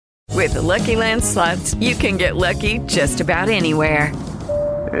With the Lucky Land Slots, you can get lucky just about anywhere.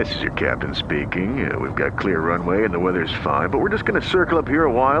 This is your captain speaking. We've got clear runway and the weather's fine, but we're just going to circle up here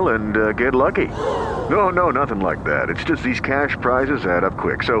a while and get lucky. No, nothing like that. It's just these cash prizes add up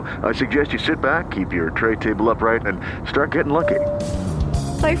quick. So I suggest you sit back, keep your tray table upright, and start getting lucky.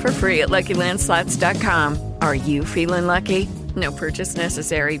 Play for free at LuckyLandSlots.com. Are you feeling lucky? No purchase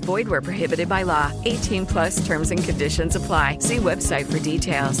necessary. Void where prohibited by law. 18+ terms and conditions apply. See website for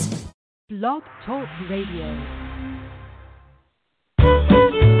details. Blog Talk Radio.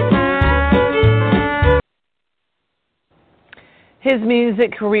 His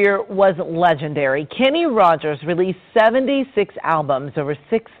music career was legendary. Kenny Rogers released 76 albums over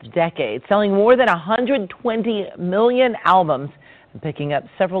 6 decades, selling more than 120 million albums and picking up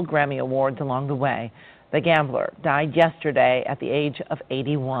several Grammy Awards along the way. The Gambler died yesterday at the age of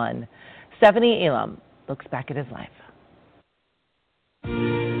 81. Stephanie Elam looks back at his life.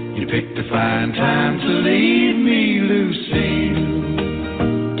 You picked a fine time to leave me, Lucille.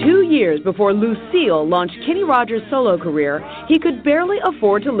 2 years before Lucille launched Kenny Rogers' solo career, he could barely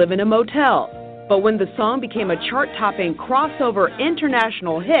afford to live in a motel. But when the song became a chart-topping crossover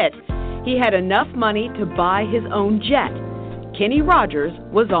international hit, he had enough money to buy his own jet. Kenny Rogers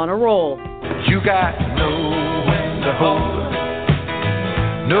was on a roll. You got to know when to hold up,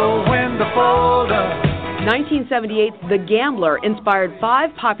 know when to fold up. 1978's The Gambler inspired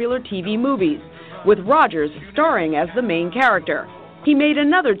 5 popular TV movies, with Rogers starring as the main character. He made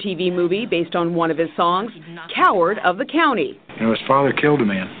another TV movie based on one of his songs, Coward of the County. You know, his father killed a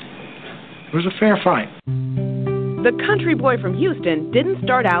man. It was a fair fight. The country boy from Houston didn't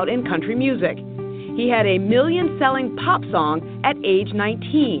start out in country music. He had a million-selling pop song at age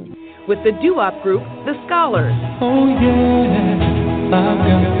 19 with the doo-wop group The Scholars. Oh yeah, I've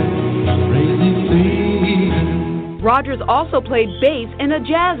got this crazy feeling. Rogers also played bass in a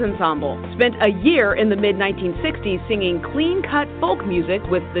jazz ensemble, spent a year in the mid-1960s singing clean-cut folk music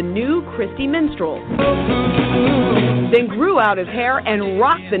with the new Christy Minstrels, then grew out his hair and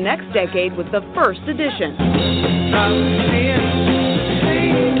rocked the next decade with the First Edition.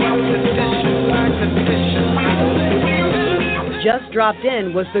 Just Dropped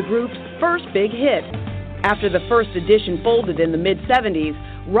In was the group's first big hit. After the First Edition folded in the mid-70s,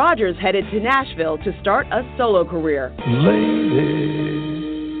 Rogers headed to Nashville to start a solo career. Lady,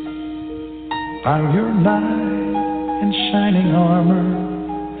 I'm your knight in shining armor,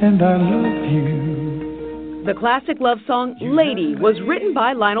 and I love you. The classic love song, Lady, was written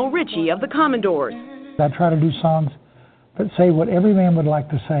by Lionel Richie of the Commodores. I try to do songs that say what every man would like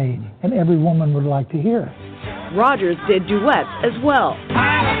to say and every woman would like to hear. Rogers did duets as well.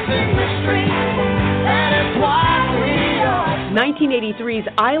 1983's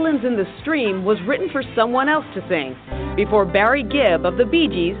Islands in the Stream was written for someone else to sing, before Barry Gibb of the Bee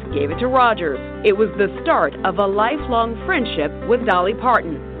Gees gave it to Rogers. It was the start of a lifelong friendship with Dolly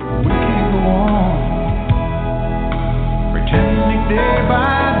Parton. We can go on, pretending day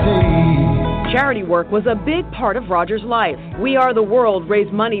by day. Charity work was a big part of Rogers' life. We Are the World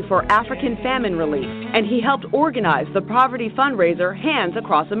raised money for African famine relief, and he helped organize the poverty fundraiser Hands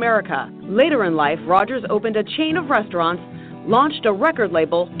Across America. Later in life, Rogers opened a chain of restaurants, launched a record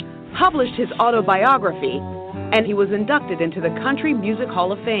label, published his autobiography, and he was inducted into the Country Music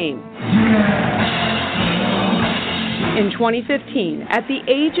Hall of Fame. In 2015, at the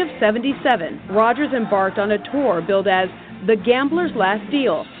age of 77, Rogers embarked on a tour billed as The Gambler's Last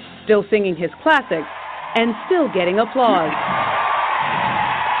Deal, still singing his classics and still getting applause.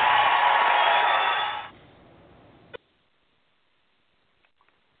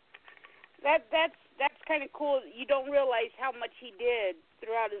 That's kind of cool. You don't realize how much he did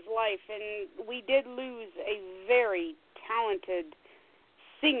throughout his life, and we did lose a very talented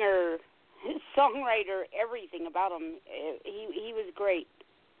singer, songwriter, everything about him. He was great.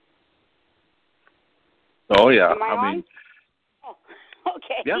 Oh yeah, Am I mean, oh,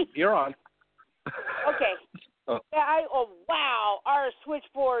 okay. Yeah, you're on. Okay. Oh. Yeah, wow, our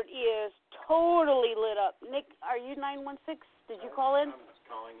switchboard is totally lit up. Nick, are you 916? Did you call in? I was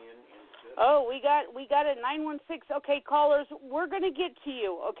calling in. Oh, we got a 916. Okay, callers, we're going to get to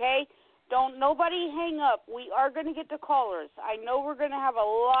you, okay? Don't nobody hang up. We are going to get to callers. I know we're going to have a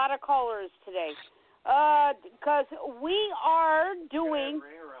lot of callers today. Because we are doing...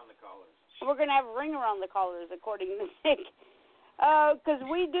 We're going to have a ring around the callers, according to Nick. Because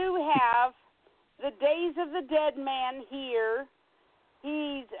we do have the Days of the Dead man here.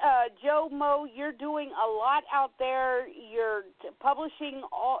 He's, Joe Mo, you're doing a lot out there. You're publishing,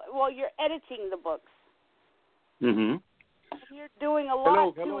 you're editing the books. Mm-hmm. You're doing a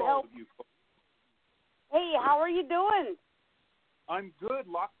lot to hello, help. you. Hey, how are you doing? I'm good.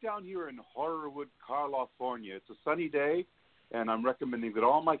 Locked down here in Horrorwood, California. It's a sunny day, and I'm recommending that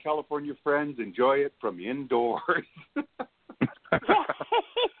all my California friends enjoy it from indoors.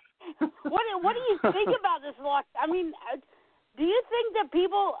 What do you think about this lock? I mean, do you think that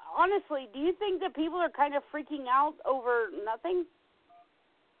people, honestly, are kind of freaking out over nothing?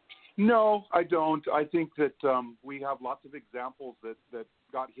 No, I don't. I think that we have lots of examples that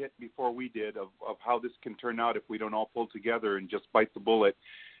got hit before we did of how this can turn out if we don't all pull together and just bite the bullet.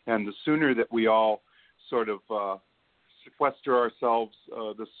 And the sooner that we all sort of sequester ourselves,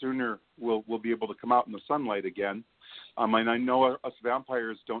 the sooner we'll be able to come out in the sunlight again. And I know us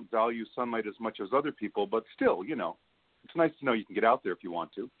vampires don't value sunlight as much as other people, but still, you know, it's nice to know you can get out there if you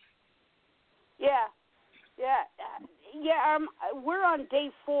want to. Yeah. We're on day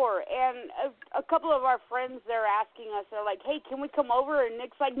 4, and a couple of our friends, they're asking us, they're like, hey, can we come over? And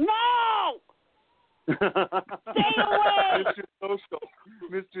Nick's like, no! Stay away!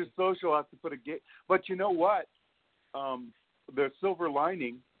 Mr. Social has to put a gate. But you know what? The silver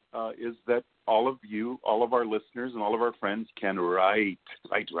lining is that all of you, all of our listeners, and all of our friends can write.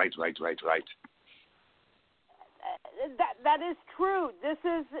 That is true. This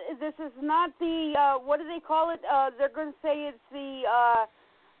is not the what do they call it? They're going to say it's the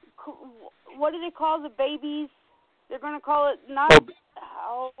what do they call the babies? They're going to call it not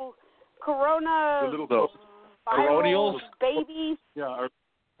corona. The little coronials babies. Yeah, our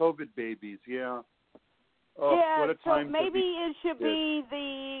COVID babies. Yeah. Oh, yeah. What a time so maybe it should be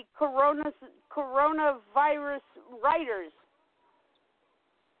the coronavirus writers.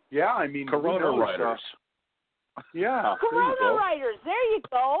 Yeah, I mean corona writers. Yeah, Corona writers. There you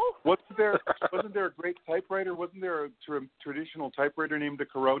go. Wasn't there a great typewriter? Wasn't there a traditional typewriter named a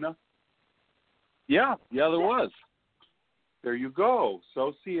Corona? Yeah, there was. There you go.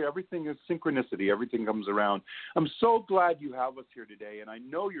 So see, everything is synchronicity. Everything comes around. I'm so glad you have us here today, and I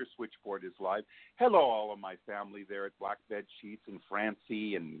know your switchboard is live. Hello, all of my family there at Black Bed Sheets, and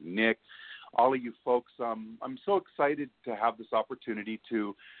Francy and Nick, all of you folks. I'm so excited to have this opportunity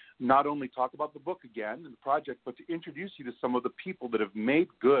to not only talk about the book again and the project, but to introduce you to some of the people that have made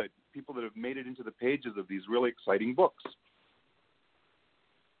people that have made it into the pages of these really exciting books.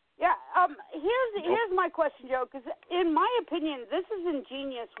 Yeah, here's my question, Joe, because in my opinion, this is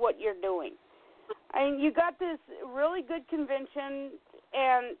ingenious what you're doing. I mean, you got this really good convention,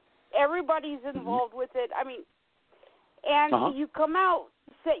 and everybody's involved with it. I mean, and you come out,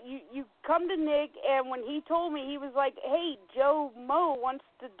 you come to Nick, and when he told me, he was like, hey, Joe Mo wants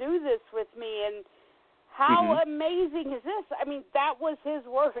to do this with me, and how amazing is this? I mean, that was his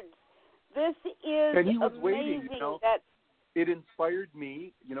words. This is and he was amazing. Waiting, you know? It inspired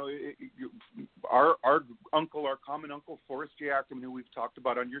me, you know, our uncle, our common uncle, Forrest J. Ackerman, who we've talked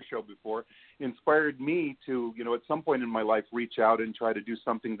about on your show before, inspired me to, you know, at some point in my life, reach out and try to do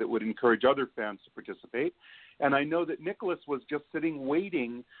something that would encourage other fans to participate. And I know that Nicholas was just sitting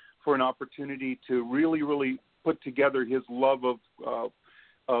waiting for an opportunity to really, really put together his love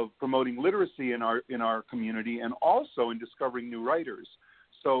of promoting literacy in our community, and also in discovering new writers.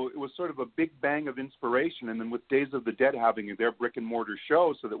 So it was sort of a big bang of inspiration, and then with Days of the Dead having their brick-and-mortar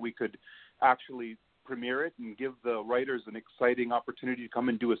show so that we could actually premiere it and give the writers an exciting opportunity to come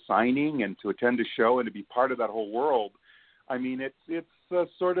and do a signing and to attend a show and to be part of that whole world. I mean, it's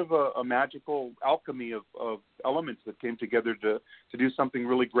sort of a magical alchemy of elements that came together to do something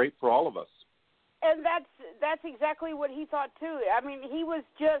really great for all of us. And that's exactly what he thought, too. I mean, he was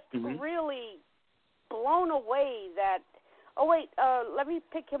just really blown away that... Oh, wait, let me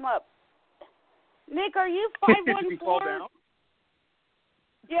pick him up. Nick, are you 514? Did he fall down?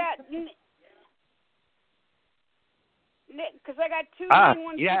 Yeah. Nick, because I got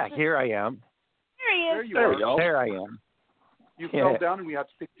 291. Yeah, here I am. There he is. There you are. There I am. You fell down and we had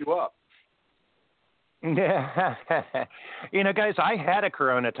to pick you up. Yeah. You know, guys, I had a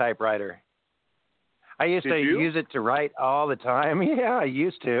Corona typewriter. I used to use it to write all the time. Yeah, I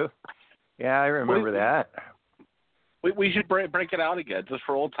used to. Yeah, I remember that. We should break it out again, just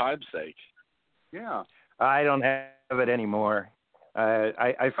for old time's sake. Yeah. I don't have it anymore.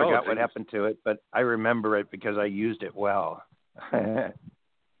 I forgot what happened to it, but I remember it because I used it well.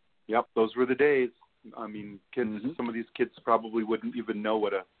 Yep, those were the days. I mean, kids. Some of these kids probably wouldn't even know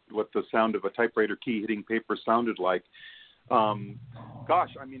what the sound of a typewriter key hitting paper sounded like.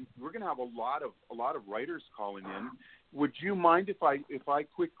 Gosh, I mean, we're going to have a lot of writers calling in. Would you mind if I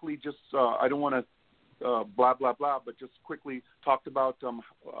quickly just I don't want to blah blah blah, but just quickly talked about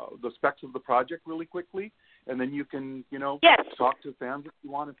the specs of the project really quickly, and then you can talk to fans if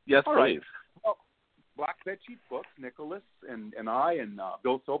you want to. Yes, please. Well, Black Bed Sheet Books, Nicholas and I and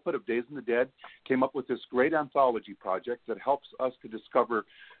Bill Philpott of Days of the Dead came up with this great anthology project that helps us to discover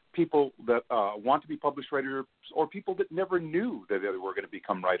people that want to be published writers or people that never knew that they were going to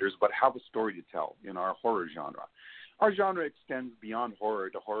become writers but have a story to tell in our horror genre. Our genre extends beyond horror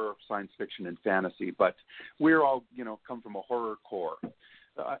to horror, science fiction, and fantasy, but we're all, come from a horror core.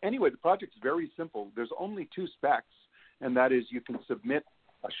 Anyway, the project's very simple. There's only 2 specs, and that is you can submit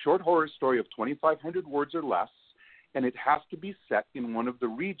a short horror story of 2,500 words or less, and it has to be set in one of the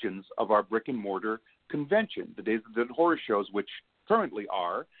regions of our brick-and-mortar convention, the Days of the Dead horror shows, which currently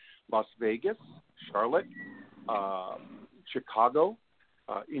are Las Vegas, Charlotte, Chicago,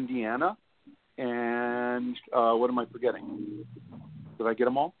 Indiana, and what am I forgetting? Did I get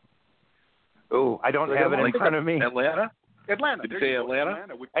them all? Oh, I don't have it in front of me. Atlanta? Did you say Atlanta?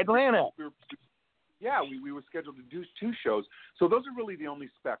 Atlanta. We were scheduled to do 2 shows. So those are really the only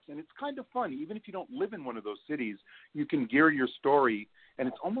specs. And it's kind of fun. Even if you don't live in one of those cities, you can gear your story. And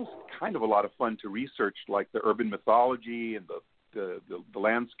it's almost kind of a lot of fun to research, like the urban mythology and the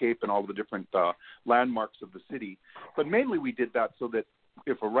landscape and all the different landmarks of the city. But mainly we did that so that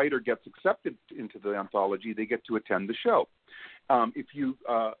if a writer gets accepted into the anthology, they get to attend the show. If you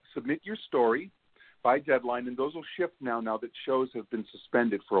submit your story by deadline, and those will shift now that shows have been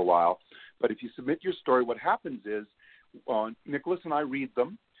suspended for a while. But if you submit your story, what happens is Nicholas and I read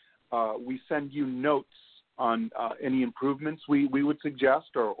them. We send you notes on any improvements we would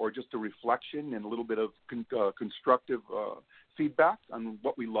suggest or just a reflection and a little bit of constructive feedback on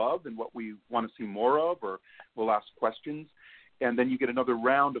what we love and what we want to see more of, or we'll ask questions. And then you get another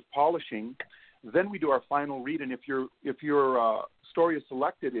round of polishing. Then we do our final read, and if your story is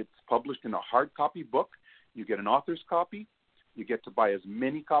selected, it's published in a hard copy book. You get an author's copy. You get to buy as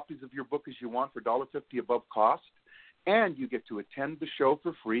many copies of your book as you want for $1.50 above cost, and you get to attend the show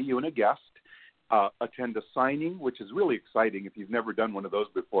for free, you and a guest, attend a signing, which is really exciting. If you've never done one of those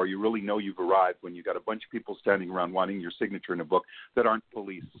before, you really know you've arrived when you've got a bunch of people standing around wanting your signature in a book that aren't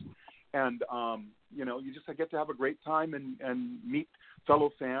police. And, you just get to have a great time and meet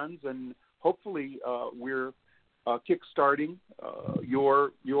fellow fans, and hopefully we're kickstarting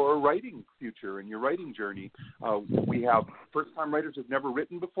your writing future and your writing journey. We have first-time writers who've never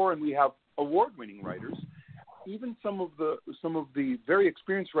written before, and we have award-winning writers. Even some of the very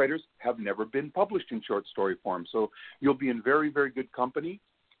experienced writers have never been published in short story form. So you'll be in very, very good company,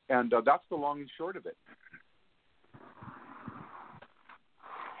 and that's the long and short of it.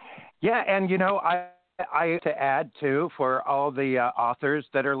 Yeah, and I to add too for all the authors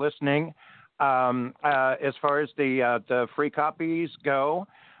that are listening. As far as the free copies go,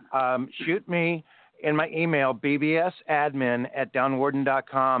 shoot me in my email,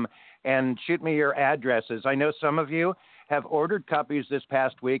 bbsadmin@downwarden.com, and shoot me your addresses. I know some of you have ordered copies this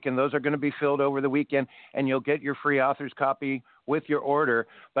past week, and those are going to be filled over the weekend, and you'll get your free author's copy with your order.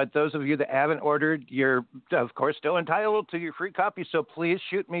 But those of you that haven't ordered, you're, of course, still entitled to your free copy, so please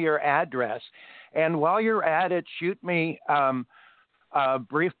shoot me your address. And while you're at it, shoot me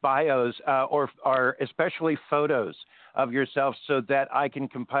brief bios or especially photos of yourself so that I can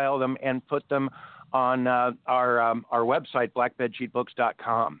compile them and put them on our website,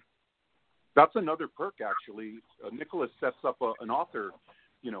 blackbedsheetbooks.com. That's another perk, actually. Nicholas sets up an author,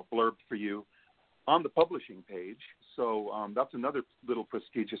 blurb for you on the publishing page. So that's another little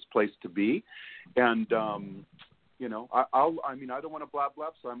prestigious place to be. And, I don't want to blab,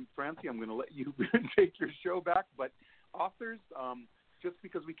 so Francy, I'm going to let you take your show back. But authors, just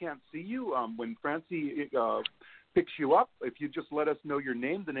because we can't see you, when Francy picks you up, if you just let us know your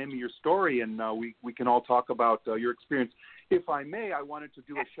name, the name of your story, and we can all talk about your experience. If I may, I wanted to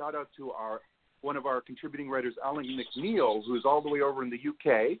do a shout-out to one of our contributing writers, Alan McNeil, who's all the way over in the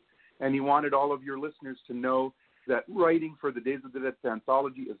UK, and he wanted all of your listeners to know that writing for the Days of the Dead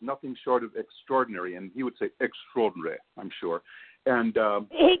anthology is nothing short of extraordinary, and he would say extraordinary, I'm sure. And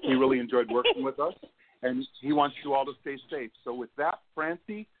he really enjoyed working with us, and he wants you all to stay safe. So with that,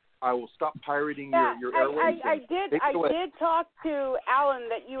 Francy, I will stop pirating your airwaves. I did talk to Alan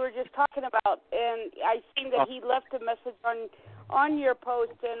that you were just talking about, and I seen that he left a message on your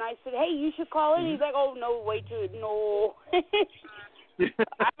post, and I said, hey, you should call in. He's like, oh, no, no. I'm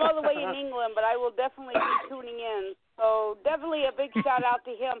all the way in England, but I will definitely be tuning in. So definitely a big shout-out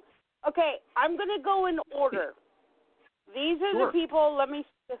to him. Okay, I'm going to go in order. These are the people, let me,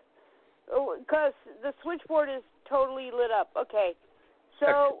 because the switchboard is totally lit up. Okay. So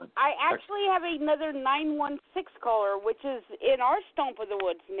excellent. I actually have another 916 caller, which is in our stump of the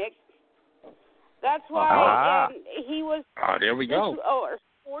woods, Nick. That's why he was. There we go.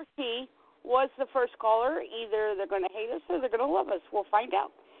 Or he was the first caller. Either they're going to hate us or they're going to love us. We'll find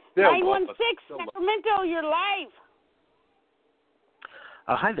out. 916 Sacramento, you're live.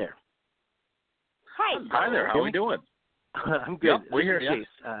 Hi there. Hi. Hi there. How are we doing? I'm good. Yep, we're here.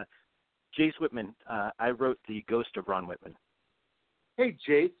 Jace. Jace Whitman. I wrote The Ghost of Ron Whitman. Hey,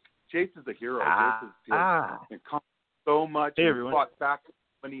 Jace. Jace is a hero. Jace is so much. Hey, he's everyone. fought back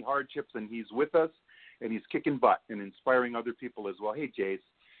many hardships, and he's with us, and he's kicking butt and inspiring other people as well. Hey, Jace.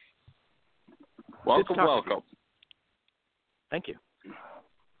 Welcome. Thank you.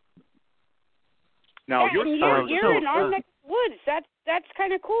 Now you're in our neck of the woods. That's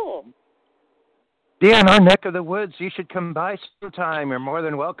kind of cool. Yeah, in our neck of the woods. You should come by sometime. You're more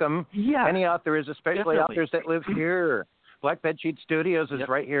than welcome. Yeah. Any authors, especially Definitely. authors that live here. Black Bedsheet Studios is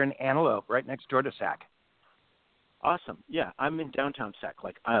right here in Antelope, right next door to Sac. Awesome. Yeah, I'm in downtown Sac.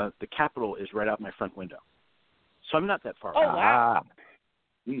 The Capitol is right out my front window. So I'm not that far away. Oh, wow.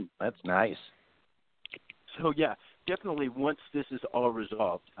 That's nice. So, yeah, definitely once this is all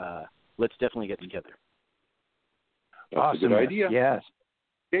resolved, let's definitely get together. That's awesome. a good idea. Yes.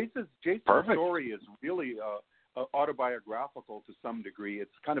 Jace's story is really autobiographical to some degree.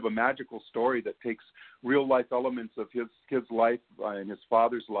 It's kind of a magical story that takes real life elements of his life and his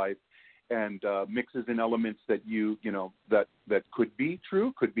father's life, and mixes in elements that that could be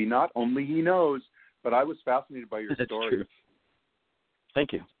true, could be not. Only he knows. But I was fascinated by your story. True.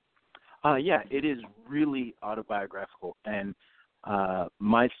 Thank you. Yeah, it is really autobiographical, and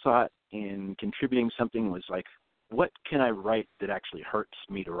my thought in contributing something was like, what can I write that actually hurts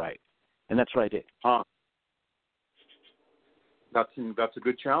me to write? And that's what I did. That's a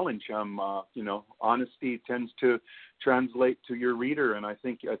good challenge. Honesty tends to translate to your reader, and I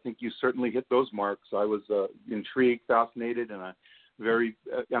think you certainly hit those marks. I was intrigued, fascinated, and very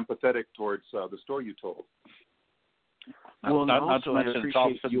empathetic towards the story you told. Well, not to mention it's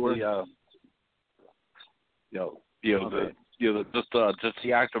also just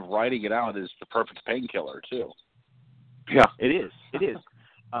the act of writing it out is the perfect painkiller too. Yeah, it is.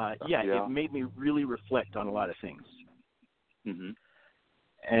 It made me really reflect on a lot of things. Mm-hmm.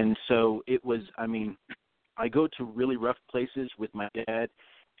 And so it was, I go to really rough places with my dad,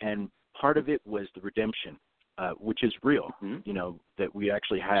 and part of it was the redemption, which is real, that we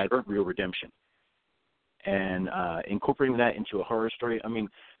actually had real redemption. And incorporating that into a horror story,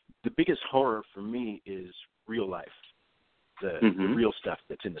 the biggest horror for me is real life, the real stuff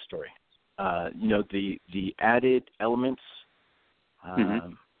that's in the story. The added elements,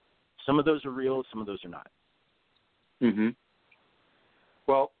 some of those are real, some of those are not. Mm-hmm.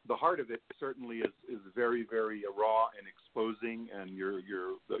 Well, the heart of it certainly is very, very raw and exposing, and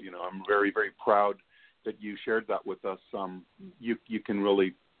I'm very, very proud that you shared that with us. You can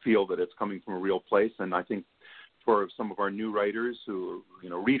really feel that it's coming from a real place, and I think for some of our new writers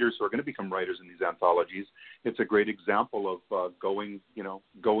readers who are going to become writers in these anthologies, it's a great example of going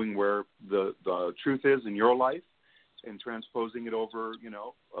where the truth is in your life and transposing it over,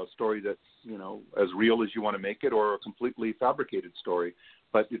 a story that's, as real as you want to make it, or a completely fabricated story.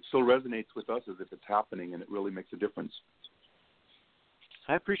 But it still resonates with us as if it's happening, and it really makes a difference.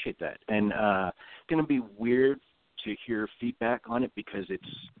 I appreciate that. And it's going to be weird to hear feedback on it because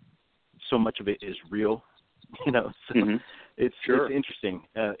it's so much of it is real, so it's interesting.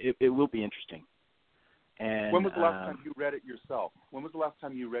 It will be interesting. And when was the last time you read it yourself? When was the last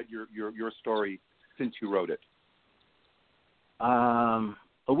time you read your story since you wrote it?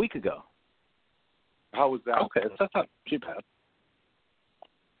 A week ago. How was that? Okay, that's not too bad.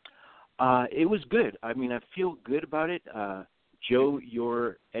 It was good. I feel good about it. Joe,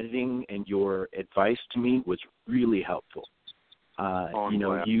 your editing and your advice to me was really helpful.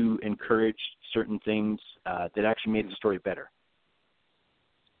 You encouraged certain things that actually made the story better.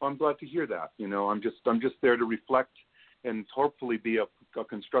 I'm glad to hear that. I'm just there to reflect and hopefully be a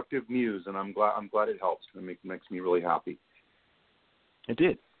constructive muse, and I'm glad it helped. It makes me really happy. It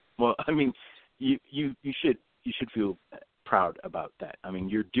did. Well, you should feel proud about that.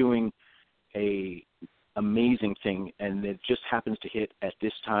 You're doing a amazing thing, and it just happens to hit at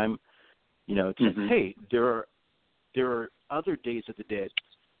this time. It's like, hey, there are other Days of the Dead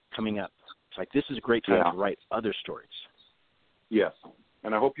coming up. It's like, this is a great time to write other stories. Yes,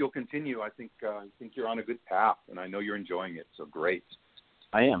 and I hope you'll continue. I think you're on a good path, and I know you're enjoying it. So great.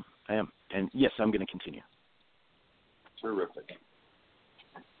 I am, and yes, I'm going to continue. Terrific.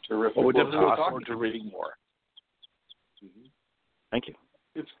 Well, we're definitely looking forward to reading more. Thank you.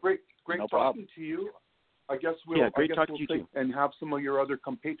 It's great no talking problem. to you. I guess we'll talking to you too. And have some of your other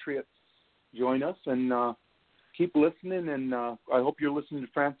compatriots join us, and keep listening. And I hope you're listening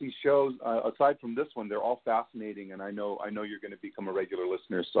to Francy's shows. Aside from this one, they're all fascinating, and I know you're going to become a regular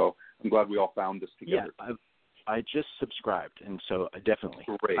listener. So I'm glad we all found this together. Yeah, I just subscribed, and so I definitely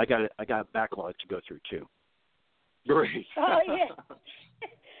Great. I got a backlog to go through too. Great. Oh yeah.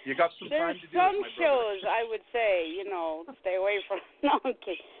 You got some time There's to do some it, my shows I would say, stay away from. No, I'm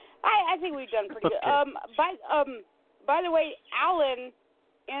kidding. I think we've done pretty good. By the way, Alan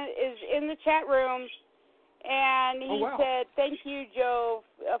is in the chat room, and he said, "Thank you, Joe,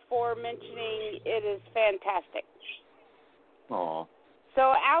 for mentioning it is fantastic." Aw.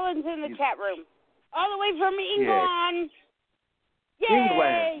 So Alan's in the chat room, all the way from England. Yay!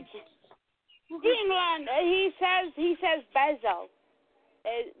 England. England. He says Basil.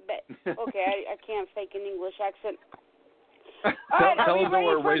 Okay, I can't fake an English accent. Tell him that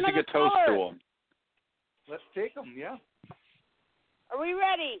we're raising a toast to him. Let's take them, yeah. Are we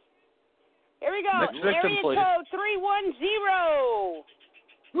ready? Here we go. Next victim, Area please. code 310.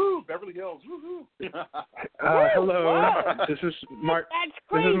 Woo, Beverly Hills. Woohoo. Hello. Whoa. This is Mark. That's This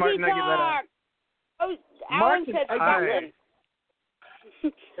crazy is Martin talk. Aguilera. Oh, Alan said Hi. Alan.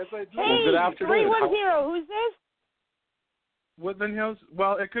 Hey, good afternoon. 310. Who's this? Woodland Hills.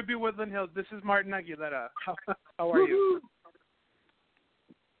 Well, it could be Woodland Hills. This is Martin Aguilera. How are you?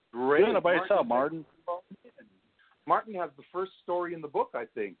 Great. Good. How about yourself, Martin? Martin has the first story in the book, I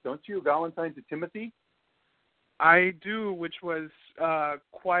think. Don't you? Valentine to Timothy? I do, which was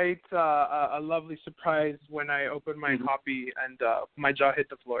quite a lovely surprise when I opened my copy and my jaw hit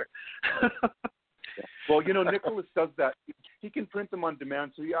the floor. Well, Nicholas does that. He can print them on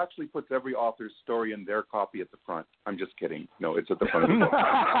demand, so he actually puts every author's story in their copy at the front. I'm just kidding. No, it's at the front of the book.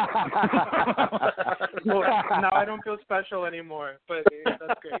 Well, now I don't feel special anymore, but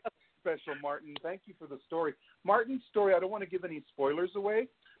that's great. Special, Martin. Thank you for the story. Martin's story, I don't want to give any spoilers away,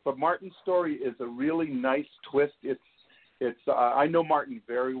 but Martin's story is a really nice twist. I know Martin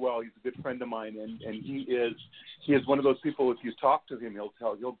very well. He's a good friend of mine, and he is one of those people. If you talk to him,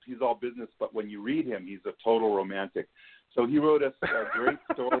 he's all business, but when you read him, he's a total romantic. So he wrote us a great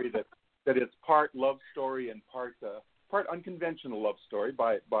story that is part love story and part unconventional love story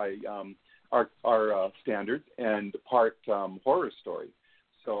by our standards, and part horror story.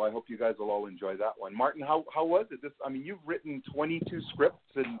 So I hope you guys will all enjoy that one. Martin, how was it? You've written 22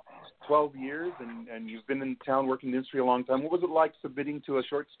 scripts in 12 years, and you've been in town working in the industry a long time. What was it like submitting to a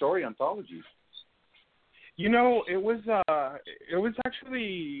short story anthology?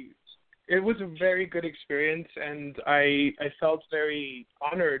 It was a very good experience, and I felt very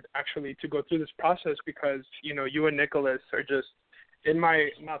honored actually to go through this process because you and Nicholas are just, in my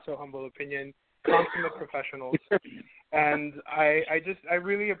not so humble opinion, consummate professionals. And I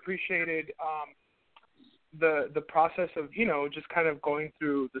really appreciated the process of just kind of going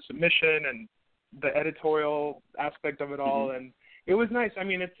through the submission and the editorial aspect of it all, and it was nice.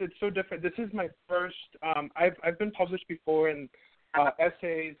 It's so different. This is my first. I've been published before in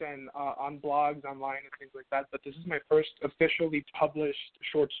essays and on blogs online and things like that, but this is my first officially published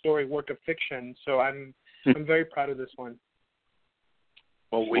short story work of fiction. So I'm very proud of this one.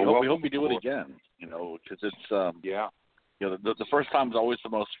 Well, we hope you do it again. Because it's the first time is always the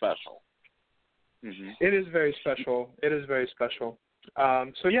most special. It is very special. The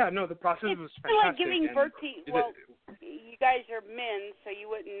process was fantastic. It's like giving birth to you guys are men, so you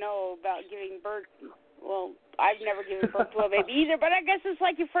wouldn't know about giving birth. Well, I've never given birth to a baby either, but I guess it's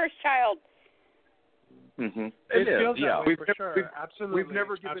like your first child. It feels that way for sure. Absolutely. We've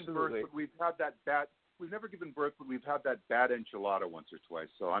never given birth, but we've had that bad. We've never given birth, but we've had that bad enchilada once or twice.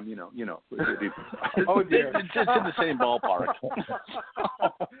 So I'm, Oh dear, it's in the same ballpark.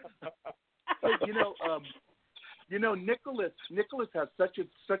 Nicholas has such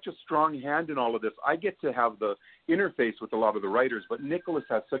a strong hand in all of this. I get to have the interface with a lot of the writers, but Nicholas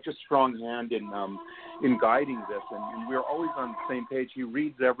has such a strong hand in guiding this, and we're always on the same page. He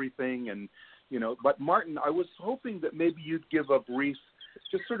reads everything, and But Martin, I was hoping that maybe you'd give a brief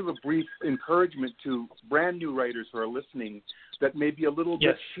encouragement to brand new writers who are listening that may be a little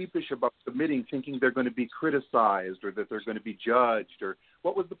bit sheepish about submitting, thinking they're going to be criticized or that they're going to be judged. Or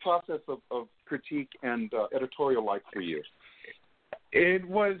what was the process of critique and editorial like for you? It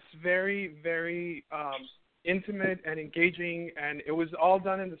was very, very intimate and engaging, and it was all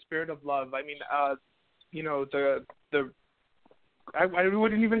done in the spirit of love. I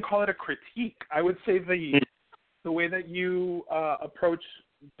wouldn't even call it a critique. I would say the way that you approach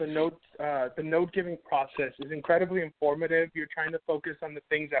the note giving process is incredibly informative. You're trying to focus on the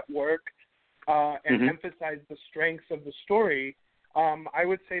things that work and emphasize the strengths of the story. I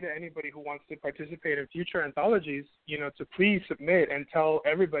would say to anybody who wants to participate in future anthologies, to please submit and tell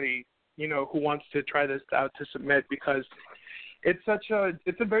everybody, who wants to try this out to submit, because it's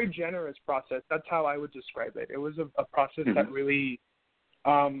a very generous process. That's how I would describe it. It was a process that really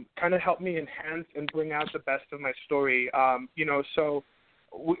kind of helped me enhance and bring out the best of my story.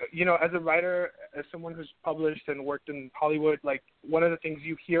 As a writer, as someone who's published and worked in Hollywood, like one of the things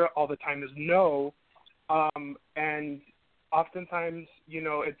you hear all the time is no, and oftentimes,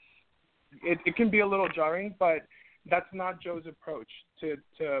 it can be a little jarring, but that's not Joe's approach to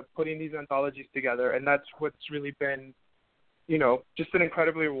putting these anthologies together, and that's what's really been, just an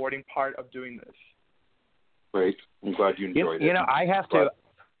incredibly rewarding part of doing this. Great. I'm glad you enjoyed it.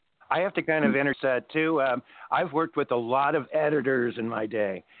 I have to kind of intersect too. I've worked with a lot of editors in my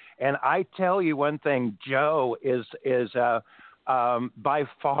day, and I tell you one thing: Joe is by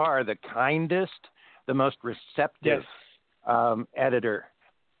far the kindest, the most receptive editor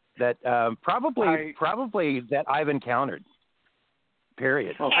that probably that I've encountered.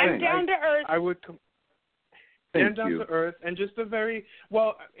 Period. Oh, and down to earth. I would. And down to earth, and just a very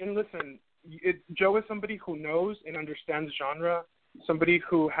well. And listen, Joe is somebody who knows and understands genre. Somebody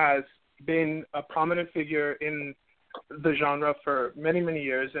who has been a prominent figure in the genre for many, many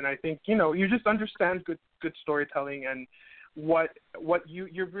years, and I think you just understand good storytelling and what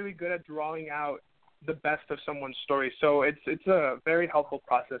you're really good at drawing out the best of someone's story. So it's a very helpful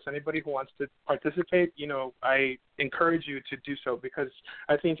process. Anybody who wants to participate, I encourage you to do so, because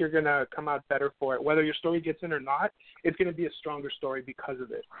I think you're gonna come out better for it. Whether your story gets in or not, it's gonna be a stronger story because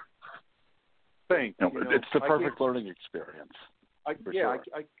of it. Thanks. It's the perfect learning experience. I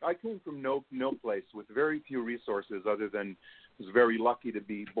came from no place with very few resources, other than I was very lucky to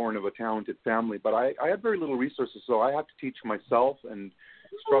be born of a talented family. But I had very little resources, so I had to teach myself and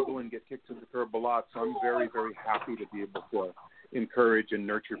struggle and get kicked to the curb a lot. So I'm very, very happy to be able to encourage and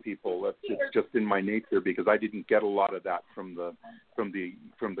nurture people. It's just in my nature, because I didn't get a lot of that from the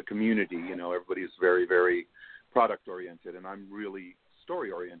community. Everybody's very, very product oriented, and I'm really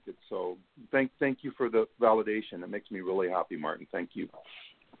story oriented. So thank you for the validation. It makes me really happy, Martin. Thank you.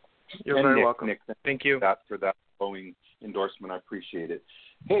 You're very welcome. Nick, thank you for that glowing endorsement. I appreciate it.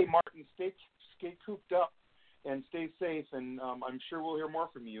 Hey, Martin, stay cooped up and stay safe, and I'm sure we'll hear more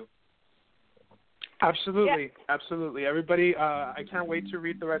from you. Absolutely. Everybody, I can't wait to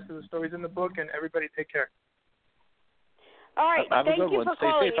read the rest of the stories in the book, and everybody take care. All right, thank you for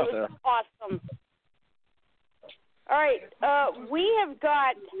calling. It was awesome. All right, we have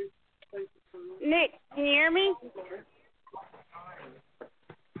got Nick. Can you hear me?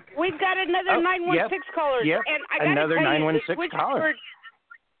 We've got another 916 caller. Yep. And I gotta another tell 916 caller.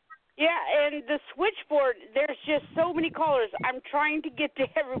 Yeah, and the switchboard, there's just so many callers. I'm trying to get to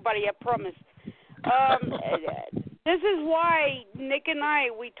everybody, I promise. This is why Nick and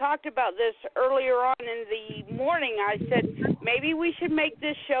we talked about this earlier on in the morning. I said maybe we should make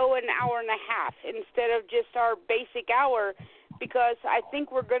this show an hour and a half instead of just our basic hour, because I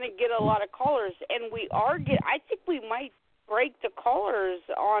think we're going to get a lot of callers, and I think we might break the callers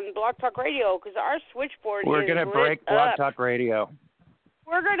on Blog Talk Radio, because our switchboard We're going to break Blog Talk Radio.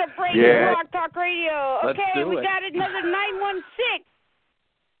 We're going to break Blog Talk Radio. Okay, we got another 916.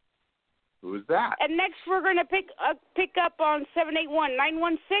 Who's that? And next we're going to pick up on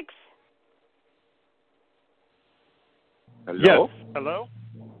 781-916. Hello? Yes. Hello?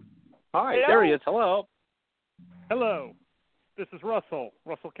 Hi. Hello? There he is. Hello. Hello. This is Russell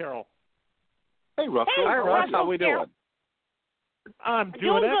Carroll. Hey, Russell. Hey, Hi, Russ. How we doing? I'm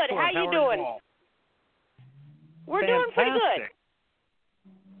doing excellent. good. How you doing? All? We're doing pretty good.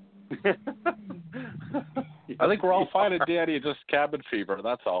 I think we're all fine and dandy, just cabin fever.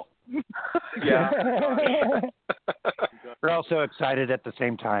 That's all. Yeah. We're all so excited at the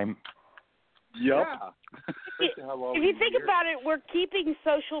same time. Yep. Yeah. If you think about it, we're keeping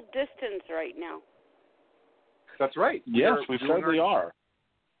social distance right now. That's right. Yes, we certainly are.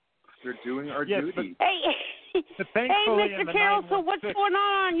 We're doing our duty. Hey, Mr. Carroll, so what's going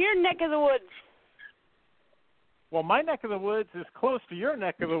on your neck of the woods? Well, my neck of the woods is close to your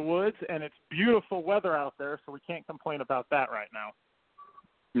neck of the woods, and it's beautiful weather out there, so we can't complain about that right now.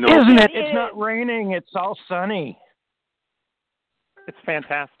 No. Isn't it? It's not raining. It's all sunny. It's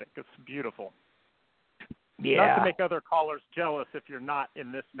fantastic. It's beautiful. Yeah. Not to make other callers jealous if you're not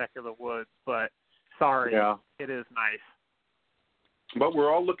in this neck of the woods, but sorry, it is nice. But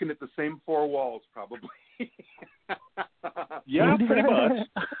we're all looking at the same four walls, probably. Yeah, pretty much.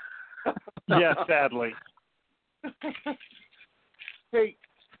 Yeah, sadly. Hey,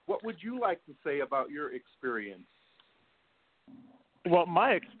 what would you like to say about your experience? Well,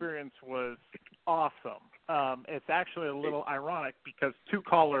 my experience was awesome. It's actually a little ironic because two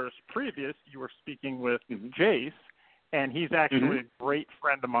callers previous, you were speaking with Jace, and he's actually a great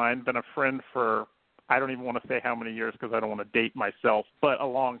friend of mine, been a friend for, I don't even want to say how many years because I don't want to date myself, but a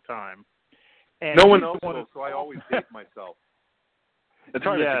long time. And no one knows, so I always date myself. It's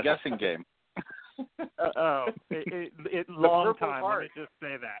hard. Yes. It's a guessing game. Long time. Let me just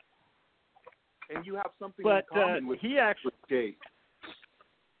say that. And you have something in common with Jace.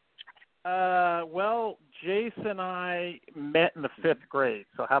 Well, Jace and I met in the 5th grade,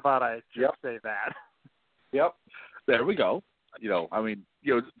 so how about I just say that? Yep. There we go.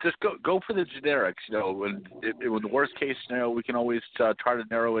 Just go for the generics. When the worst case scenario, we can always try to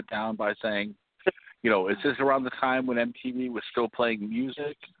narrow it down by saying, is this around the time when MTV was still playing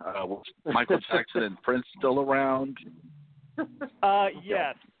music? Was Michael Jackson and Prince still around?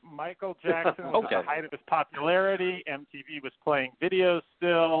 Yes. Michael Jackson was at the height of his popularity. MTV was playing videos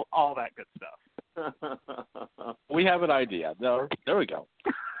still, all that good stuff. We have an idea. There we go.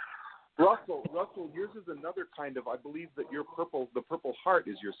 Russell, yours is another kind of, I believe that the Purple Heart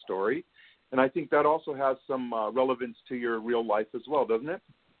is your story. And I think that also has some relevance to your real life as well, doesn't it?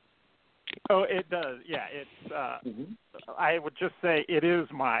 Oh, it does. Yeah, it's. I would just say it is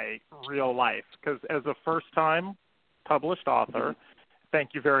my real life because as a first-time published author,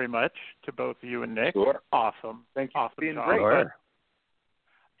 thank you very much to both you and Nick. Sure. Awesome. Thank you awesome for being job. great.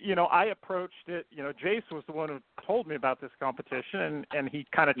 Sure. I approached it. Jace was the one who told me about this competition, and he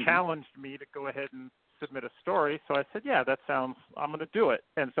kind of challenged me to go ahead and submit a story. So I said, yeah, I'm going to do it.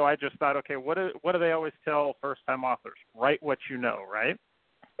 And so I just thought, okay, what do they always tell first-time authors? Write what you know, right?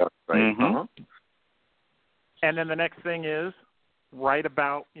 Right. And then the next thing is write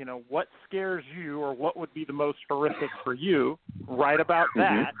about, what scares you or what would be the most horrific for you. Write about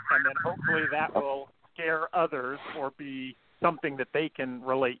that, and then hopefully that will scare others or be something that they can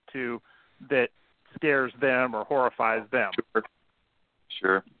relate to that scares them or horrifies them.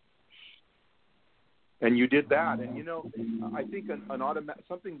 Sure. And you did that. And, I think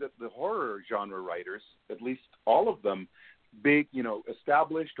something that the horror genre writers, at least all of them, big,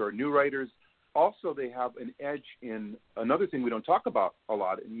 established or new writers, also they have an edge in another thing we don't talk about a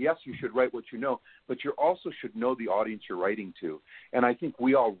lot. And yes, you should write what you know, but you also should know the audience you're writing to. And I think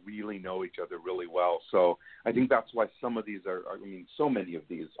we all really know each other really well. So I think that's why some of these so many of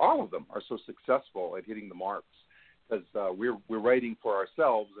these, all of them are so successful at hitting the marks, because we're writing for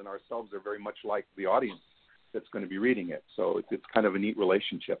ourselves, and ourselves are very much like the audience that's going to be reading it. So it's kind of a neat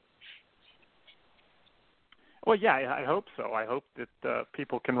relationship. Well, yeah, I hope so. I hope that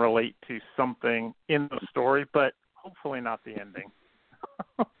people can relate to something in the story, but hopefully not the ending.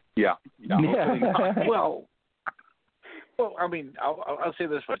 Yeah. Well, I'll say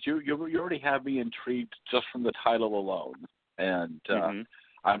this much: you already have me intrigued just from the title alone, and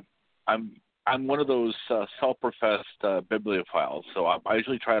I'm one of those self-professed bibliophiles, so I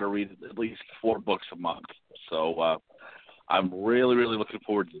usually try to read at least 4 books a month. So I'm really, really looking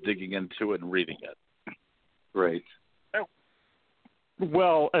forward to digging into it and reading it. Great.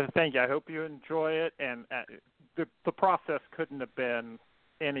 Well, thank you. I hope you enjoy it, and the process couldn't have been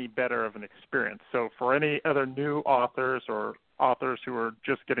any better of an experience. So for any other new authors or authors who are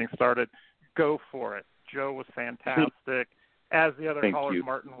just getting started, go for it. Joe was fantastic. As the other callers,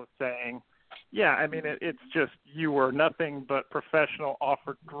 Martin was saying, yeah, it's just you were nothing but professional,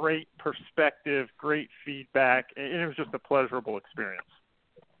 offered great perspective, great feedback, and it was just a pleasurable experience.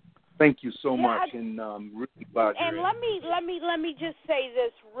 Thank you so much, and really glad. And let me just say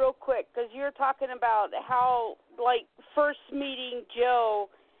this real quick, because you're talking about how, first meeting Joe,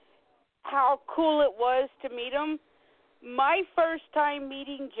 how cool it was to meet him. My first time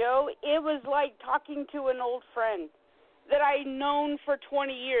meeting Joe, it was like talking to an old friend that I'd known for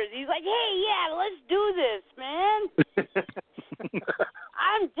 20 years. He's like, hey, yeah, let's do this, man.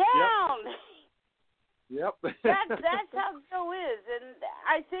 I'm down. Yep. That's how Joe is, and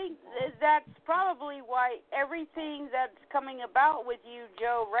I think that's probably why everything that's coming about with you,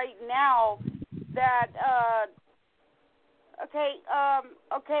 Joe, right now. That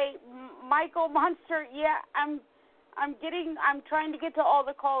Michael Monster. Yeah, I'm trying to get to all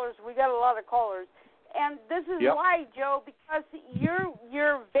the callers. We got a lot of callers, and this is why, Joe, because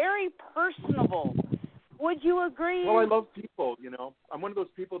you're very personable. Would you agree? Well, I love people, I'm one of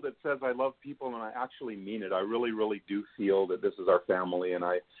those people that says I love people, and I actually mean it. I really, really do feel that this is our family, and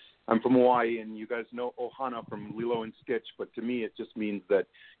I'm from Hawaii, and you guys know Ohana from Lilo and Stitch, but to me it just means that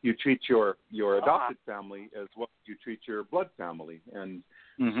you treat your adopted family as well as you treat your blood family. And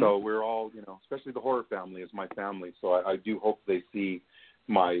so we're all, especially the horror family is my family, so I do hope they see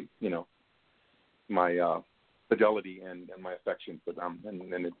my, my fidelity and my affection for them,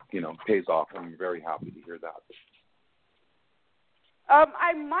 and it pays off. I'm very happy to hear that.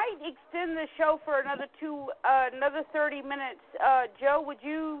 I might extend the show for another 30 minutes. Joe, would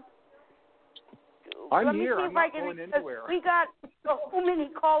you? I'm here. I'm not going anywhere. We got so many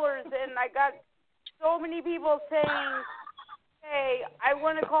callers, and I got so many people saying Hey, I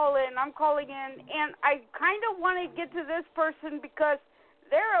want to call in. I'm calling in, and I kind of want to get to this person because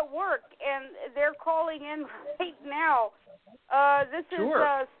they're at work, and they're calling in right now. This is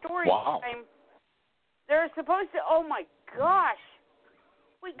story time. They're supposed to, oh, my gosh.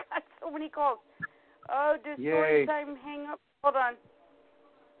 We got so many calls. Oh, does story time hang up? Hold on.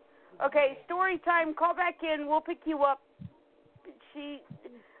 Okay, story time. Call back in. We'll pick you up. She,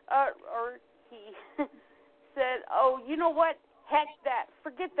 or he said, oh, you know what? Heck that.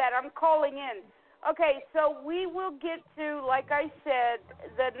 Forget that. I'm calling in. Okay, so we will get to, like I said,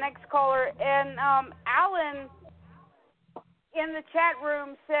 the next caller. And Alan in the chat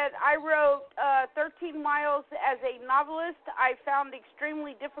room said, I wrote 13 Miles as a novelist. I found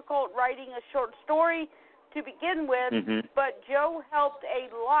extremely difficult writing a short story to begin with, but Joe helped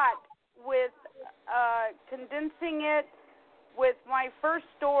a lot with condensing it with my first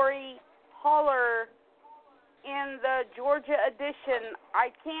story, Holler, in the Georgia edition.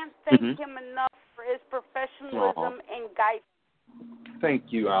 I can't thank him enough for his professionalism and guidance. Thank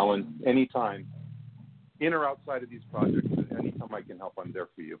you, Alan. Anytime. In or outside of these projects, anytime I can help, I'm there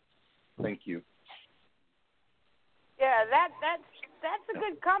for you. Thank you. Yeah, that's a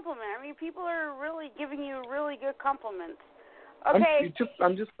good compliment. I mean, people are really giving you really good compliments. Okay.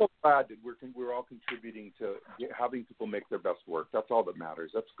 I'm just so glad that we're all contributing to having people make their best work. That's all that matters.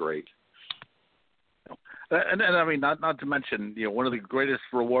 That's great. And I mean, not to mention, one of the greatest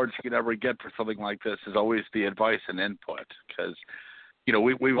rewards you can ever get for something like this is always the advice and input, because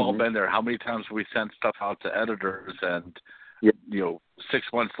we've all been there. How many times have we sent stuff out to editors and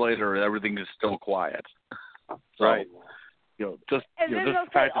 6 months later everything is still quiet. So, right. Just the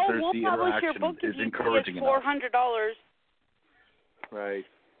fact that there's the interaction is encouraging enough. $400. Right.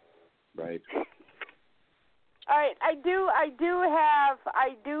 Right. All right, I do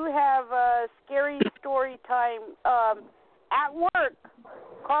have a scary story time at work.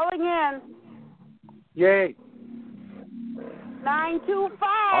 Calling in. Yay. 925.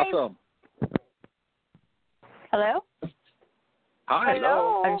 Awesome. Hello? Hi.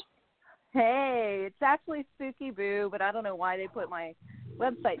 Hello. Hey, it's actually Spooky Boo, but I don't know why they put my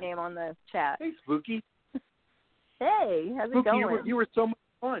website name on the chat. Hey, Spooky. Hey, how's it going? You were so much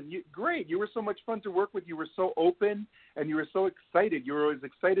fun. Great. You were so much fun to work with. You were so open, and you were so excited. You were as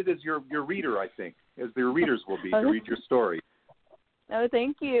excited as your reader, I think, as their readers will be to read your story. Oh,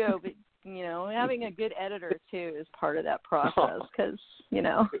 thank you. But, having a good editor, too, is part of that process because,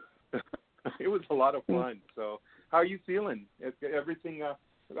 It was a lot of fun. So how are you feeling? Everything,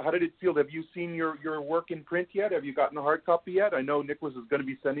 how did it feel? Have you seen your work in print yet? Have you gotten a hard copy yet? I know Nicholas is going to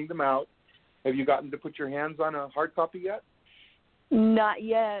be sending them out. Have you gotten to put your hands on a hard copy yet? Not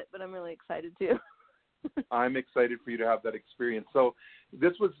yet, but I'm really excited to. I'm excited for you to have that experience. So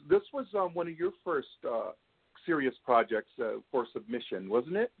this was one of your first serious projects for submission,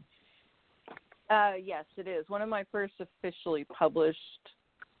 wasn't it? Yes, it is. One of my first officially published,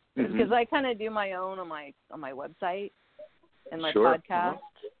 because I kind of do my own on my website and my podcast,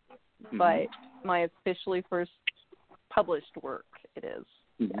 but my officially first published work it is.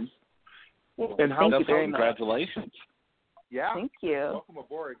 Yes. And how? Thank you very much. Congratulations. Yeah. Thank you. Welcome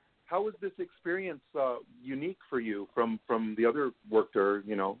aboard. How was this experience unique for you from the other work or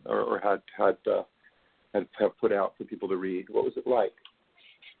had put out for people to read? What was it like?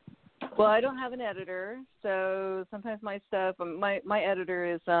 Well, I don't have an editor, so sometimes my stuff. My editor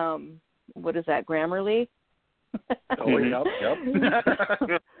is what is that? Grammarly. Oh, yep.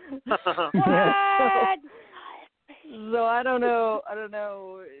 What? So I don't know.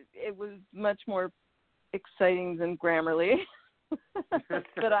 It was much more exciting than Grammarly,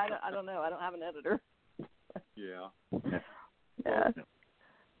 but I don't know. I don't have an editor. Yeah.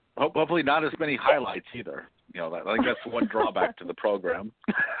 Hopefully not as many highlights either. I think that's one drawback to the program.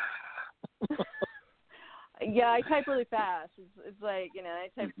 Yeah, I type really fast. It's like, I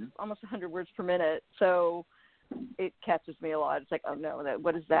type almost 100 words per minute, so it catches me a lot. It's like, oh no,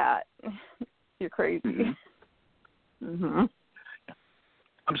 what is that? You're crazy.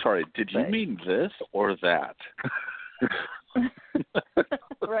 I'm sorry, did you mean this or that?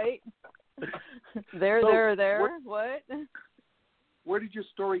 Right? There. What? Where did your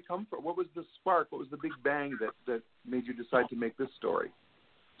story come from? What was the spark? What was the big bang that made you decide to make this story?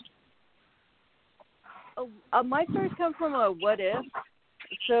 My stories come from a what if.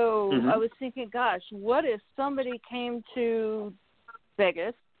 So I was thinking, gosh, what if somebody came to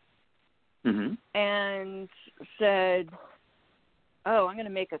Vegas and said, oh, I'm going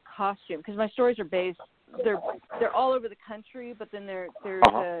to make a costume, because my stories are based, they're all over the country, but then there's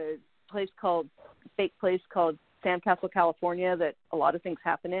a fake place called Sandcastle, California that a lot of things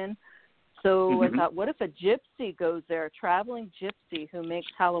happen in. So I thought, what if a gypsy goes there, a traveling gypsy who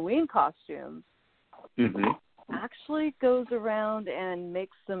makes Halloween costumes, actually goes around and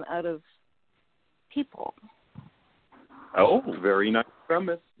makes them out of people. Oh, very nice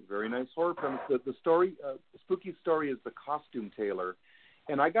premise. Very nice horror premise. The story, spooky story, is the costume tailor.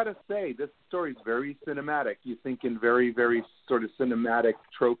 And I got to say, this story is very cinematic. You think in very, very sort of cinematic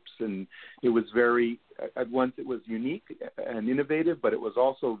tropes, and it was very, at once it was unique and innovative, but it was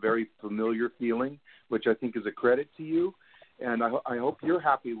also very familiar feeling, which I think is a credit to you. And I hope you're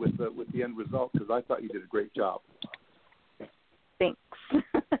happy with the end result, because I thought you did a great job. Thanks.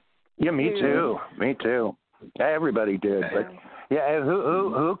 Yeah, me too. Me too. Yeah, everybody did. But yeah,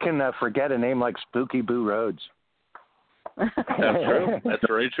 who can forget a name like Spooky Boo Rhodes? That's true. That's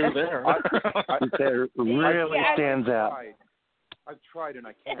very true there. It really stands out. I've tried and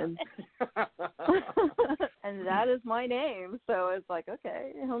I can't. And that is my name, so it's like,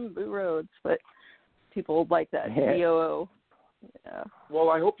 okay, Boo Rhodes, but people like that BOO. Yeah. Well,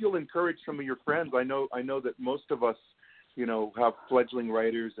 I hope you'll encourage some of your friends. I know that most of us, have fledgling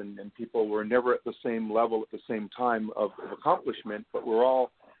writers and people were never at the same level at the same time of accomplishment, but we're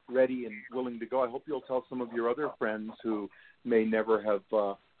all ready and willing to go. I hope you'll tell some of your other friends who may never have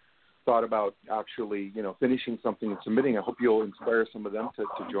thought about actually, finishing something and submitting. I hope you'll inspire some of them to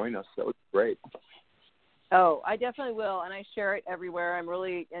join us. That would be great. Oh, I definitely will, and I share it everywhere. I'm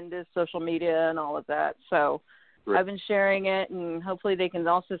really into social media and all of that, so great. I've been sharing it, and hopefully they can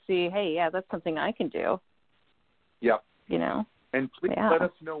also see, hey, yeah, that's something I can do. Yeah. And please let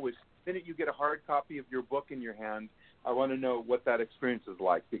us know the minute you get a hard copy of your book in your hand. I want to know what that experience is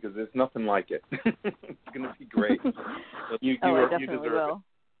like, because there's nothing like it. It's going to be great. You definitely will.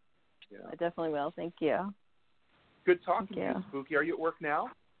 Yeah. I definitely will. Thank you. Good talking to you, Spooky. Are you at work now?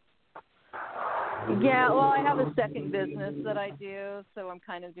 Yeah, well, I have a second business that I do, so I'm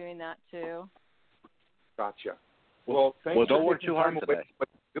kind of doing that too. Gotcha. Well, thanks don't for work too hard today. What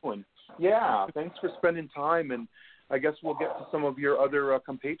you're doing. Yeah, thanks for spending time, and I guess we'll get to some of your other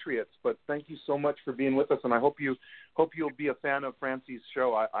compatriots. But thank you so much for being with us, and I hope you'll be a fan of Francy's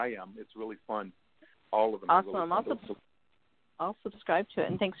show. I am. It's really fun. All of them. Awesome. Really fun. I'll subscribe to it,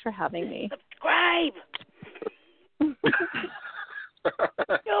 and thanks for having me. Subscribe. Do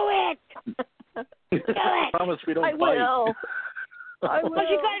it. Do it. I promise we don't I will. I will. All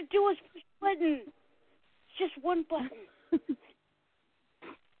you got to do is push the button. It's just one button.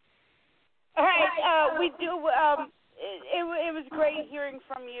 All right, we do. It was great hearing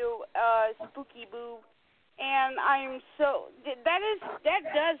from you, Spooky Boo, and I'm so that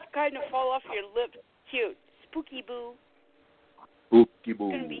does kind of fall off your lips, cute, Spooky Boo. Spooky Boo.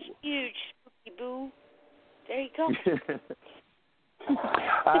 It's gonna be huge, Spooky Boo. There you go.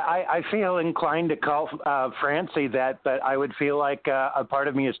 I feel inclined to call Francy that, but I would feel like a part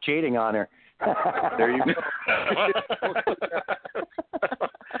of me is cheating on her. There you go.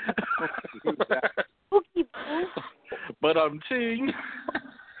 Spooky Boo. But I'm cheating.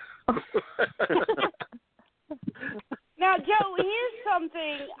 Now, Joe, here's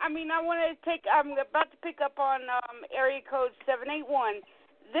something. I'm about to pick up on area code 781.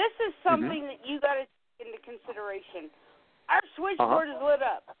 This is something that you got to take into consideration. Our switchboard is lit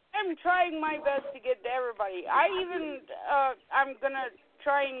up. I'm trying my best to get to everybody. I'm going to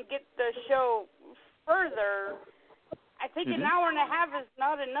try and get the show further. I think an hour and a half is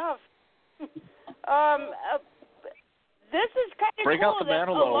not enough. This is kind of break cool. Out the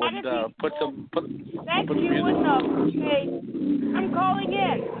Manilow and put Thank the you music. enough. Okay, I'm calling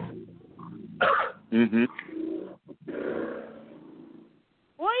in.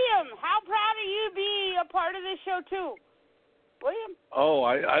 William, how proud are you to be a part of this show too? William? Oh,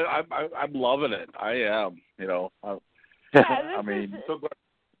 I'm loving it. I am. I mean, so glad to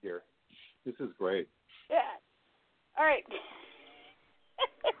be here. This is great. Yeah. All right.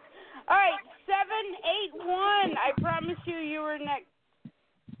 All right, 781. I promise you were next.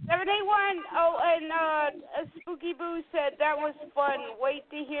 781. Oh, and Spooky Boo said that was fun. Wait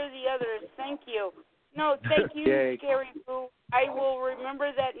to hear the others. Thank you. No, thank you, Yay. Scary Boo. I will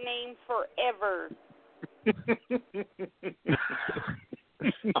remember that name forever.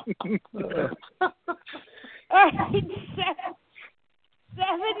 All right,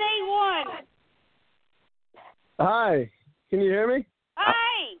 781. Hi. Can you hear me?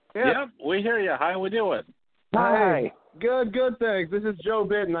 Hi. Yep, we hear you. How we doing? Hi. Good, thanks. This is Joe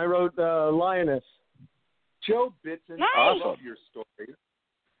Bitton. I wrote Lioness. Joe Bitton. Nice. I love your story.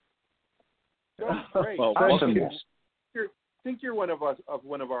 That's great. Well, I welcome. think you're one of our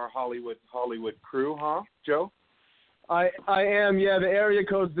Hollywood crew, huh, Joe? I am. Yeah, the area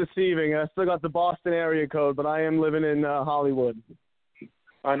code's deceiving. I still got the Boston area code, but I am living in Hollywood.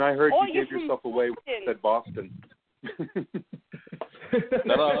 And I heard you gave yourself away when you said Boston.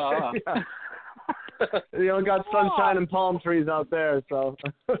 You got sunshine and palm trees out there, so.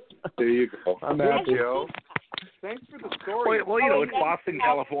 There you go. I'm happy. Joe. Thanks for the story. Well, it's Boston,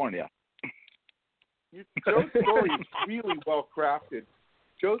 California. Joe's story is really well crafted.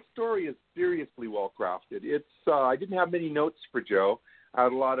 Joe's story is seriously well crafted. It's I didn't have many notes for Joe. I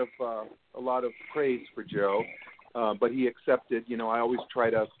had a lot of praise for Joe, but he accepted. I always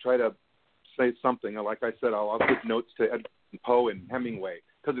try to say something. Like I said, I'll give notes to Edgar Poe and Hemingway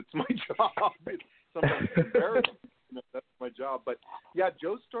because it's my job. Sometimes it's embarrassing. That's my job. But yeah,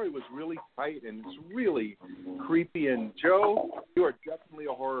 Joe's story was really tight and it's really creepy. And Joe, you are definitely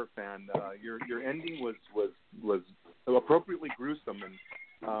a horror fan. Your ending was appropriately gruesome.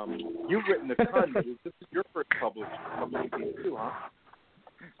 And you've written a ton. This is your first published piece too,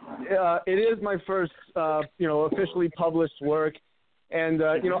 huh? It is my first, officially published work. And,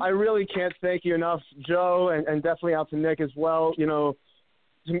 I really can't thank you enough, Joe, and definitely out to Nick as well,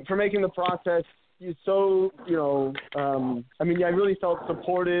 for making the process so, I really felt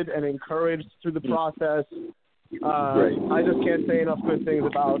supported and encouraged through the process. I just can't say enough good things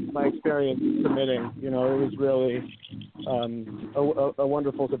about my experience submitting. It was really a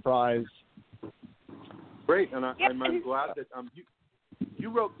wonderful surprise. Great, and I'm glad that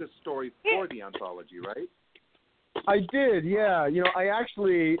you wrote this story for the anthology, right? I did, yeah. I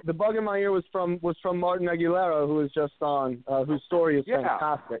actually, the bug in my ear was from Martin Aguilera, who was just on, whose story is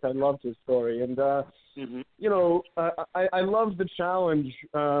fantastic. I loved his story, and I loved the challenge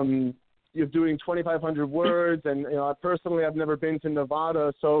of doing 2,500 words, and personally, I've never been to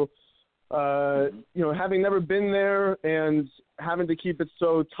Nevada, so having never been there and having to keep it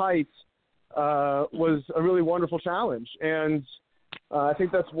so tight was a really wonderful challenge, and I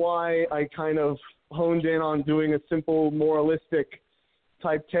think that's why I kind of honed in on doing a simple moralistic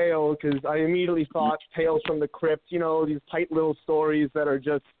type tale, because I immediately thought Tales from the Crypt, these tight little stories that are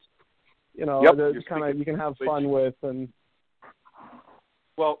just, you can have fun with. And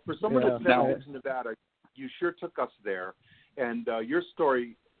well, for someone that's never been to Nevada, you sure took us there, and your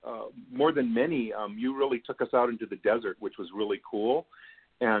story, more than many, you really took us out into the desert, which was really cool.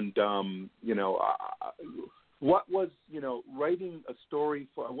 And what was, writing a story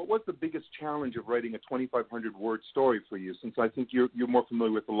what was the biggest challenge of writing a 2,500 word story for you? Since I think you're more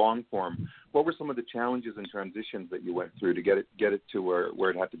familiar with the long form, what were some of the challenges and transitions that you went through to get it to where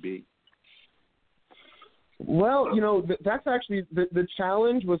it had to be? Well, that's actually the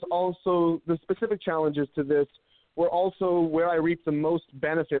challenge was also the specific challenges to this were also where I reaped the most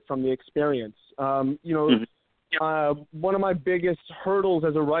benefit from the experience. One of my biggest hurdles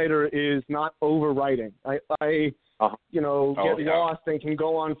as a writer is not overwriting. I get lost and can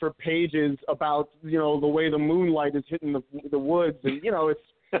go on for pages about, the way the moonlight is hitting the woods. And,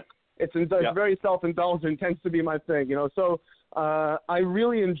 it's very self-indulgent, tends to be my thing, So I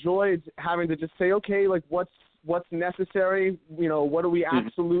really enjoyed having to just say, okay, like what's necessary? What do we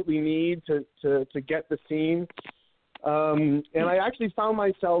absolutely need to get the scene? And I actually found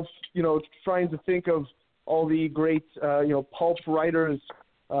myself, trying to think of all the great, pulp writers,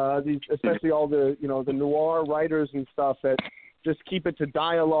 especially all the, the noir writers and stuff that just keep it to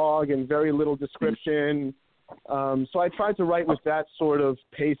dialogue and very little description. So I tried to write with that sort of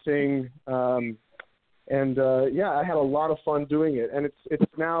pacing. I had a lot of fun doing it. And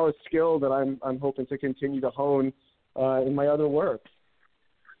it's now a skill that I'm hoping to continue to hone in my other work.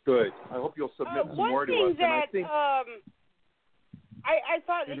 Good. I hope you'll submit some more to us. I think I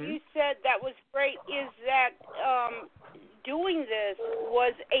thought that you said that was great is that doing this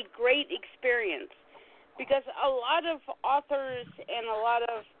was a great experience because a lot of authors and a lot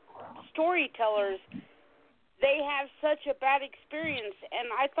of storytellers, they have such a bad experience,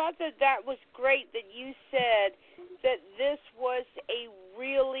 and I thought that was great that you said that this was a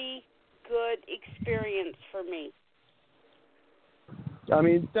really good experience for me. I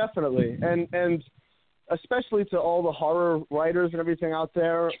mean, definitely, and especially to all the horror writers and everything out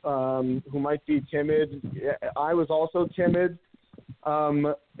there who might be timid. I was also timid,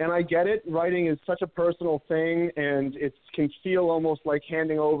 and I get it. Writing is such a personal thing, and it can feel almost like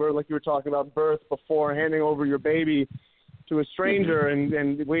handing over, like you were talking about birth before, handing over your baby to a stranger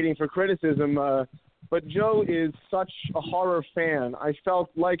and waiting for criticism. But Joe is such a horror fan. I felt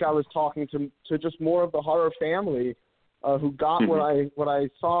like I was talking to just more of the horror family who got what I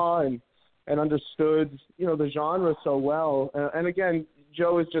saw and understood, the genre so well. And again,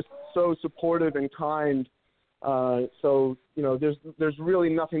 Joe is just so supportive and kind. So, there's really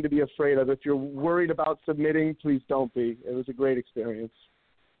nothing to be afraid of. If you're worried about submitting, please don't be. It was a great experience.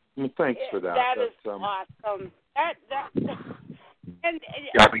 Well, thanks for that. That is awesome.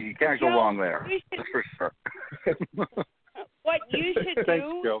 Yeah, I mean, you can't go Joe, wrong there. That's for sure. What you should Thanks,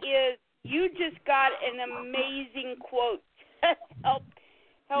 do Joe. is you just got an amazing quote to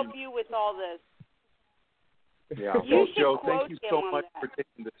help you with all this. Yeah. You Well, should Joe, quote thank you him so on much that. for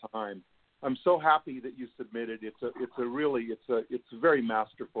taking the time. I'm so happy that you submitted. It's a very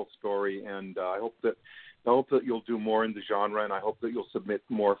masterful story, and I hope that you'll do more in the genre, and I hope that you'll submit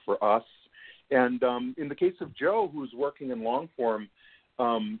more for us. And in the case of Joe, who's working in long form, a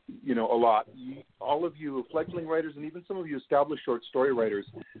lot, all of you fledgling writers and even some of you established short story writers,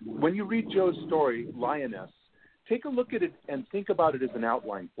 when you read Joe's story, Lioness, take a look at it and think about it as an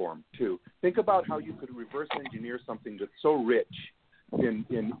outline form too. Think about how you could reverse engineer something that's so rich in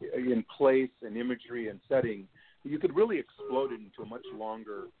place and imagery and setting. You could really explode it into a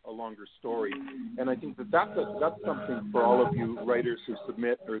longer story. And I think that's something for all of you writers who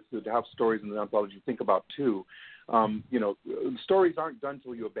submit or to have stories in the anthology to think about too. Stories aren't done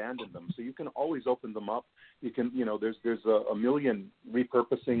till you abandon them, so you can always open them up. You can, there's a million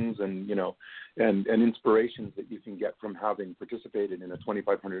repurposings and inspirations that you can get from having participated in a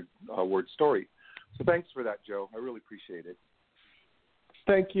 2,500 word story. So thanks for that, Joe. I really appreciate it.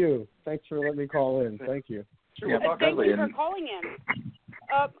 Thank you. Thanks for letting me call in. Thank you. Sure, Thank you for calling in.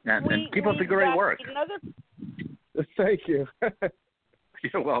 And keep up the great work. Thank you.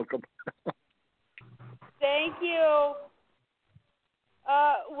 You're welcome. Thank you.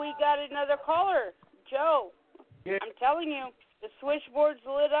 We got another caller, Joe. Yeah. I'm telling you, the switchboard's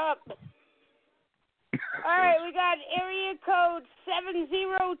lit up. All right, we got area code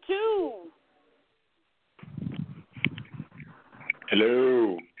 702.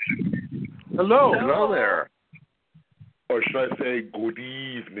 Hello. Hello. Hello there. Or should I say good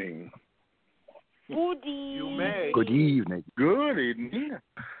evening? Good evening. You may. Good evening. Good evening.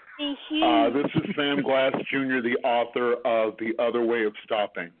 This is Sam Glass Jr., the author of The Other Way of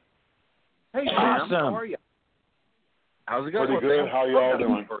Stopping. Hey, Sam. Awesome. How are you? How's it going? Pretty good. How you all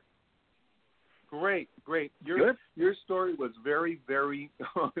doing? Great. Good. Your story was very, very,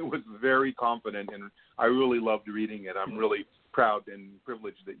 it was very confident, and I really loved reading it. I'm really proud and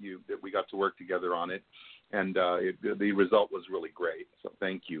privileged that we got to work together on it, and the result was really great. So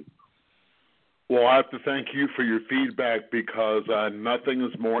thank you. Well, I have to thank you for your feedback because nothing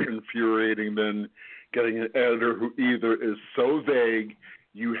is more infuriating than getting an editor who either is so vague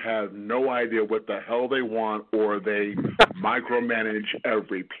you have no idea what the hell they want, or they micromanage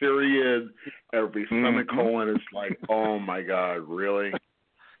every period, every semicolon. It's like, oh my God, really?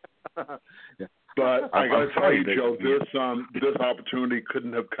 But I got to tell you, Joe, this opportunity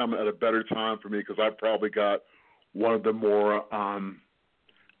couldn't have come at a better time for me because I probably got one of the more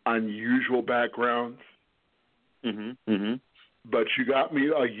unusual backgrounds. But you got me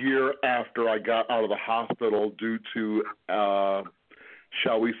a year after I got out of the hospital due to,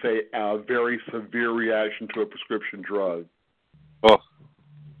 shall we say, a very severe reaction to a prescription drug. Oh,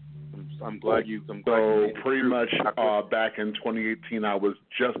 I'm glad you. Pretty much back in 2018, I was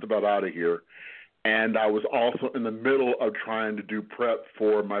just about out of here. And I was also in the middle of trying to do prep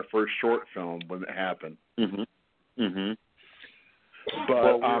for my first short film when it happened.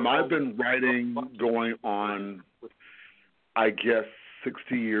 But I've been writing going on, I guess,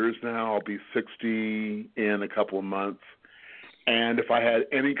 60 years now. I'll be 60 in a couple of months. And if I had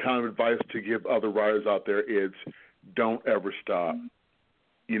any kind of advice to give other writers out there, it's don't ever stop.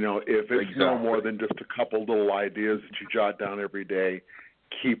 If it's no more than just a couple little ideas that you jot down every day,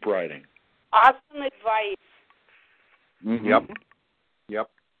 keep writing. Awesome advice. Yep.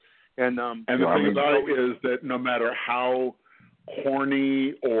 And the thing about it is that no matter how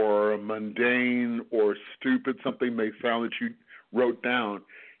corny or mundane or stupid something may sound that you wrote down,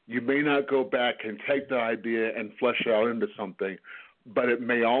 you may not go back and take the idea and flesh it out into something, but it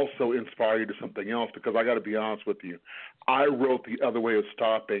may also inspire you to something else, because I got to be honest with you, I wrote The Other Way of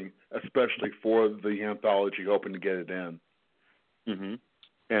Stopping especially for the anthology, hoping to get it in.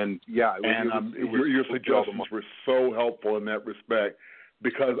 And yeah, your suggestions were so helpful in that respect,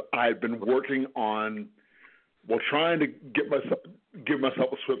 because I've been working on, trying to give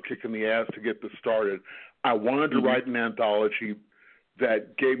myself a swift kick in the ass to get this started. I wanted to write an anthology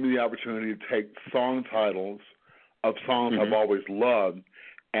that gave me the opportunity to take song titles of songs I've always loved,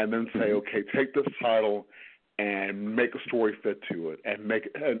 and then say, okay, take this title and make a story fit to it, and make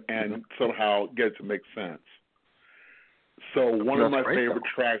it, and somehow get it to make sense. So one of my favorite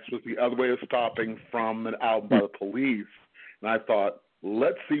tracks was The Other Way of Stopping from an album by The Police, and I thought,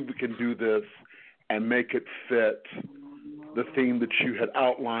 let's see if we can do this and make it fit the theme that you had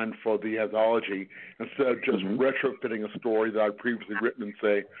outlined for the anthology, instead of just retrofitting a story that I'd previously written and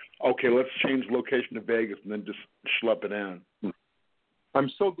say, okay, let's change the location to Vegas and then just schlep it in. I'm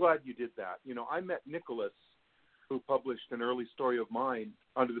so glad you did that. You know, I met Nicholas, who published an early story of mine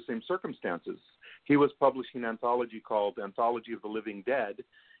under the same circumstances. He was publishing an anthology called Anthology of the Living Dead,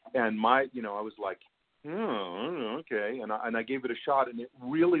 and I was like, okay, and I gave it a shot, and it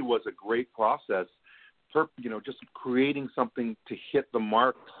really was a great process. Just creating something to hit the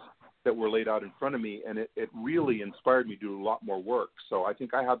marks that were laid out in front of me, and it really inspired me to do a lot more work. So I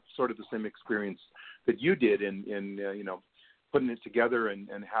think I had sort of the same experience that you did in putting it together and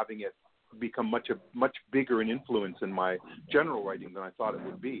having it become much bigger an influence in my general writing than I thought it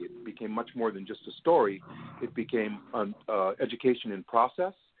would be. It became much more than just a story. It became education in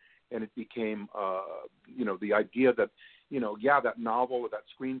process, and it became the idea that that novel or that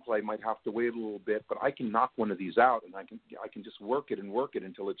screenplay might have to wait a little bit, but I can knock one of these out, and I can just work it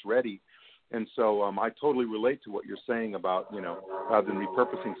until it's ready. And so I totally relate to what you're saying about rather than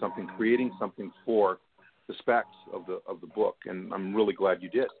repurposing something, creating something for the specs of the book, and I'm really glad you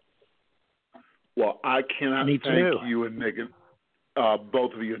did. Well, I cannot thank you and Megan,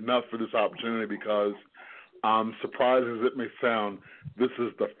 both of you, enough for this opportunity, because surprised as it may sound, this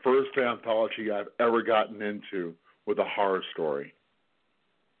is the first anthology I've ever gotten into with a horror story.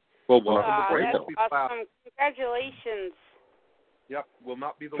 Well, that's awesome. Congratulations. Yep, will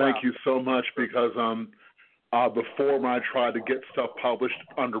not be the last. Thank you so much, because before when I tried to get stuff published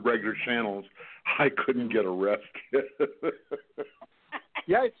under regular channels, I couldn't get arrested.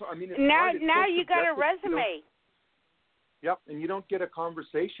 Yeah, now you got a resume. Yep, and you don't get a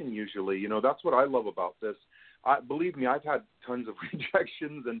conversation usually. That's what I love about this. Believe me, I've had tons of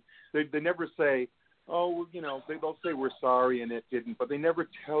rejections, and they never say, oh, they'll say we're sorry and it didn't, but they never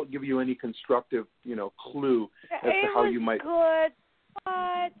give you any constructive, clue as to how you might. Good.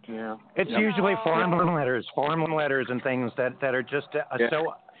 What? Yeah. It's usually form letters and things that are just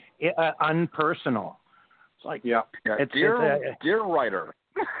so unpersonal. It's like, dear writer.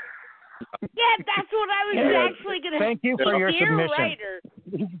 Yeah, that's what I was actually going to say. Thank you for your submission. Writer.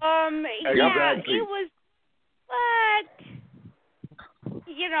 It was, what?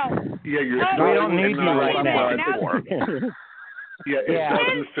 We don't need you right now. It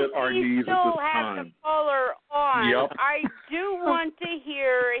doesn't fit our needs at this time. Have the caller on. Yep. I do want to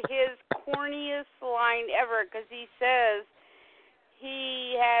hear his corniest line ever, because he says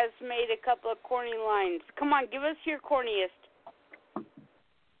he has made a couple of corny lines. Come on, give us your corniest.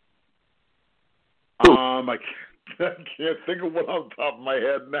 I can't think of one on top of my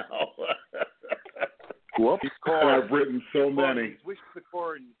head now. Whoops. I've written so many.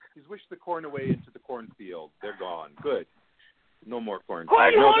 He's wished the corn away into the cornfield. They're gone. Good. No more corn.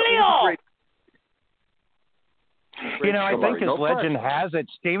 Cornholio! I think his legend has it.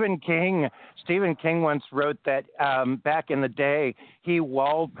 Stephen King once wrote that back in the day, he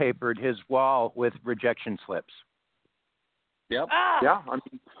wallpapered his wall with rejection slips. Yep. Yeah,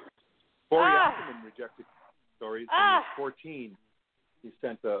 Forey Ackerman rejected stories when he was 14. He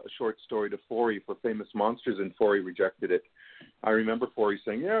sent a short story to Forey for Famous Monsters, and Forey rejected it. I remember Forey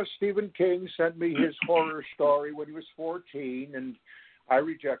saying, Stephen King sent me his horror story when he was 14, and I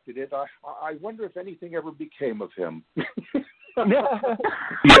rejected it. I wonder if anything ever became of him. It's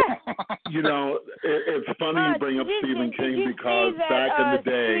funny you bring up Stephen King, because back in the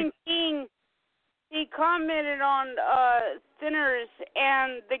day... Stephen King, he commented on Thinners,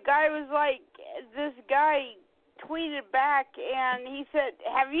 and the guy was like, this guy tweeted back, and he said,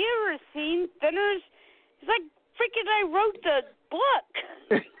 have you ever seen Thinners? He's like, freaking I wrote the book.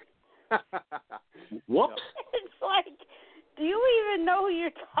 Whoops. It's like, do you even know who you're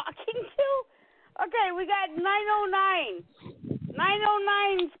talking to? Okay, we got 909.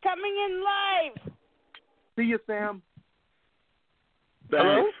 909's coming in live. See you, Sam.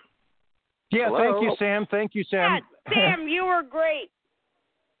 Hello? Yeah, Hello? Thank you, Sam. Yeah, Sam, you were great.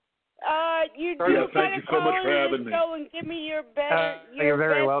 You thank you so much for having me. And give me your you're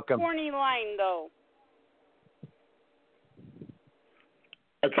very welcome. corny line, though.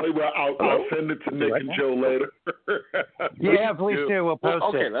 I tell you what, I'll send it to Nick and Joe later. Yeah, please do. We'll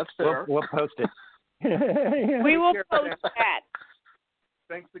post it. Okay, that's fair. We'll post it. We will post that.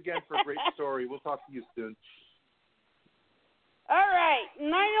 Thanks again for a great story. We'll talk to you soon. All right,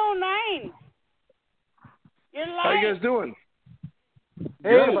 909. You're live. How you guys doing?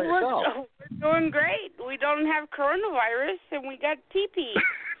 Hey, we're doing great. We don't have coronavirus, and we got TP.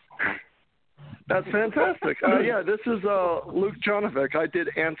 That's fantastic. This is Luke Jonovic. I did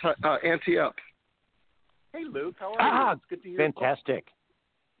Anti-Up. Hey, Luke. How are you? It's good to hear you. Fantastic.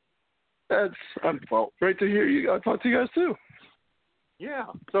 Great to hear you. I'll talk to you guys, too. Yeah.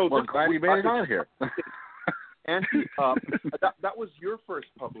 So we're glad you made it on here. Anti-Up, that was your first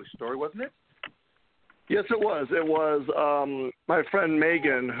published story, wasn't it? Yes, it was. It was my friend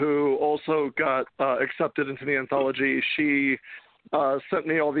Megan, who also got accepted into the anthology. She sent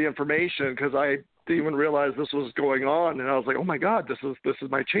me all the information because I didn't even realize this was going on, and I was like, "Oh my God, this is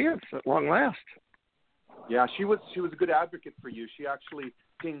my chance at long last." Yeah, she was a good advocate for you. She actually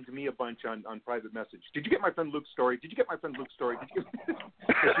pinged me a bunch on private message. Did you get my friend Luke's story? Did you get my friend Luke's story? Did you get...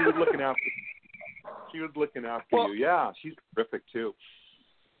 She was looking after. She was looking after you. Yeah, she's terrific too.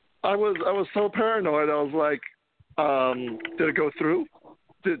 I was so paranoid. I was like, did it go through?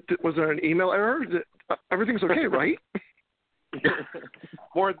 Was there an email error? Everything's okay, right?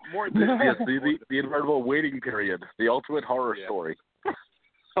 more yes, the inevitable waiting period, the ultimate horror story.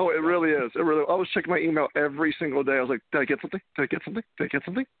 Oh, it really is. It really. I was checking my email every single day. I was like, did I get something? Did I get something? Did I get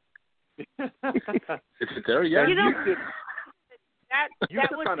something? Is it there yet? You know, that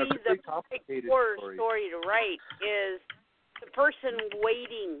would be the perfect horror story to write, is the person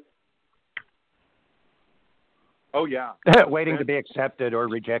waiting. Oh, yeah. Waiting to be accepted or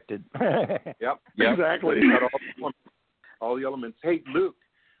rejected. Yep. Exactly. All the elements. Hey, Luke,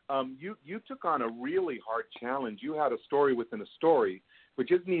 you took on a really hard challenge. You had a story within a story,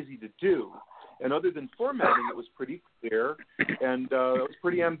 which isn't easy to do. And other than formatting, it was pretty clear, and it was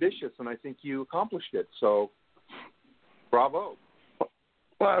pretty ambitious, and I think you accomplished it. So, bravo.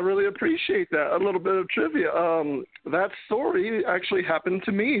 Well, I really appreciate that. A little bit of trivia. That story actually happened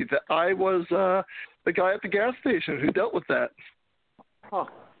to me. That I was the guy at the gas station who dealt with that. Huh.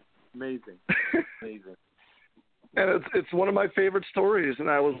 Amazing. Amazing. And it's one of my favorite stories, and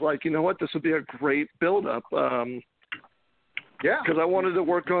I was like, you know what, this would be a great build-up. Yeah. Because I wanted to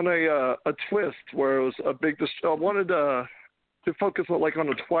work on a twist where it was a big. I wanted to focus on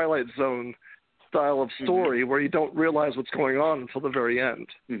a Twilight Zone style of story where you don't realize what's going on until the very end.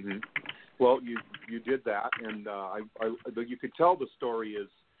 Mm-hmm. Well, you did that, and you could tell the story is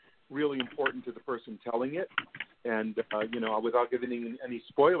really important to the person telling it, and without giving any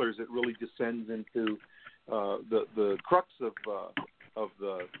spoilers, it really descends into the crux of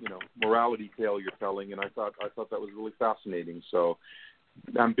the morality tale you're telling, and I thought that was really fascinating. So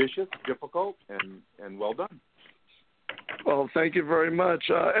ambitious, difficult, and well done. Well, thank you very much.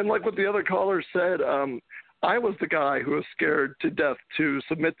 And like what the other caller said, I was the guy who was scared to death to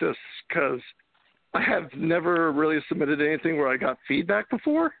submit this because I have never really submitted anything where I got feedback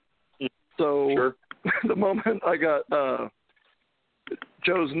before. So the moment I got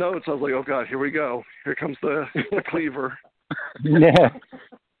Joe's notes, I was like, oh, God, here we go. Here comes the cleaver. Yeah.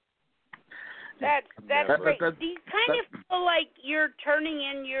 That's great. Do you kind of feel like you're turning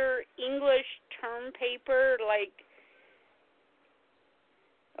in your English term paper, like,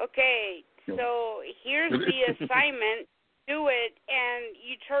 okay, so here's the assignment, do it, and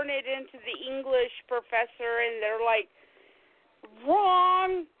you turn it into the English professor, and they're like,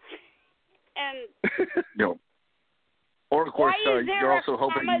 wrong, and or of course, why is there you're also a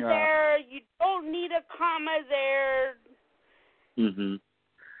hoping comma there? You don't need a comma there. Mm-hmm.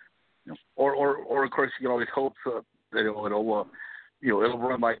 Or of course, you can always hope that it'll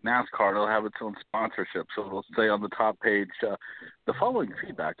run like NASCAR. It'll have its own sponsorship. So it'll say on the top page, the following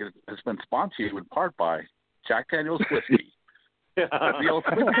feedback has been sponsored in part by Jack Daniel's Whiskey. The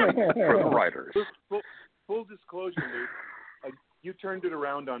ultimate for the writers. Full disclosure, Luke, you turned it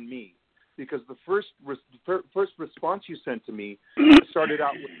around on me because the first response you sent to me started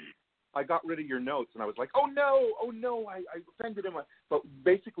out with, I got rid of your notes, and I was like, oh no, I offended him. But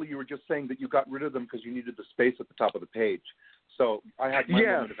basically, you were just saying that you got rid of them because you needed the space at the top of the page. So I had my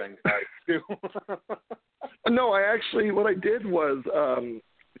moment of anxiety, too. No, what I did was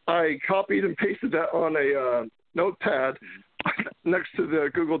I copied and pasted that on a notepad next to the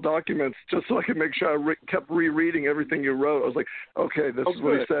Google Documents just so I could make sure I kept rereading everything you wrote. I was like, okay, this is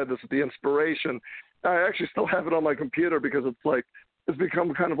what he said. This is the inspiration. I actually still have it on my computer because it's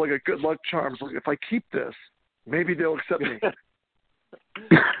become kind of like a good luck charm. It's like, if I keep this, maybe they'll accept me.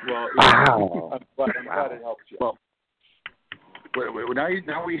 Well, I'm glad it helps you. Well,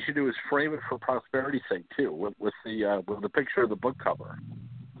 now what you should do is frame it for prosperity sake too, with the picture of the book cover.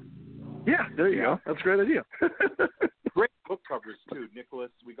 Yeah, there you go. That's a great idea. Great book covers too, Nicholas.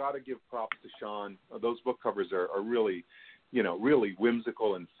 We got to give props to Sean. Those book covers are really, really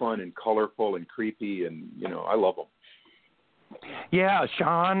whimsical and fun and colorful and creepy, and I love them. Yeah,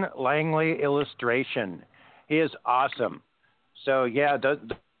 Sean Langley illustration. He is awesome. So yeah, those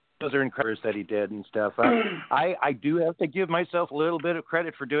are incredible that he did and stuff. I do have to give myself a little bit of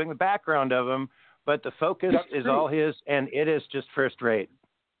credit for doing the background of him, but the focus is all his, and it is just first rate.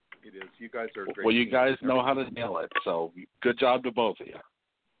 It is. You guys are great. Well, you guys know how to nail it, so good job to both of you.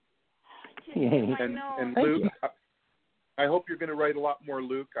 And Luke, I hope you're going to write a lot more,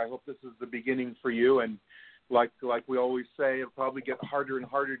 Luke. I hope this is the beginning for you. And like we always say, it'll probably get harder and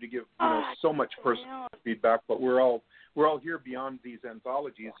harder to give so much personal feedback. But we're all here beyond these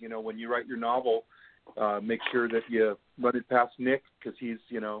anthologies. When you write your novel, make sure that you run it past Nick, because he's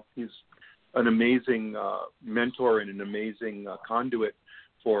an amazing mentor and an amazing conduit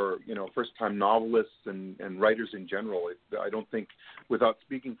for first-time novelists and writers in general. I don't think, without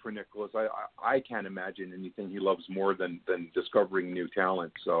speaking for Nicholas, I can't imagine anything he loves more than discovering new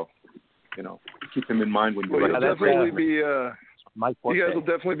talent. So, keep him in mind when you write. You guys will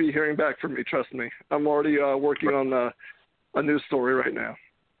definitely be hearing back from me. Trust me. I'm already working on a new story right now.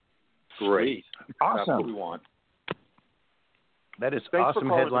 Great. Awesome. That's what we want. That is Thanks awesome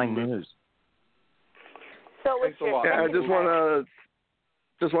headline news. So Thanks a lot. I just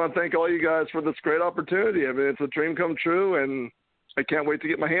want to thank all you guys for this great opportunity. I mean, it's a dream come true, and I can't wait to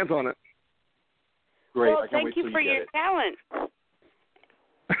get my hands on it. Great. Well, thank you for your talent.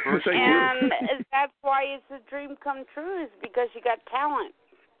 Thank and you. That's why it's a dream come true, is because you got talent.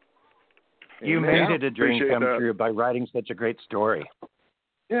 You made it a dream come true by writing such a great story.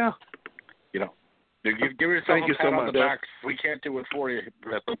 Yeah. Give yourself Thank you a pat so on the much. back. We can't do it for you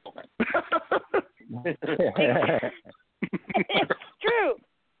at the moment. It's true.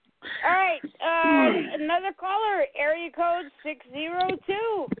 All right. Another caller, area code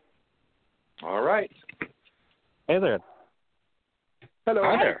 602. All right. Hey there. Hello.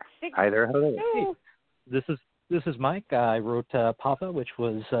 Hi there. Hi there. Hello. This is Mike. I wrote Papa, which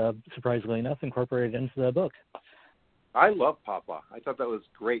was surprisingly enough incorporated into the book. I love Papa. I thought that was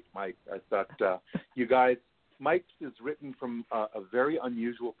great, Mike. I thought you guys, Mike is written from a very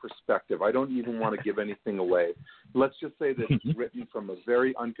unusual perspective. I don't even want to give anything away. Let's just say that it's written from a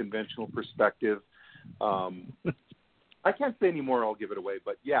very unconventional perspective. I can't say any more. I'll give it away.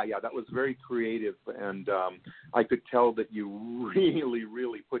 But yeah, that was very creative, and I could tell that you really,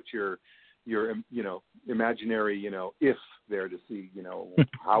 really put your imaginary if there to see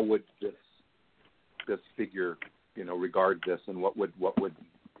how would this figure regard this, and what would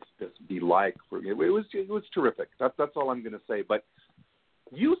this be like for it was terrific. That's all I'm going to say. But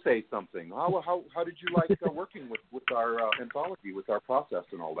you say something. How did you like working with our anthology, with our process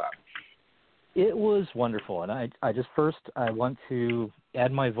and all that? It was wonderful, and I just first want to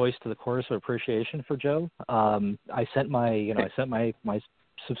add my voice to the chorus of appreciation for Joe. I sent my my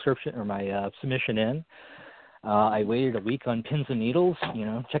subscription or my submission in. I waited a week on pins and needles,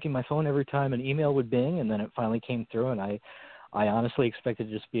 checking my phone every time an email would bing, and then it finally came through, and I honestly expected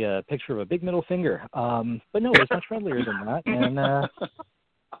it to just be a picture of a big middle finger. But no, it was much friendlier than that. And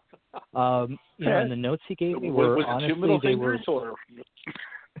and the notes he gave me were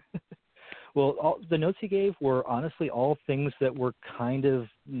the notes he gave were honestly all things that were kind of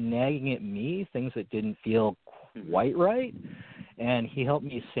nagging at me, things that didn't feel quite right, and he helped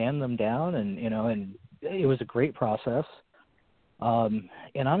me sand them down, and it was a great process. And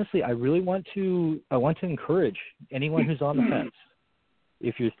honestly, I want to encourage anyone who's on the fence.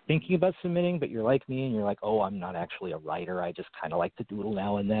 If you're thinking about submitting, but you're like me and you're like, oh, I'm not actually a writer, I just kind of like to doodle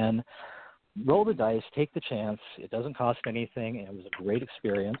now and then, roll the dice, take the chance. It doesn't cost anything, and it was a great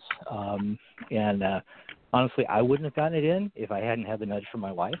experience. Honestly, I wouldn't have gotten it in if I hadn't had the nudge from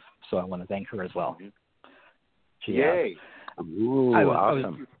my wife, so I want to thank her as well. Yay. Ooh,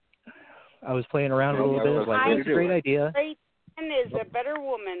 awesome. I was playing around a little bit. Like, it's a great idea. Great man is a better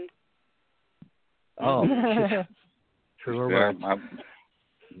woman. Oh, truer words.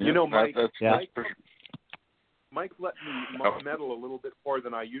 Mike let me meddle a little bit more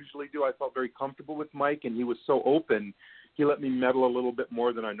than I usually do. I felt very comfortable with Mike, and he was so open. He let me meddle a little bit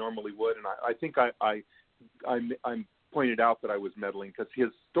more than I normally would, and I think I pointed out that I was meddling because his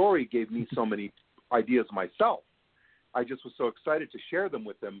story gave me so many ideas myself. I just was so excited to share them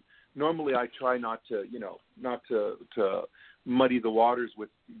with him. Normally, I try not to muddy the waters with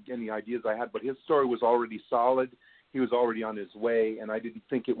any ideas I had, but his story was already solid. He was already on his way, and I didn't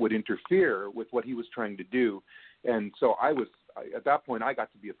think it would interfere with what he was trying to do. And so at that point, I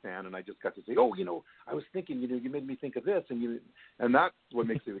got to be a fan, and I just got to say, I was thinking, you made me think of this, and that's what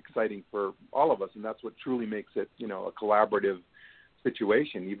makes it exciting for all of us, and that's what truly makes it, a collaborative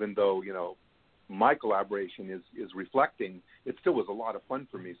situation. Even though, my collaboration is reflecting, it still was a lot of fun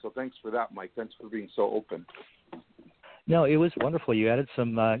for me. So thanks for that, Mike. Thanks for being so open. No, it was wonderful. You added a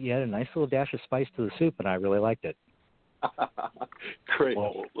nice little dash of spice to the soup, and I really liked it. Great.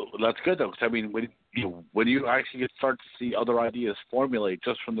 Well, that's good though, because when you actually start to see other ideas formulate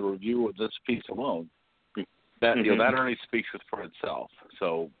just from the review of this piece alone, that that already speaks for itself.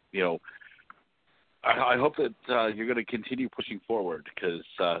 So I hope that you're going to continue pushing forward because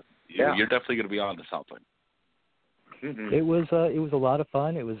you're definitely going to be on to something. It was a lot of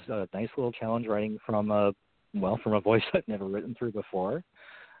fun. It was a nice little challenge writing from a voice I've never written through before,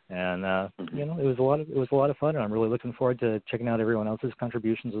 and it was a lot of fun. And I'm really looking forward to checking out everyone else's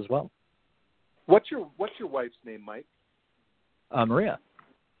contributions as well. What's your wife's name, Mike? Maria.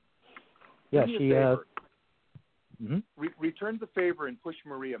 Yeah, she. Return the favor and push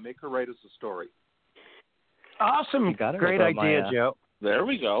Maria. Make her write us a story. Awesome. You got it. Great idea, Joe. There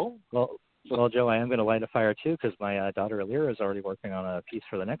we go. Well, Joe, I am going to light a fire too because my daughter Alira is already working on a piece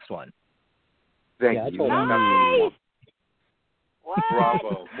for the next one. Thank you. Nice.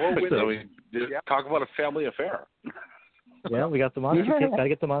 Bravo. More women. Talk about a family affair. Yeah, we got the monster kids. Got to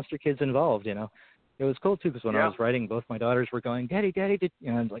get the monster kids involved. It was cool too because when I was writing, both my daughters were going, "Daddy, did?"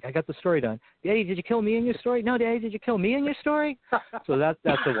 I'm like, "I got the story done." "Daddy, did you kill me in your story?" "No, Daddy, did you kill me in your story?" So that's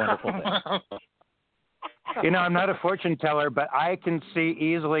a wonderful thing. I'm not a fortune teller, but I can see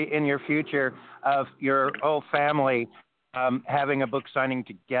easily in your future of your whole family having a book signing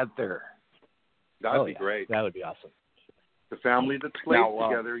together. That'd be great. That would be awesome. The family that plays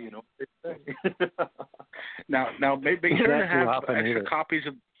together, Now, make sure to have extra copies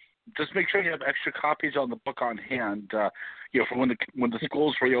of. Just make sure you have extra copies on the book on hand. For when the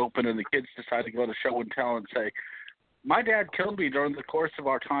schools reopen and the kids decide to go to show and tell and say, "My dad killed me during the course of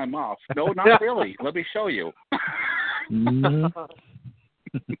our time off." No, not really. Let me show you.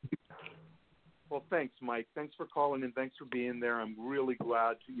 Well, thanks, Mike. Thanks for calling and thanks for being there. I'm really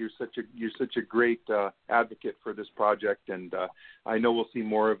glad you're such a great advocate for this project, and I know we'll see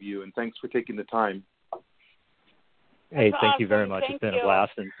more of you. And thanks for taking the time. Hey, thank you very much. It's been a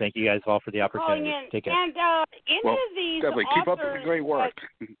blast, and thank you guys all for the opportunity. Take care. And these definitely keep up the great work.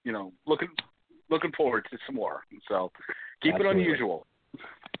 Looking forward to some more. So keep it unusual.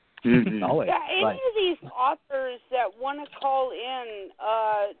 Always. Yeah, any of these authors that want to call in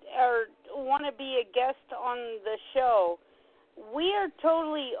or want to be a guest on the show, we are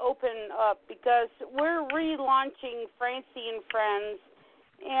totally open up because we're relaunching Francy and Friends.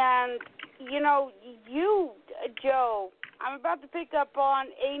 And, you, Joe, I'm about to pick up on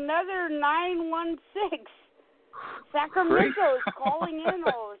another 916. Sacramento is calling in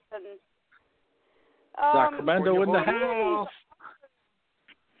all of a sudden. Sacramento in the house.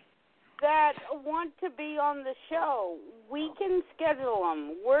 That want to be on the show, we can schedule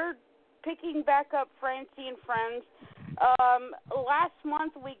them. We're picking back up Francy and Friends. Last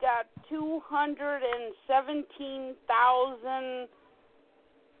month we got 217,000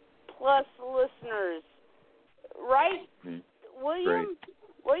 plus listeners, right? William,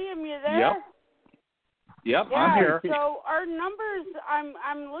 you there? Yep, yeah, I'm here. So our numbers, I'm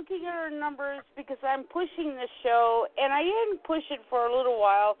looking at our numbers because I'm pushing the show, and I didn't push it for a little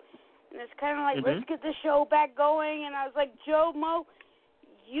while, and it's kind of like, let's get the show back going, and I was like, Joe, Mo,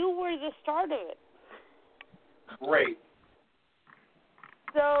 you were the start of it. Great.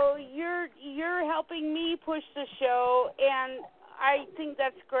 So you're helping me push the show, and I think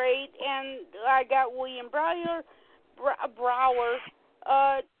that's great. And I got William Brower,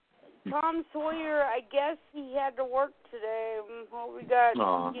 Tom Sawyer. I guess he had to work today. Well, we got,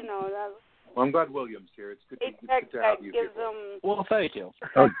 Well, I'm glad William's here. It's good to have you here. Well, thank you.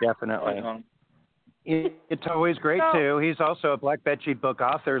 Oh, definitely. It's always great, too. He's also a Black Bedsheet book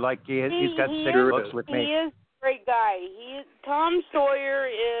author. He's got 6 books with me. He is a great guy. Tom Sawyer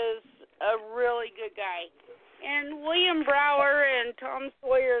is a really good guy. And William Brower and Tom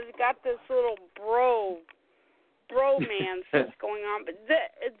Sawyer's got this little bromance that's going on. But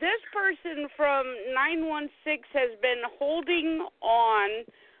this person from 916 has been holding on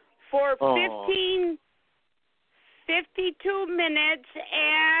for 52 minutes,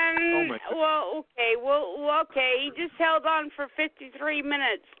 and he just held on for 53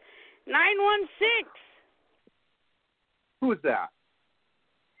 minutes. 916. Who is that?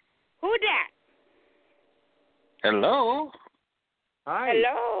 Who that? Hello. Hi.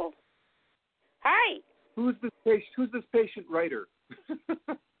 Hello. Hi. Who's this patient writer?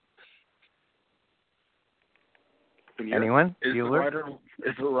 Anyone? Is the writer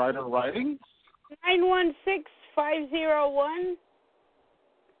writing? 916-501.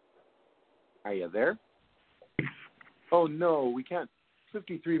 Are you there? Oh no, we can't.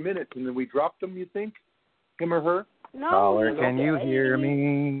 53 minutes, and then we dropped him. You think? Him or her? No. Caller, can you hear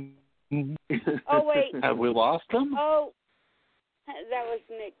me? Oh wait. Have we lost him? Oh, that was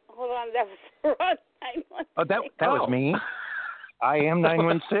Nick. Hold on, that was the wrong 916. Oh, that was me. I am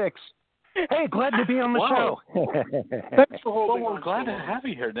 916. Hey, glad to be on the show. Thanks for holding on. We're glad to have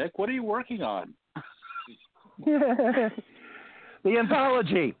you here, Nick. What are you working on? The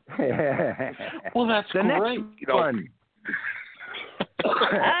anthology. Well, that's the great. Next one.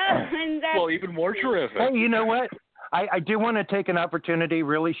 Well, even more terrific. Hey, you know what? I do want to take an opportunity,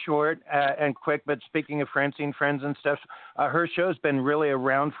 really short and quick, but speaking of Francy Friends and stuff, her show's been really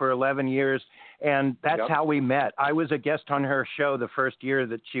around for 11 years, and that's how we met. I was a guest on her show the first year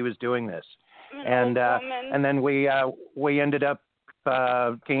that she was doing this. And then we ended up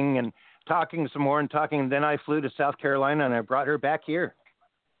talking some more, and then I flew to South Carolina, and I brought her back here.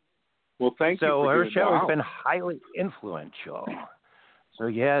 Well, thank you. So for her doing show that. has been highly influential. So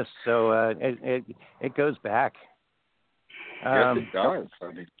yes, it goes back. Yes, it does.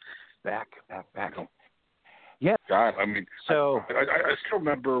 I mean, back. Yeah. God, I mean, so I still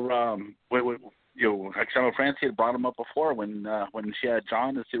remember when actually, I know Francy had brought him up before when she had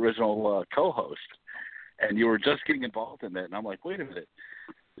John as the original co-host, and you were just getting involved in it, and I'm like, wait a minute,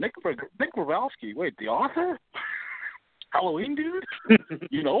 Nick Grabowsky, wait, the author, Halloween dude,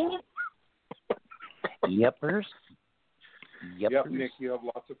 you know? Yepers. Yep, Nick, you have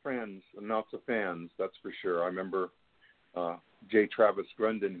lots of friends and lots of fans. That's for sure. I remember J. Travis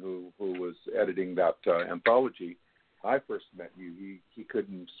Grundon, who was editing that anthology. I first met you. He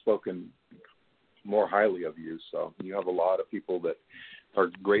couldn't have spoken more highly of you. So you have a lot of people that are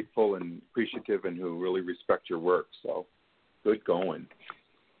grateful and appreciative and who really respect your work. So good going.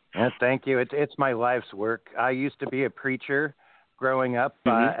 Yeah, thank you. It's my life's work. I used to be a preacher growing up,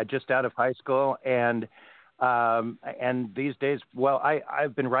 just out of high school, and these days, well,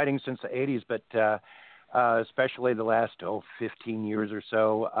 I've been writing since the 80s, but especially the last 15 years or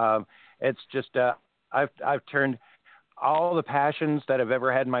so. It's just I've turned all the passions that I've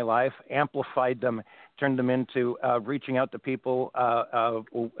ever had in my life, amplified them, turned them into reaching out to people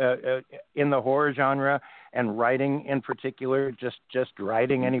in the horror genre and writing in particular, just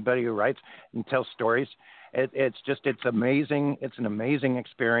writing, anybody who writes and tells stories. It's amazing. It's an amazing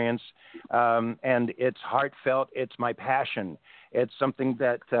experience, and it's heartfelt. It's my passion. It's something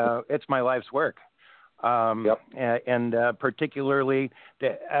that it's my life's work. And particularly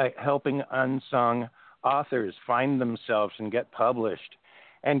helping unsung authors find themselves and get published.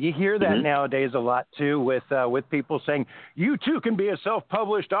 And you hear that nowadays a lot too, with people saying, "You too can be a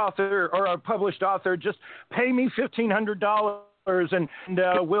self-published author or a published author. Just pay me $1,500." And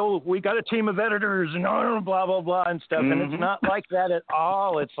we got a team of editors and blah blah blah and stuff, and it's not like that at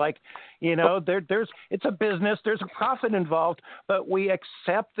all. It's like, it's a business, there's a profit involved, but we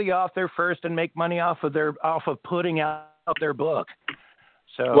accept the author first and make money off of putting out their book.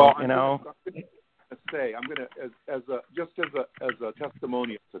 So well, I'm gonna as a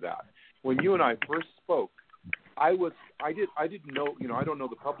testimonial to that. When you and I first spoke, I didn't know, I don't know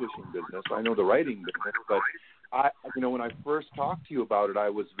the publishing business, I know the writing business, but when I first talked to you about it, I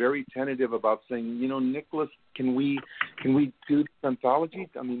was very tentative about saying, Nicholas, can we do this anthology?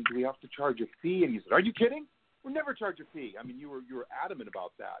 I mean, do we have to charge a fee? And you said, "Are you kidding? We'll never charge a fee." I mean, you were adamant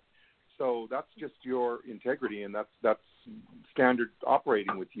about that. So that's just your integrity, and that's standard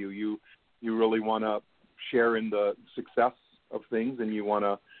operating with you. You really want to share in the success of things, and you want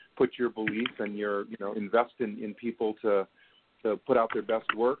to put your belief and your invest in people to put out their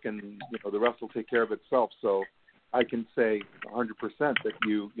best work, and the rest will take care of itself. So I can say 100% that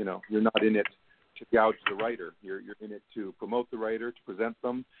you're not in it to gouge the writer. You're in it to promote the writer, to present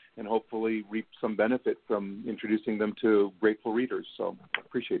them, and hopefully reap some benefit from introducing them to grateful readers. So I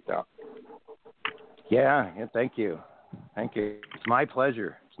appreciate that. Yeah, thank you. It's my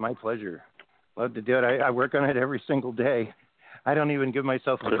pleasure. Love to do it. I work on it every single day. I don't even give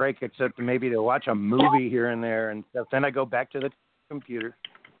myself a break except maybe to watch a movie here and there and stuff. Then I go back to the computer.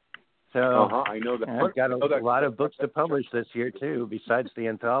 So I know that. I've got a lot of books to publish this year too, besides the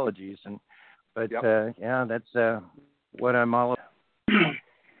anthologies. That's what I'm all about. I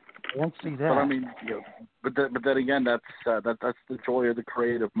don't see that. But I mean, but then again, that's the joy of the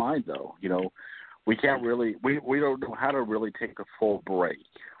creative mind, though. We can't really, we don't know how to really take a full break.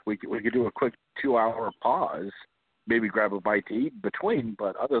 We could do a quick 2-hour pause, maybe grab a bite to eat in between,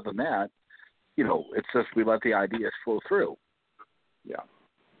 but other than that, it's just we let the ideas flow through. Yeah.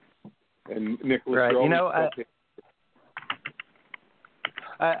 And Nicholas, right.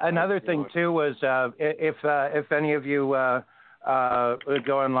 Another thing too was if any of you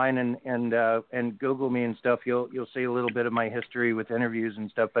go online and Google me and stuff, you'll see a little bit of my history with interviews and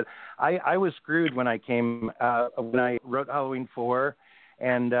stuff. But I was screwed when I wrote Halloween 4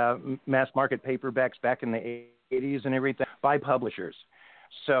 and mass market paperbacks back in the 80s and everything by publishers.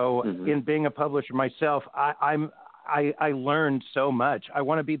 So in being a publisher myself, I learned so much. I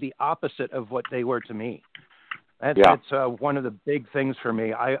want to be the opposite of what they were to me. That's one of the big things for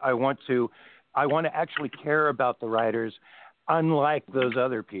me. I want to actually care about the writers, unlike those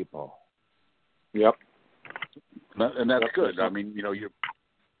other people. Yep. And that's good. I mean,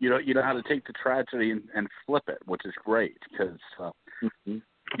 you know how to take the tragedy and flip it, which is great because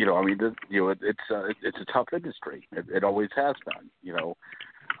you know, I mean, it's a tough industry. It always has been. You know,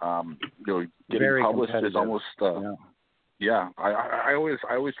 getting Very published is almost. Yeah. I always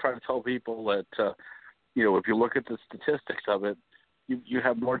try to tell people that you know, if you look at the statistics of it, you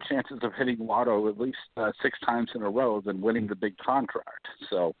have more chances of hitting lotto at least 6 times in a row than winning the big contract.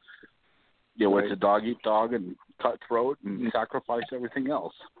 So, you know, it's a dog eat dog and cut throat and sacrifice everything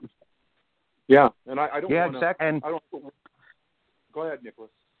else. Yeah, and I don't. Yeah, wanna, exactly. And I don't. Go ahead, Nicholas.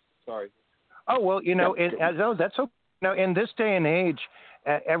 Sorry. Oh well, you know, that's okay. You know, in this day and age,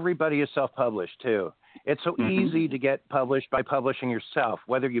 everybody is self-published too. It's so easy to get published by publishing yourself,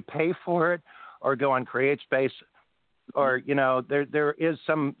 whether you pay for it or go on CreateSpace, or you know, there is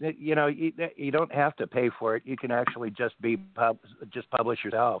some, you know, you don't have to pay for it. You can actually just publish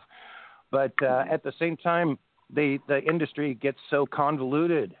yourself. But at the same time, the industry gets so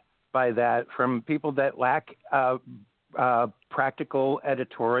convoluted by that from people that lack practical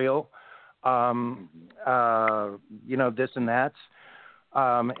editorial, you know, this and that.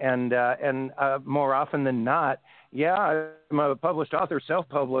 And more often than not, yeah, I'm a published author,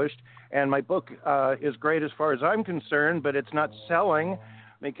 self-published, and my book is great as far as I'm concerned, but it's not selling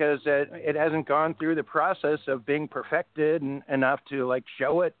because it hasn't gone through the process of being perfected enough to like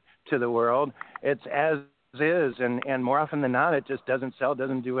show it to the world. It's as is, and more often than not, it just doesn't sell,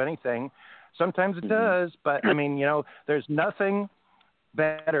 doesn't do anything. Sometimes it does, but I mean, you know, there's nothing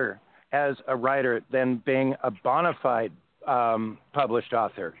better as a writer than being a bona fide published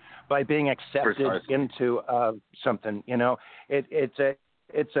author, by being accepted into something. You know,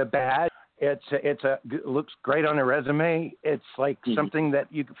 it's a badge. It looks great on a resume. It's like something that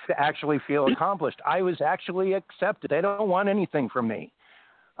you actually feel accomplished. I was actually accepted. They don't want anything from me,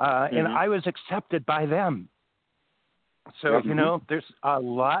 and I was accepted by them. So you know, there's a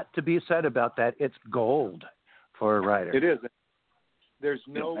lot to be said about that. It's gold for a writer. It is. There's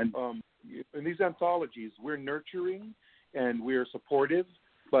no in these anthologies, we're nurturing and we're supportive,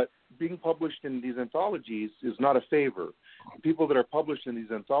 but being published in these anthologies is not a favor. People that are published in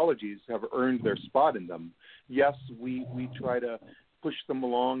these anthologies have earned their spot in them. Yes, we try to push them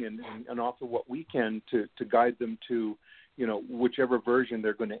along and offer what we can to guide them to, you know, whichever version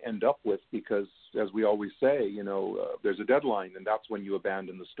they're going to end up with, because as we always say, you know, there's a deadline, and that's when you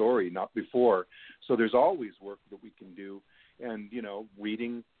abandon the story, not before. So there's always work that we can do. And, you know,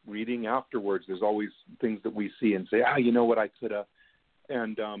 reading afterwards, there's always things that we see and say, you know what, I could have.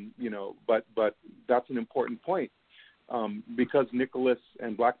 And, you know, but that's an important point, because Nicholas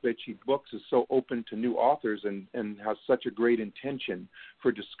and Black Bedsheet Books is so open to new authors and has such a great intention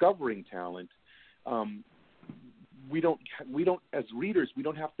for discovering talent. We don't, as readers, we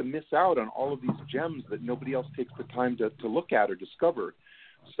don't have to miss out on all of these gems that nobody else takes the time to look at or discover.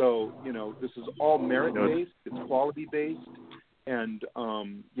 So, you know, this is all merit-based, it's quality-based, and,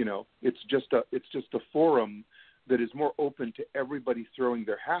 you know, it's just a forum that is more open to everybody throwing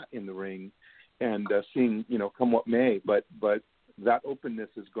their hat in the ring and seeing, you know, come what may. But that openness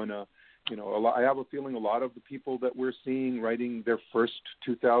is going to, you know, I have a feeling a lot of the people that we're seeing writing their first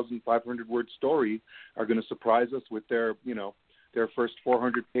 2,500-word story are going to surprise us with their, you know, their first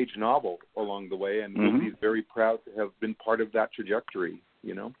 400-page novel along the way, and we'll be very proud to have been part of that trajectory,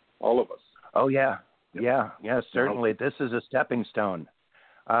 you know, all of us. Oh, yeah. Yeah, certainly. This is a stepping stone.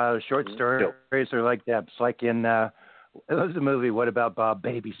 Short stories are like that. It's like in, there was a movie, What About Bob?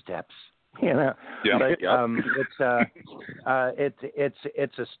 Baby Steps. You know,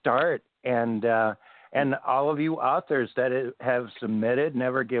 it's a start, and all of you authors that have submitted,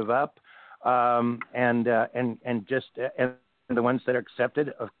 never give up, and the ones that are accepted,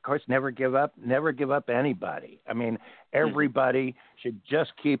 of course, never give up anybody. I mean, everybody should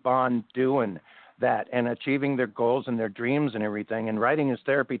just keep on doing that and achieving their goals and their dreams and everything. And writing is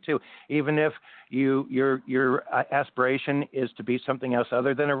therapy too. Even if your aspiration is to be something else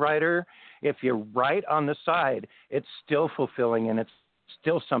other than a writer, if you write on the side, it's still fulfilling and it's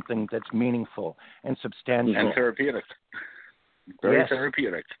still something that's meaningful and substantial and therapeutic. Very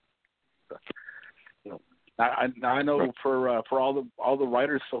therapeutic. I know for all the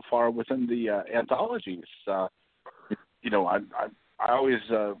writers so far within the anthologies, you know, I always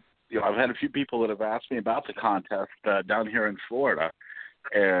you know, I've had a few people that have asked me about the contest down here in Florida,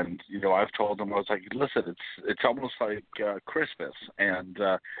 and you know, I've told them, I was like, listen, it's almost like Christmas, and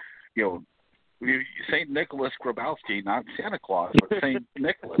you know, St. Nicholas Grabowsky, not Santa Claus, but St.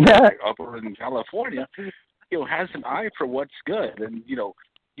 Nicholas up in California, you know, has an eye for what's good, and you know,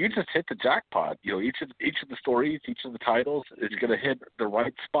 you just hit the jackpot. You know, each of the stories, each of the titles is going to hit the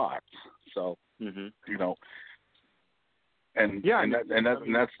right spots. So, you know, And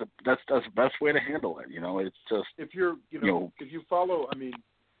that's the best way to handle it. It's just if you follow. I mean,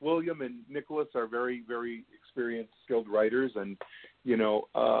 William and Nicholas are very, very experienced, skilled writers, and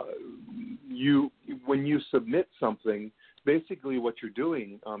when you submit something, basically what you're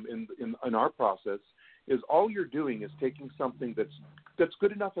doing in our process is all you're doing is taking something that's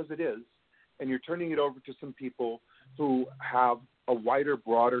good enough as it is, and you're turning it over to some people who have a wider,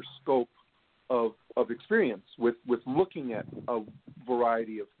 broader scope of experience with looking at a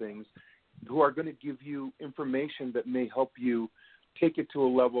variety of things, who are going to give you information that may help you take it to a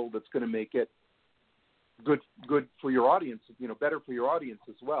level that's going to make it good for your audience, better for your audience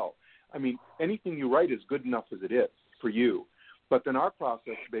as well. I mean, anything you write is good enough as it is for you, but then our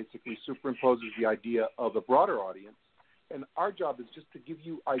process basically superimposes the idea of a broader audience, and our job is just to give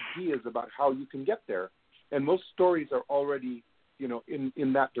you ideas about how you can get there. And most stories are already,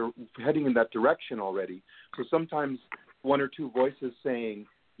 in that heading in that direction already. So sometimes one or two voices saying,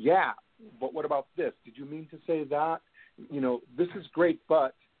 "Yeah, but what about this? Did you mean to say that? This is great,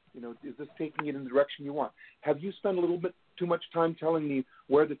 but is this taking it in the direction you want? Have you spent a little bit too much time telling me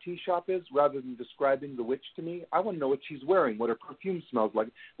where the tea shop is rather than describing the witch to me? I want to know what she's wearing, what her perfume smells like."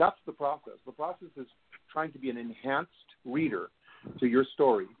 That's the process. The process is trying to be an enhanced reader to your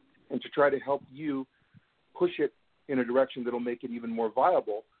story and to try to help you push it in a direction that will make it even more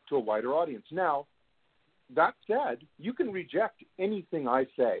viable to a wider audience. Now, that said, you can reject anything I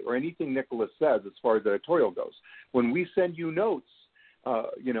say or anything Nicholas says as far as editorial goes. When we send you notes,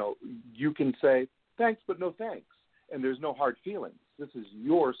 you can say, "Thanks, but no thanks." And there's no hard feelings. This is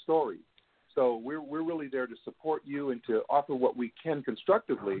your story. So we're really there to support you and to offer what we can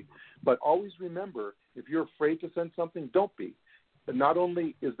constructively. But always remember, if you're afraid to send something, don't be. But not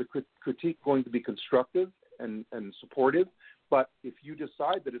only is the critique going to be constructive and supportive, but if you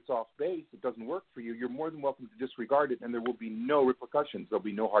decide that it's off base, it doesn't work for you, you're more than welcome to disregard it, and there will be no repercussions. There'll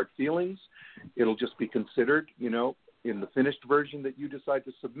be no hard feelings. It'll just be considered, in the finished version that you decide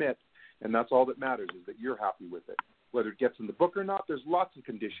to submit, and that's all that matters, is that you're happy with it. Whether it gets in the book or not, there's lots of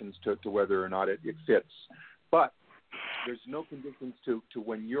conditions to whether or not it fits. But there's no conditions to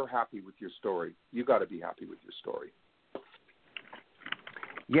when you're happy with your story. You got to be happy with your story.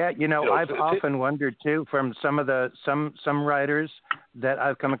 Yeah, I've often wondered too, from some writers that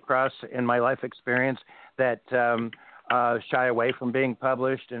I've come across in my life experience that shy away from being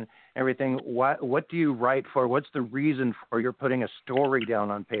published and everything. What do you write for? What's the reason for you're putting a story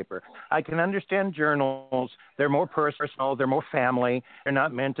down on paper? I can understand journals. They're more personal. They're more family. They're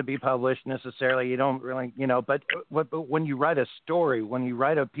not meant to be published necessarily. You don't really, but when you write a story, when you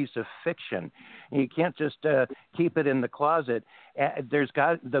write a piece of fiction, you can't just keep it in the closet. There's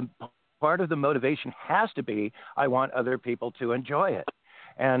got the part of the motivation has to be, I want other people to enjoy it.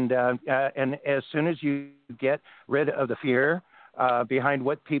 And as soon as you get rid of the fear behind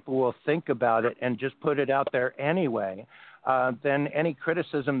what people will think about it and just put it out there anyway, then any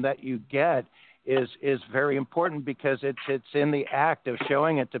criticism that you get is very important, because it's in the act of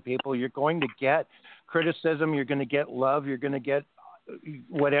showing it to people. You're going to get criticism, you're going to get love, you're going to get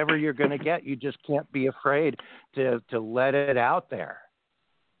whatever you're going to get. You just can't be afraid to let it out there.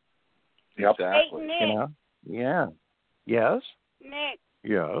 Yep. Exactly. Hey, Nick. Yeah. Yes. Nick.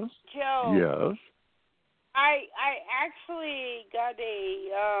 Yes. Joe. Yes. I actually got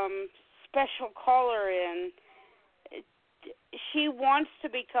a special caller in. She wants to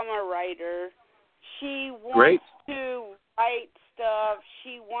become a writer. She wants to write stuff.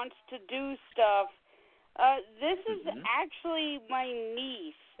 She wants to do stuff. This is actually my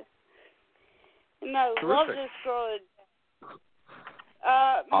niece. And I love this girl.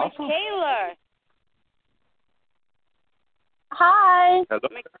 Awesome. Michaela. Hi. Hello.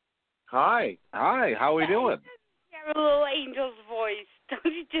 Hi. How are we doing? You have a little angel's voice.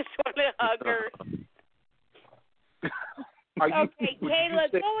 Don't you just want to hug her? Okay,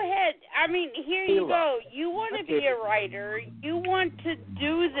 Kayla, go ahead. I mean, here you go. You want to be a writer. You want to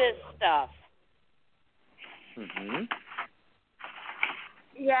do this stuff. Mm-hmm.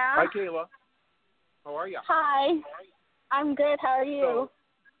 Yeah. Hi, Kayla. How are you? Hi. I'm good. How are you?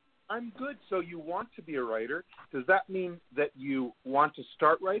 I'm good. So you want to be a writer. Does that mean that you want to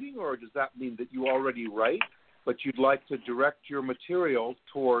start writing, or does that mean that you already write, but you'd like to direct your material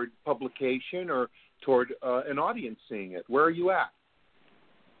toward publication or toward an audience seeing it? Where are you at?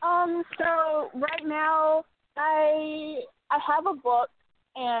 So right now I have a book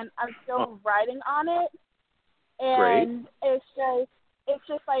and I'm still writing on it. And it's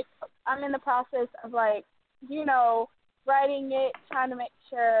just like I'm in the process of writing it, trying to make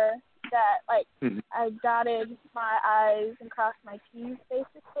sure that I dotted my I's and crossed my T's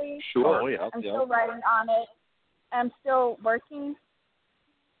basically. Sure. I'm still writing on it. I'm still working.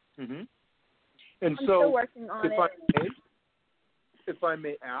 Mm-hmm. And I'm so, still working on if I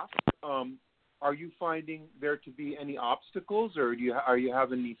may ask, are you finding there to be any obstacles, or are you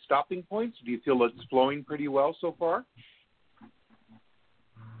having any stopping points? Do you feel it's flowing pretty well so far?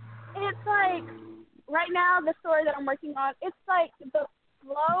 It's like right now the story that I'm working on. It's like the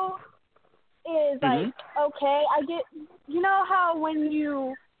flow is like okay. I get, you know how when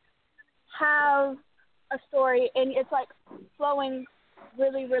you have a story and it's like flowing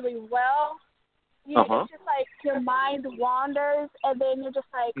really, really well. It's just like your mind wanders, and then you're just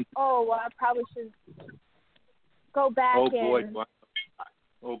like, oh, well, I probably should go back and do I know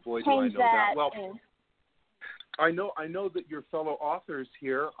that. Well, I know that your fellow authors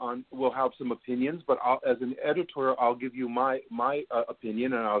here will have some opinions, but as an editor, I'll give you my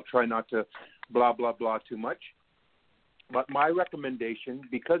opinion, and I'll try not to blah blah blah too much. But my recommendation,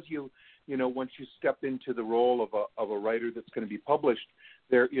 because once you step into the role of a writer that's going to be published,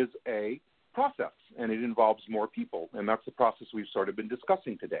 there is a process, and it involves more people, and that's the process we've sort of been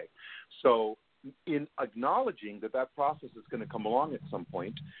discussing today. So in acknowledging that process is going to come along at some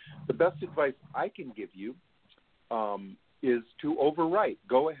point, the best advice I can give you is to overwrite.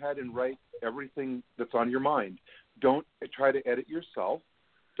 Go ahead and write everything that's on your mind. Don't try to edit yourself.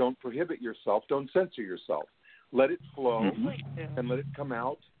 Don't prohibit yourself. Don't censor yourself. Let it flow and let it come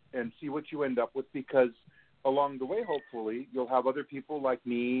out and see what you end up with, because along the way, hopefully, you'll have other people like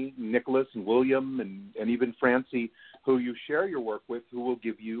me, Nicholas and William, and even Francy, who you share your work with, who will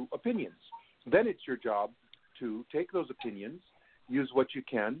give you opinions. Then it's your job to take those opinions, use what you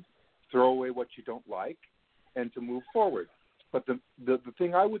can, throw away what you don't like, and to move forward. But the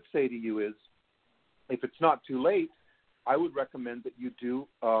thing I would say to you is, if it's not too late, I would recommend that you do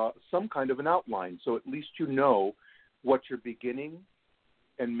some kind of an outline, so at least you know what your beginning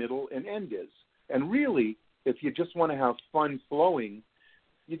and middle and end is. And really, if you just want to have fun flowing,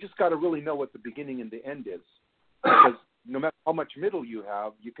 you just got to really know what the beginning and the end is. Because no matter how much middle you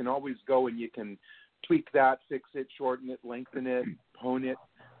have, you can always go and you can tweak that, fix it, shorten it, lengthen it, hone it.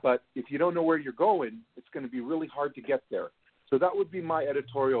 But if you don't know where you're going, it's going to be really hard to get there. So that would be my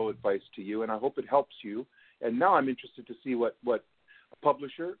editorial advice to you, and I hope it helps you. And now I'm interested to see what a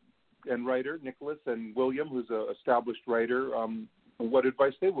publisher and writer, Nicholas and William, who's an established writer, what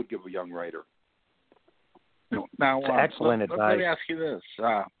advice they would give a young writer. Now, excellent advice. Let me ask you this: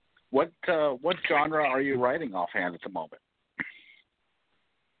 what genre are you writing offhand at the moment?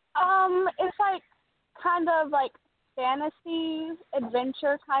 It's like kind of like fantasy,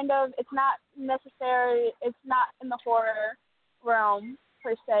 adventure, kind of. It's not necessary. It's not in the horror realm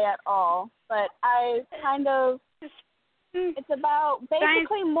per se at all. But I kind of. It's about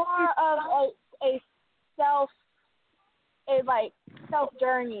basically more of a self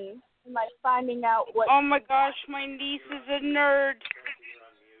journey. And like finding out what. Oh my gosh, my niece is a nerd.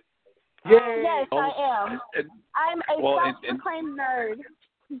 Yay! Yes, I am. I'm a self-proclaimed nerd.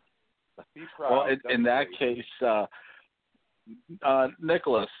 Be proud. Well, in that case,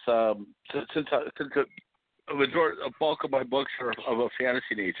 Nicholas, since a bulk of my books are of a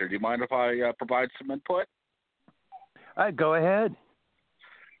fantasy nature, do you mind if I provide some input? Go ahead.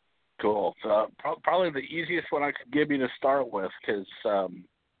 Cool. Probably the easiest one I could give you to start with, because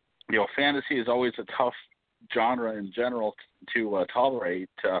fantasy is always a tough genre in general to tolerate.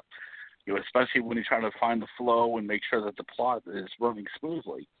 Especially when you're trying to find the flow and make sure that the plot is running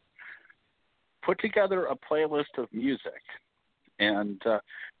smoothly. Put together a playlist of music and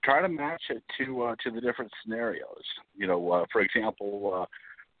try to match it to the different scenarios. For example,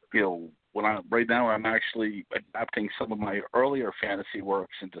 right now I'm actually adapting some of my earlier fantasy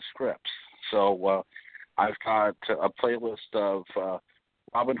works into scripts. So I've got a playlist of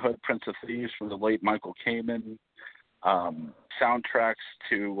Robin Hood, Prince of Thieves from the late Michael Kamen, soundtracks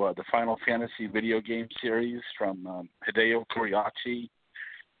to the Final Fantasy video game series from Hideo Koriyachi,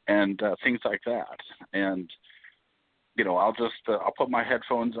 and things like that. And I'll put my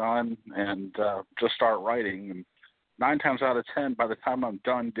headphones on and just start writing. And 9 times out of 10, by the time I'm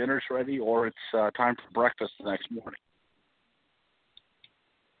done, dinner's ready, or it's time for breakfast the next morning.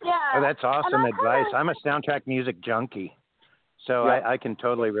 Yeah. Oh, that's awesome advice. I'm a soundtrack music junkie, so yeah. I can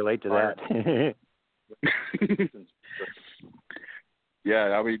totally relate to that.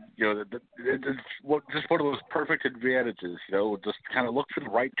 Yeah, I mean, it's just one of those perfect advantages. Just kind of look for the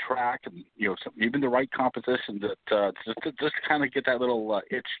right track and even the right composition that just kind of get that little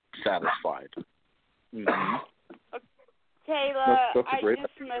itch satisfied. Mm-hmm. Kayla, I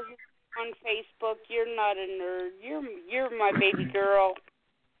just messaged on Facebook. You're not a nerd. You're my baby girl.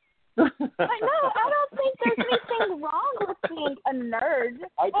 But no, I don't think there's anything wrong with being a nerd.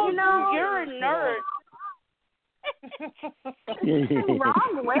 You're a nerd. Nothing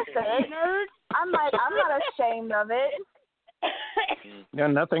wrong with it. I'm not ashamed of it. Yeah,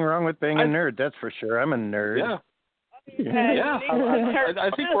 nothing wrong with being a nerd, that's for sure. I'm a nerd. Yeah. Yeah. I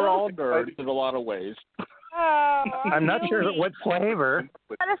think we're all nerds in a lot of ways. I'm not sure what flavor.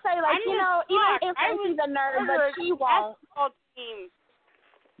 I'm gonna say, like, you know, even if Francie's a nerd, but she won't.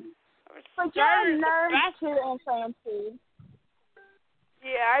 But you're a nerd too, and Francie.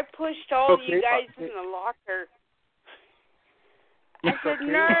 Yeah, I pushed all you guys in the locker. I said,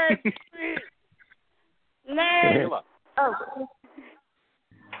 nerd. Nerd. Oh.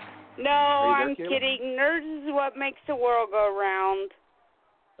 No, I'm kidding. Nerds is what makes the world go round.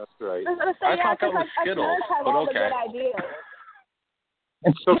 That's right. I thought that was Skittles, but okay.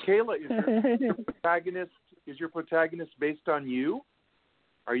 So, Kayla, is your protagonist based on you?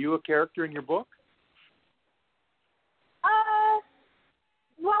 Are you a character in your book?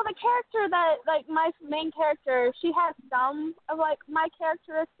 Well, the character that, like, my main character, she has some of, like, my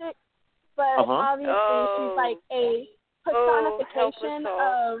characteristics, but obviously she's, like, a personification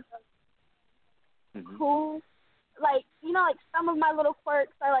of who, like, you know, like, some of my little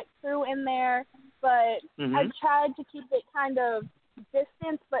quirks I, like, threw in there, but I tried to keep it kind of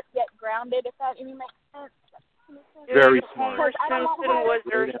distant but yet grounded, if that even makes sense. Very smart. Homer Simpson was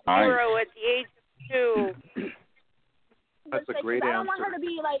her hero at the age of 2. That's a great answer. I don't want her to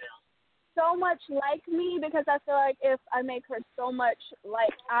be, like, so much like me, because I feel like if I make her so much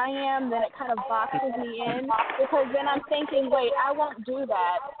like I am, then it kind of boxes me in, because then I'm thinking, wait, I won't do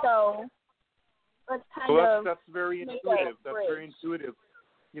that. So let's kind of that's very intuitive. That's very intuitive.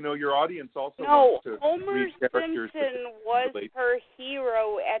 You know, your audience also wants to Homer read characters. Simpson was her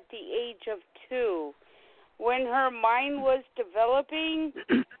hero at the age of 2. When her mind was developing,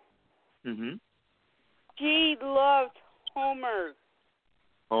 she loved Homer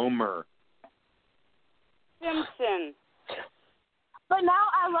Simpson. But now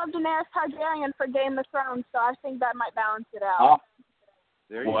I love Daenerys Targaryen for Game of Thrones, so I think that might balance it out.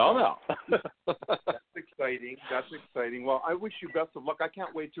 There you go. Now. That's exciting. That's exciting. Well, I wish you best of luck. I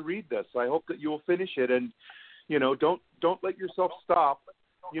can't wait to read this. I hope that you will finish it, and you know, don't let yourself stop.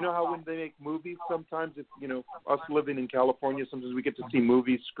 You know how when they make movies, sometimes, if you know, us living in California, sometimes we get to see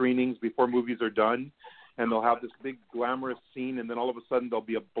movie screenings before movies are done, and they'll have this big glamorous scene, and then all of a sudden there'll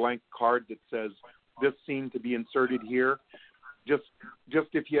be a blank card that says this scene to be inserted here. Just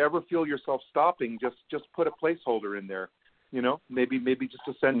if you ever feel yourself stopping, just put a placeholder in there. You know, maybe just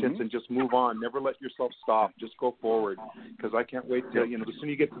a sentence and just move on. Never let yourself stop. Just go forward, because I can't wait to, you know, the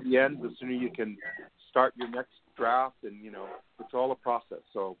sooner you get to the end, the sooner you can start your next draft, and you know, it's all a process.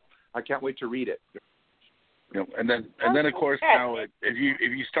 So I can't wait to read it. You know, and then of course now if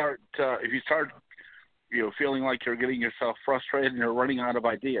you start you know, feeling like you're getting yourself frustrated and you're running out of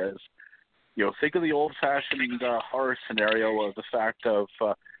ideas, you know, think of the old-fashioned horror scenario of the fact of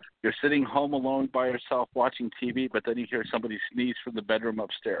you're sitting home alone by yourself watching TV, but then you hear somebody sneeze from the bedroom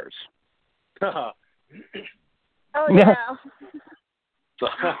upstairs. Oh, yeah.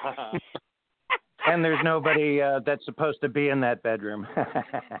 And there's nobody that's supposed to be in that bedroom.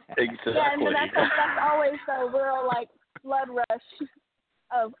 Exactly. Yeah, and that's always the real, like, blood rush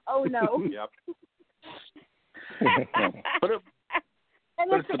of, oh, no. Yep. But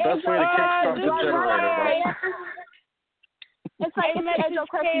it's the best way to kickstart the generator, though. It's like an angel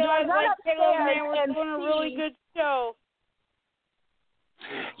question. We're doing a really good show.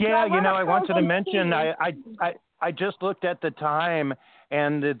 Yeah, you know, I wanted to mention, I just looked at the time,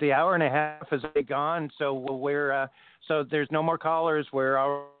 and the hour and a half is gone. So we're so there's no more callers. We're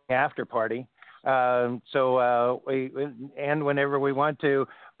already after party. So we end whenever we want to,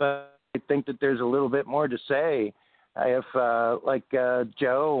 but I think that there's a little bit more to say. If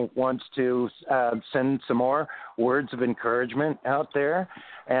Joe wants to send some more words of encouragement out there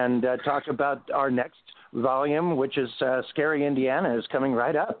and talk about our next volume, which is Scary Indiana, is coming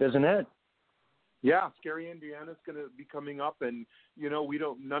right up, isn't it? Yeah, Scary Indiana is going to be coming up, and you know,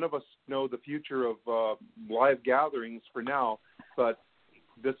 none of us know the future of live gatherings for now, but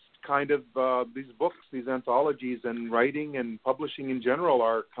this kind of these books, these anthologies, and writing and publishing in general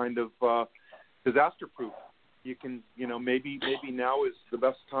are kind of disaster-proof. You can, you know, maybe now is the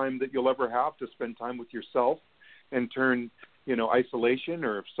best time that you'll ever have to spend time with yourself and turn, you know, isolation,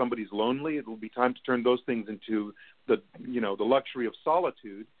 or if somebody's lonely, it will be time to turn those things into the luxury of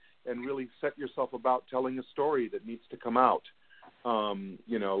solitude, and really set yourself about telling a story that needs to come out.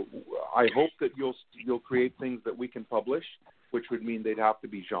 You know, I hope that you'll create things that we can publish, which would mean they'd have to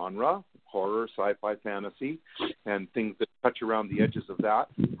be genre, horror, sci-fi, fantasy, and things that touch around the edges of that.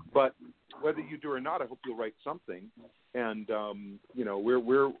 But whether you do or not, I hope you'll write something. And you know,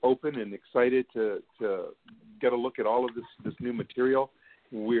 we're open and excited to get a look at all of this new material.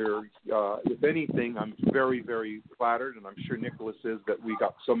 We're, if anything, I'm very, very flattered, and I'm sure Nicholas is, that we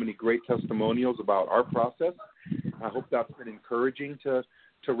got so many great testimonials about our process. I hope that's been encouraging to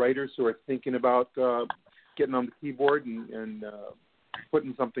writers who are thinking about getting on the keyboard and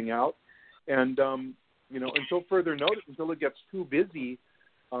putting something out. And, until further notice, until it gets too busy,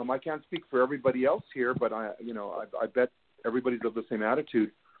 I can't speak for everybody else here, but I bet everybody's of the same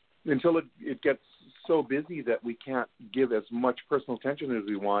attitude. Until it gets so busy that we can't give as much personal attention as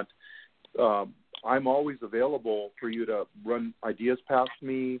we want, I'm always available for you to run ideas past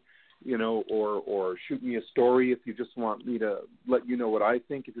me, or shoot me a story if you just want me to let you know what I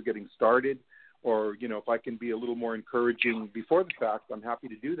think if you're getting started, or, if I can be a little more encouraging before the fact, I'm happy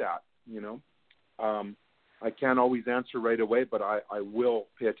to do that, I can't always answer right away, but I will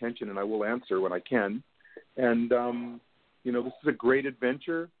pay attention and I will answer when I can. And, this is a great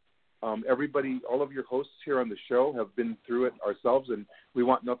adventure. Everybody, all of your hosts here on the show have been through it ourselves, and we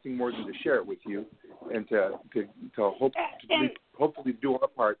want nothing more than to share it with you and to hopefully do our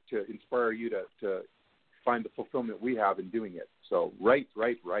part to inspire you to find the fulfillment we have in doing it. So, right.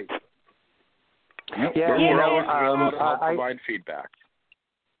 Yeah, I'll provide feedback.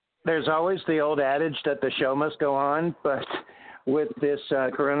 There's always the old adage that the show must go on, but with this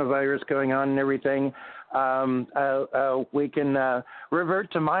coronavirus going on and everything, we can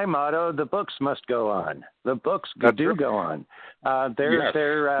revert to my motto: the books must go on. The books do go on.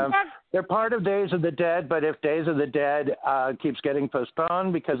 They're part of Days of the Dead, but if Days of the Dead keeps getting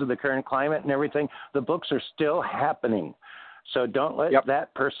postponed because of the current climate and everything, the books are still happening. So don't let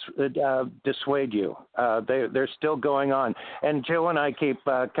that dissuade you. They're still going on. And Joe and I keep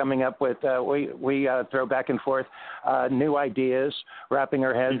coming up with, we throw back and forth new ideas, wrapping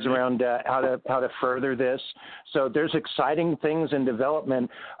our heads around how to further this. So there's exciting things in development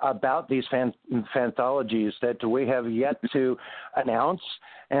about these fanthologies that we have yet to announce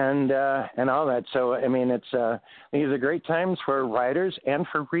and all that. So, I mean, these are great times for writers and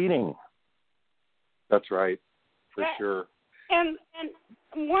for reading. That's right, for sure. And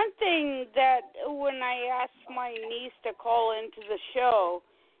one thing that when I asked my niece to call into the show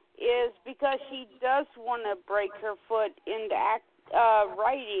is because she does want to break her foot into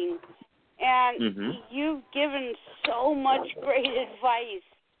writing, and you've given so much great advice.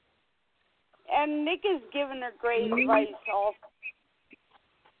 And Nick has given her great advice also.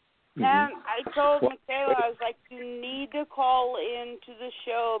 And I told Michaela, I was like, you need to call into the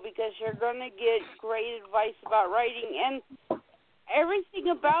show because you're going to get great advice about writing. And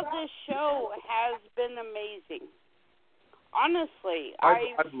everything about this show has been amazing. Honestly,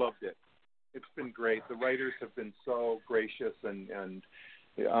 I've loved it. It's been great. The writers have been so gracious, and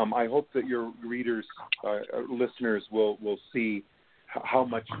I hope that your readers, listeners, will see how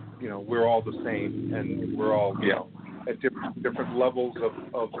much we're all the same, and we're all at different levels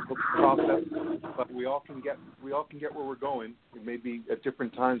of the process, but we all can get where we're going. It may be at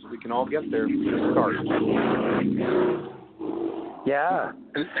different times, but we can all get there if we just start. Yeah,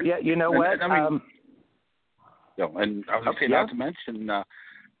 you know what? And I was going to say, not to mention,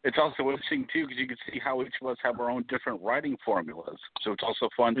 it's also interesting too because you can see how each of us have our own different writing formulas. So it's also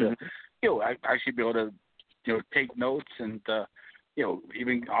fun to, actually be able to, take notes and.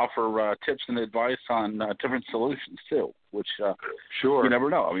 Even offer tips and advice on different solutions too, which you never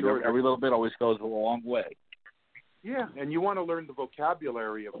know. I mean, every little bit always goes a long way. Yeah, and you want to learn the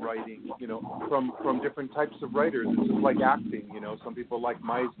vocabulary of writing, from different types of writers. It's just like acting, Some people like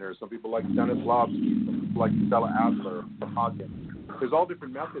Meisner, some people like Stanislavski, some people like Stella Adler, Hagen. There's all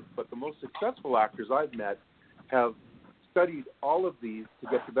different methods, but the most successful actors I've met have studied all of these to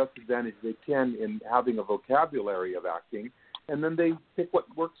get the best advantage they can in having a vocabulary of acting. And then they pick what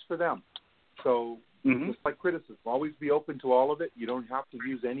works for them. So just like criticism, always be open to all of it. You don't have to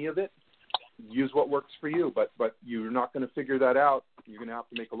use any of it. Use what works for you, but you're not going to figure that out. You're going to have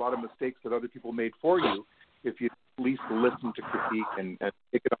to make a lot of mistakes that other people made for you if you at least listen to critique and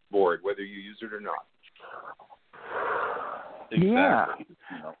take it on board, whether you use it or not. Exactly.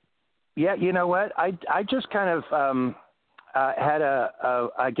 Yeah, you know what? I just kind of had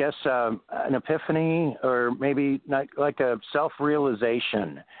I guess an epiphany, or maybe like a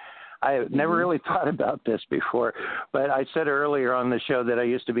self-realization. I never really thought about this before, but I said earlier on the show that I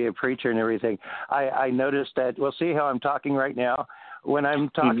used to be a preacher and everything. I noticed that, well, see how I'm talking right now? When I'm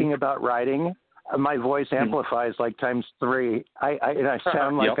talking about writing, my voice amplifies like times 3. I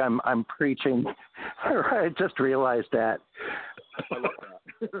sound like I'm preaching. I just realized that. I love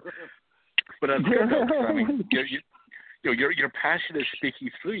that. But that's good, though. I mean, your passion is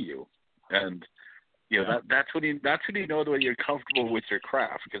speaking through you, and that's when you know that you're comfortable with your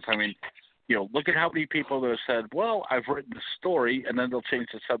craft. Because I mean, look at how many people that have said, well, I've written the story, and then they'll change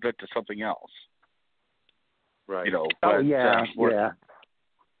the subject to something else. Right. But, yeah.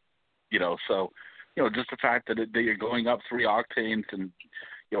 So, just the fact that you're going up 3 octanes and,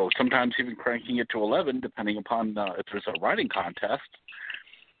 sometimes even cranking it to 11, depending upon if there's a writing contest,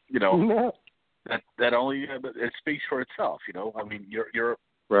 that only it speaks for itself. I mean, you're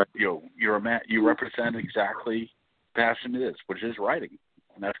right. You're a man. You represent exactly passion it is, which is writing,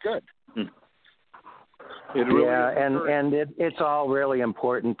 and that's good. It really and it's all really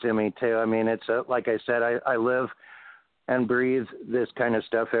important to me too. I mean, it's like I said, I live and breathe this kind of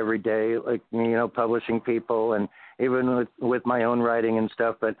stuff every day, like publishing people, and even with my own writing and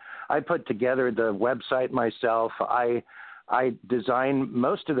stuff. But I put together the website myself. I design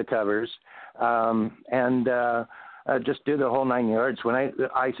most of the covers, and just do the whole 9 yards. When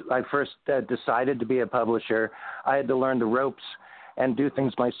I first decided to be a publisher, I had to learn the ropes and do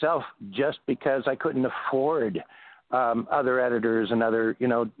things myself, just because I couldn't afford other editors and other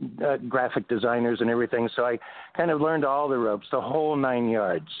graphic designers and everything. So I kind of learned all the ropes, the whole 9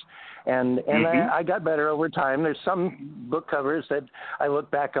 yards. And I got better over time. There's some book covers that I look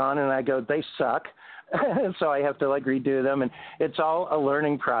back on and I go, they suck. So I have to redo them, and it's all a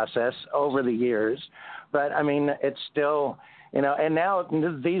learning process over the years. But I mean, it's still, and now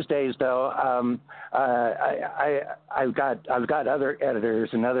these days though, I've got other editors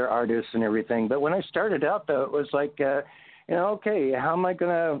and other artists and everything. But when I started out though, it was like, okay, how am I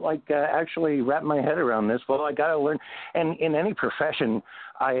gonna actually wrap my head around this? Well, I got to learn, and in any profession,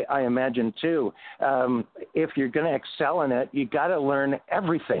 I imagine too, if you're gonna excel in it, you got to learn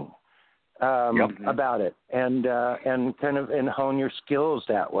everything. About it, and kind of hone your skills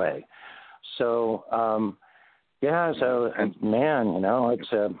that way. So so man,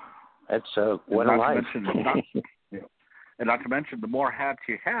 it's what a life. And not to mention, the more hats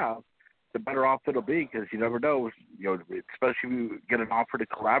you have, the better off it'll be, because you never know. Especially if you get an offer to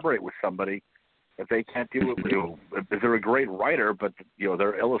collaborate with somebody, if they can't do it, if they're a great writer, but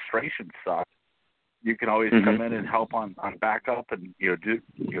their illustrations suck, you can always come in and help on backup and do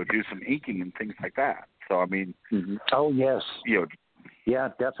some inking and things like that. So I mean, oh yes, yeah,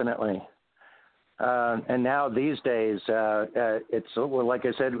 definitely. And now these days, it's like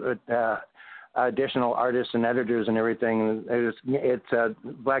I said, additional artists and editors and everything. It's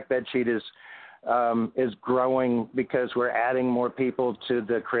Black Bed Sheet is growing because we're adding more people to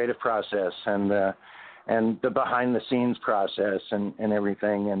the creative process and the behind the scenes process and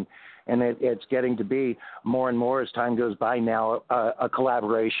everything. And it's getting to be more and more as time goes by now a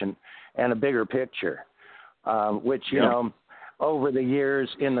collaboration and a bigger picture, which, over the years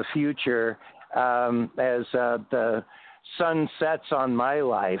in the future, as the sun sets on my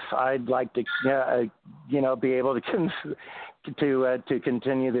life, I'd like to, be able to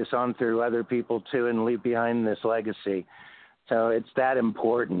continue this on through other people too and leave behind this legacy. So it's that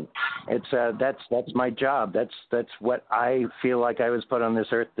important. It's that's my job. That's what I feel like I was put on this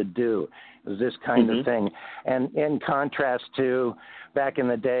earth to do, is this kind of thing. And in contrast to back in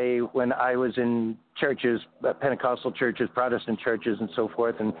the day when I was in churches, Pentecostal churches, Protestant churches, and so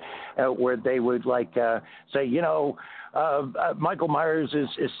forth, and where they would say, Michael Myers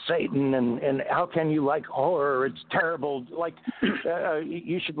is Satan, and how can you like horror? It's terrible.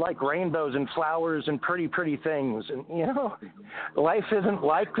 You should like rainbows and flowers and pretty things. And life isn't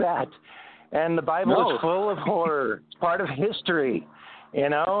like that. And the Bible is full of horror. It's part of history.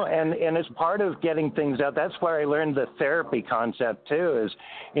 And it's part of getting things out. That's where I learned the therapy concept too, is,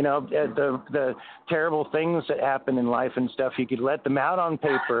 the terrible things that happen in life and stuff, you could let them out on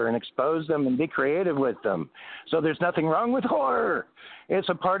paper and expose them and be creative with them. So there's nothing wrong with horror. It's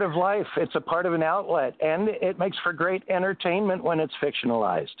a part of life. It's a part of an outlet, and it makes for great entertainment when it's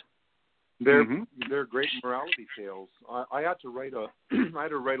fictionalized. They're great morality tales. I had to write a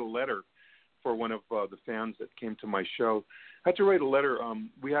letter for one of the fans that came to my show. I had to write a letter.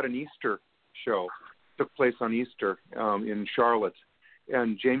 We had an Easter show, took place on Easter in Charlotte,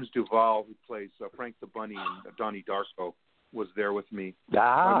 and James Duval, who plays Frank the Bunny and Donnie Darko, was there with me.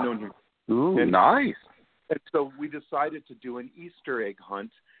 I've known him. Ooh, nice. And so we decided to do an Easter egg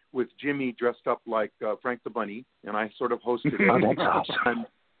hunt with Jimmy dressed up like Frank the Bunny, and I sort of hosted it. Oh, that's awesome.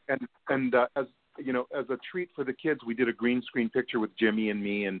 And as a treat for the kids, we did a green screen picture with Jimmy and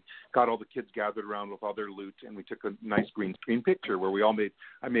me, and got all the kids gathered around with all their loot, and we took a nice green screen picture where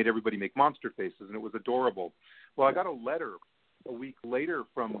I made everybody make monster faces, and it was adorable. Well, I got a letter a week later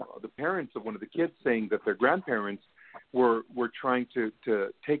from the parents of one of the kids saying that their grandparents were trying to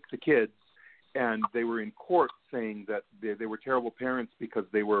take the kids, and they were in court saying that they were terrible parents because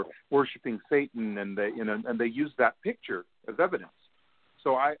they were worshiping Satan, and they used that picture as evidence.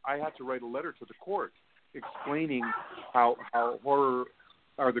 So I had to write a letter to the court explaining how horror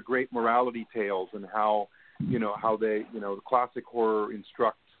are the great morality tales, and how they, the classic horror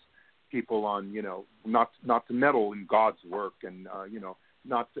instructs people on, not to meddle in God's work, and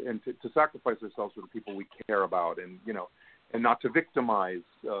to sacrifice ourselves for the people we care about, and and not to victimize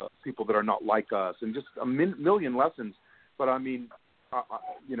people that are not like us, and just a million lessons. But I mean,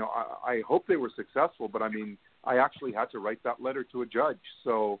 I hope they were successful. But I mean, I actually had to write that letter to a judge.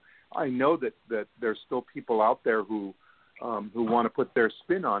 So I know that there's still people out there who want to put their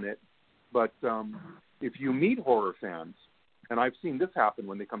spin on it. But if you meet horror fans, and I've seen this happen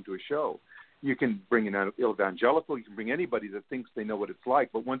when they come to a show, you can bring an evangelical, you can bring anybody that thinks they know what it's like.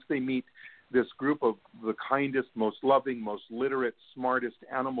 But once they meet this group of the kindest, most loving, most literate, smartest,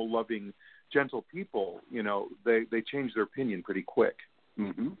 animal-loving, gentle people, they change their opinion pretty quick.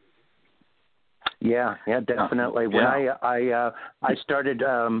 Mm-hmm. Yeah, definitely. When I started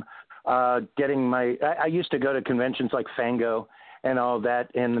getting I used to go to conventions like Fango and all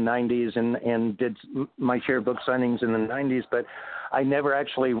that in the 90s, and did my share of book signings in the 90s, but I never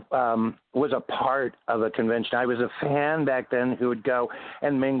actually was a part of a convention. I was a fan back then who would go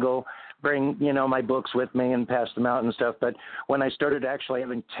and mingle, bring, my books with me and pass them out and stuff. But when I started actually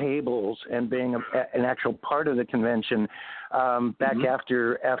having tables and being an actual part of the convention back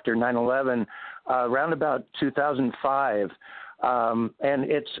after 9/11, around about 2005, and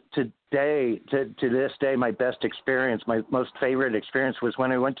it's today, to this day, my best experience, my most favorite experience was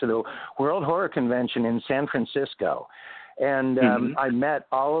when I went to the World Horror Convention in San Francisco. And I met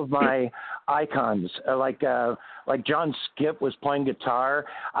all of my icons, like John Skipp was playing guitar.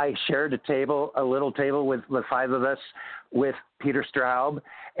 I shared a little table with the five of us, with Peter Straub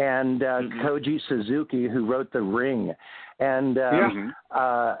and Koji Suzuki, who wrote The Ring. And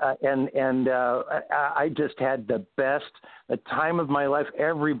I just had the time of my life.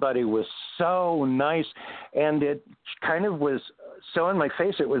 Everybody was so nice, and it kind of was so in my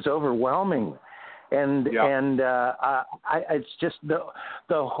face. It was overwhelming. It's just the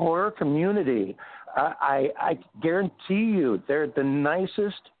horror community. I guarantee you, they're the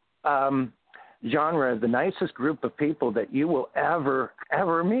nicest genre, the nicest group of people that you will ever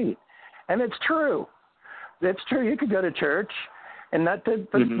meet, and it's true. It's true. You could go to church, and not to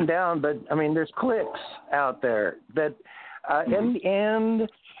put them down, but I mean, there's cliques out there that, and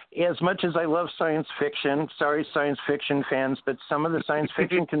as much as I love science fiction, sorry, science fiction fans, but some of the science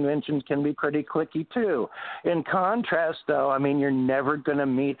fiction conventions can be pretty cliquey too. In contrast, though, I mean, you're never going to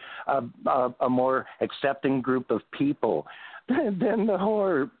meet a more accepting group of people than the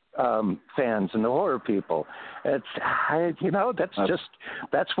horror fans and the horror people. That's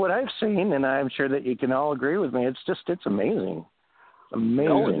what I've seen, and I'm sure that you can all agree with me. It's amazing. Amazing.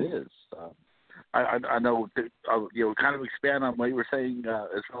 No, it is. I know, kind of expand on what you were saying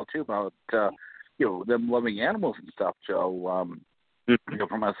as well, too, about, them loving animals and stuff, Joe,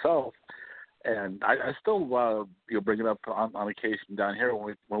 for myself. And I still, bring it up on occasion down here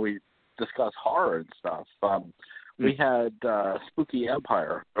when we discuss horror and stuff. We had Spooky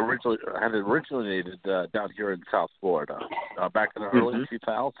Empire originated down here in South Florida back in the early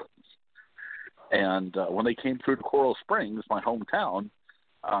 2000s. And when they came through to Coral Springs, my hometown,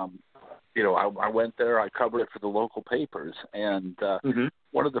 I went there, I covered it for the local papers, and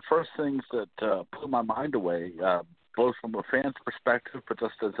one of the first things that blew my mind away, both from a fan's perspective, but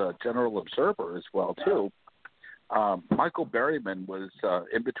just as a general observer as well, too, Michael Berryman was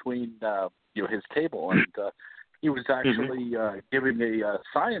in between, his table, and he was actually giving a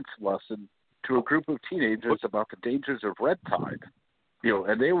science lesson to a group of teenagers about the dangers of red tide,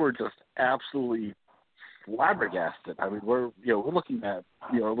 and they were just absolutely flabbergasted. I mean, we're looking at,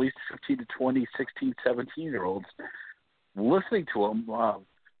 at least 15 to 20, 16, 17-year-olds listening to him,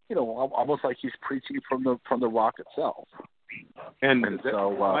 almost like he's preaching from the rock itself. And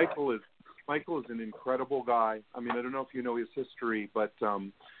so Michael is an incredible guy. I mean, I don't know if you know his history, but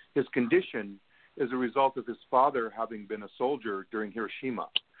his condition is a result of his father having been a soldier during Hiroshima.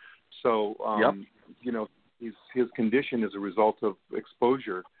 So, his condition is a result of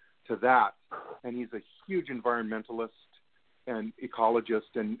exposure to that, and he's a huge environmentalist and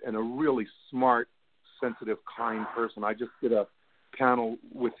ecologist and a really smart, sensitive, kind person. I just did a panel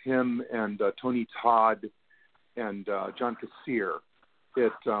with him and Tony Todd and John Kassir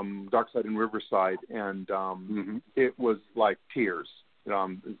at Dockside in Riverside, and it was like tears.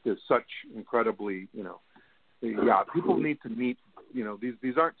 There's such incredibly, people need to meet,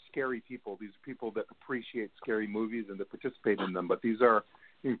 these aren't scary people. These are people that appreciate scary movies and that participate in them, but these are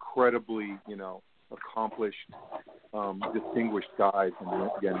incredibly, accomplished, distinguished guys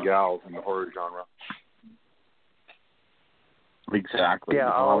and gals in the horror genre. Exactly.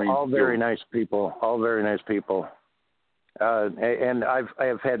 Yeah, all very nice people. All very nice people. And I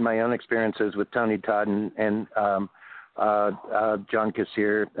have had my own experiences with Tony Todd and John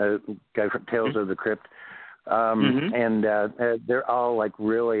Kassir, guy from Tales of the Crypt. And they're all like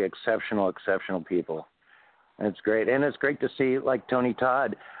really exceptional people. And it's great. And it's great to see like Tony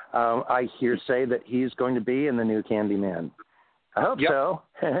Todd. I hear say that he's going to be in the new Candyman. I hope so.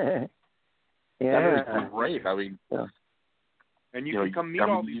 Yeah. That would be great. I mean, and you can come meet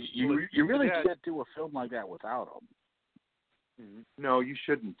all these people. You really can't do a film like that without them. No, you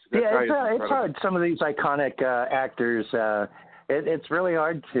shouldn't. It's hard. Some of these iconic actors, it's really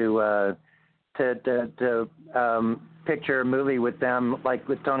hard to picture a movie with them, like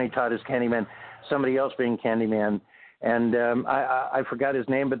with Tony Todd as Candyman, somebody else being Candyman. And I forgot his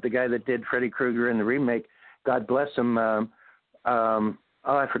name, but the guy that did Freddy Krueger in the remake, God bless him.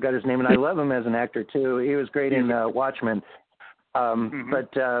 I forgot his name, and I love him as an actor too. He was great in Watchmen. But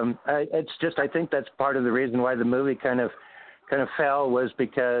it's just, I think that's part of the reason why the movie kind of fell, was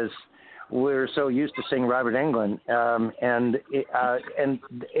because we're so used to seeing Robert Englund, and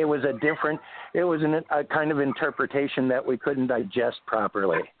it was a kind of interpretation that we couldn't digest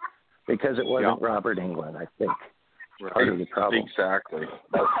properly because it wasn't Robert Englund, I think. Right. Part of the problem. Exactly.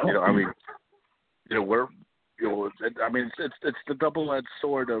 It's the double-edged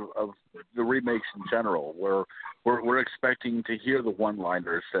sword of the remakes in general, where we're expecting to hear the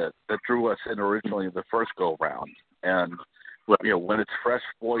one-liners that drew us in originally the first go-round, and when it's fresh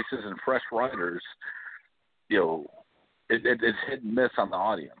voices and fresh writers, it's hit and miss on the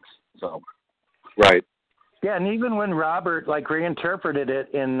audience. So, right. Yeah, and even when Robert reinterpreted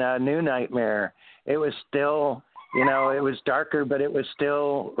it in New Nightmare, it was still. It was darker, but it was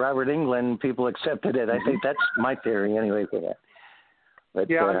still Robert Englund. People accepted it. I think that's my theory anyway for that. But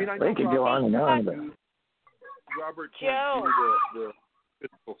they could go on and on about it. Robert can't do the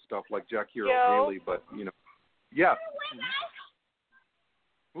physical stuff like Jack Hero really, but yeah.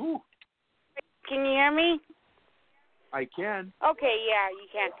 Ooh. Can you hear me? I can. Okay, yeah, you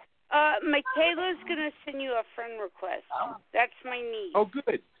can. Michaela's gonna send you a friend request. That's my niece. Oh,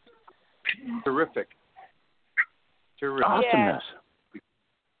 good. Terrific. Awesomeness. Yeah.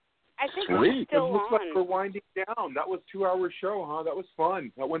 I think we're still it looks on. like we're winding down. That was a 2-hour show, huh? That was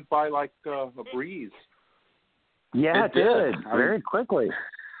fun. That went by like a breeze. Yeah, it did. Very quickly.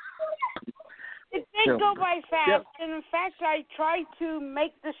 It did go by fast, and in fact, I tried to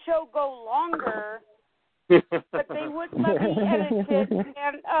make the show go longer, but they wouldn't let me edit it. And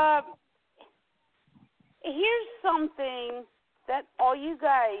here's something that all you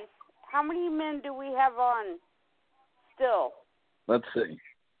guys, how many men do we have on still? Let's see.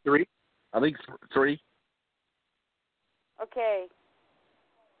 3? I think 3. Okay.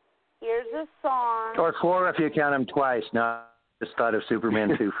 Here's a song. Or 4 if you count them twice. No, I just thought of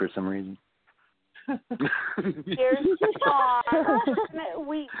Superman 2 for some reason. Here's the song.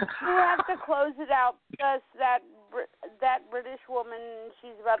 We have to close it out because that British woman,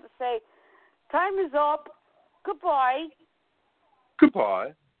 she's about to say, time is up. Goodbye.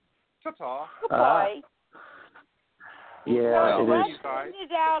 Goodbye. Ta-ta. Goodbye. Yeah, let's it is. end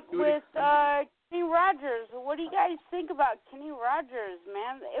it out with Kenny Rogers. What do you guys think about Kenny Rogers,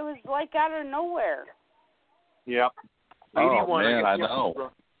 man? It was like out of nowhere. Yeah. 81, man, I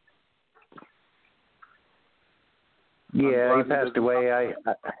know. Yeah, he passed away.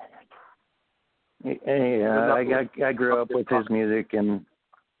 I grew up with his music, and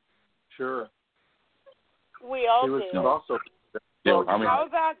sure. We all did. did. Also, how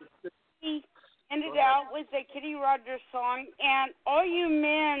about we end it out with a Kenny Rogers song, and all you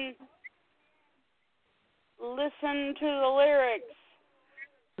men listen to the lyrics.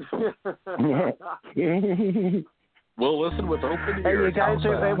 We'll listen with open ears. Hey, you guys,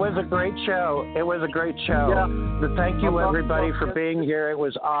 it was a great show. It was a great show. Yeah. Thank you, everybody, for being here. It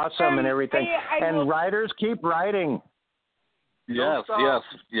was awesome and everything. And writers, keep writing. Yes.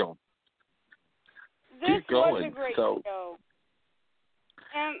 Keep going. Was a great show.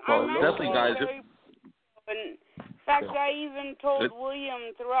 And definitely, guys. In fact, I even told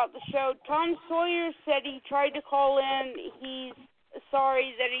William throughout the show, Tom Sawyer said he tried to call in. He's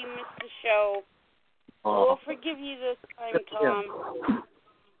sorry that he missed the show. We'll forgive you this time, Tom.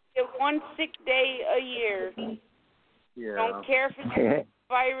 Get one sick day a year. Yeah. Don't care if it's a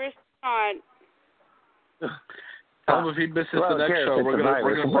virus or not. Tell him if he misses the next show, we're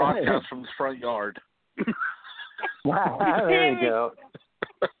gonna broadcast from his front yard. There you go.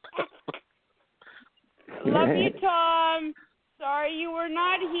 Love you, Tom. Sorry you were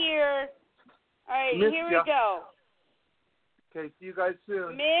not here. All right, here we go. Okay, see you guys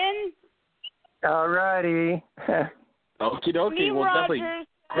soon. Men. All righty. Okie dokie. Well, definitely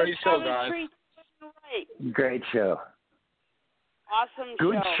great show, guys. Great show. Awesome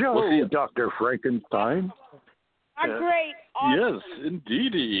Good show, Dr. Frankenstein. Great. Awesome. Yes,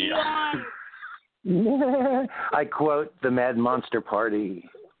 indeedy. I quote the Mad Monster Party.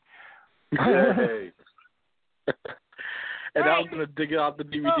 Yay. And I'm going to dig out the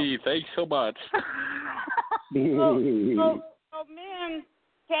DVD. Thanks so much. Oh, man,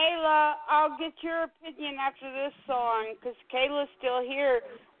 Kayla, I'll get your opinion after this song because Kayla's still here.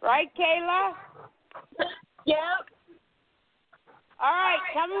 Right, Kayla? Yep. All right,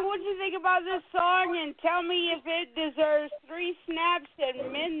 tell me what you think about this song and tell me if it deserves 3 snaps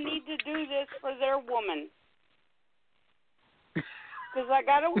and men need to do this for their woman. Because I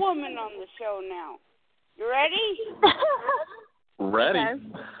got a woman on the show now. You ready? Ready. Okay.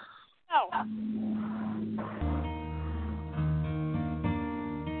 No.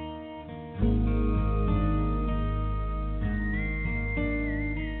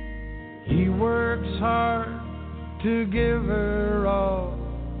 He works hard to give her all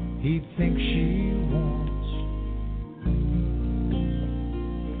he thinks she wants.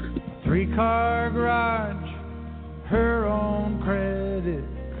 3-car garage, her own credit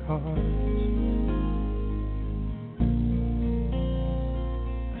cards.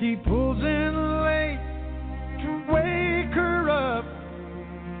 He pulls in late to wake her up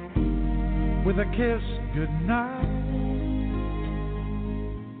with a kiss goodnight.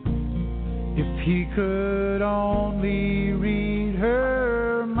 If he could only read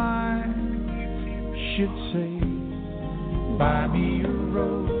her mind, she'd say, buy me a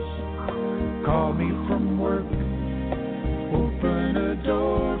rose, call me from work, open a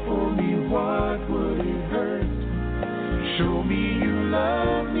door for me, what would it hurt? Show me you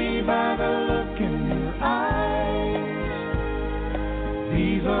love me by the look in your eyes.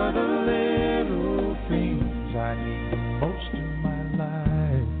 These are the little things I need the most in my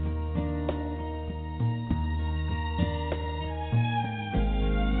life.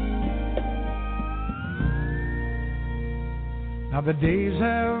 Now the days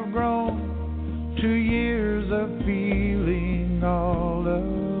have grown to years of feeling all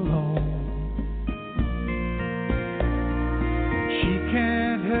alone. She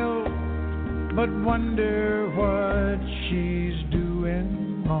can't help but wonder what she's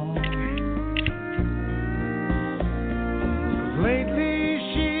doing wrong. 'Cause lately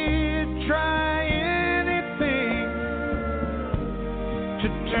she'd try anything to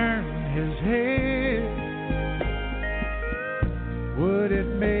turn his head. Would it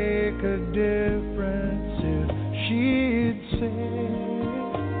make a difference if she'd say,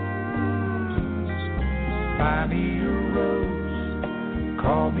 buy me a rose,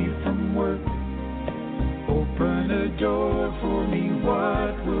 call me from work, open a door for me,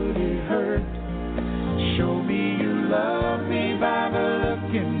 what would it hurt? Show me you love me by the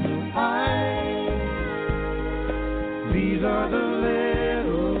look in your eyes. These are the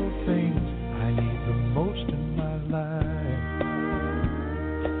little things I need the most in my life.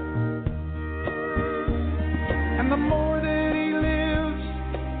 And the more that he lives,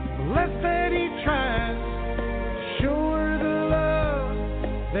 the less that he tries to show her the love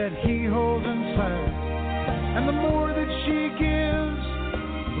that he holds inside. And the more that she gives,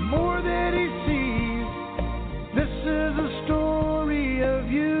 the more that he sees. This is a story of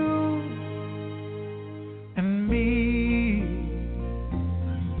you and me.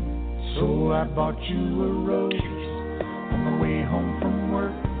 So I bought you a rose on the way home from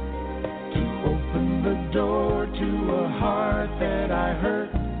work, to open the door to a heart that I hurt.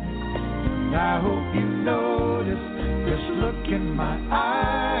 And I hope you notice this look in my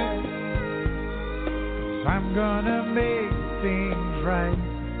eyes, 'cause I'm gonna make things right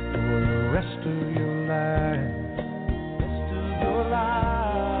for the rest of your life. Rest of your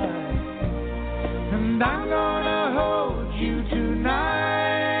life. And I'm gonna hold you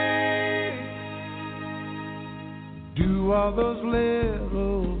tonight. Do all those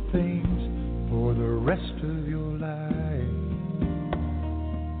little things for the rest of your life.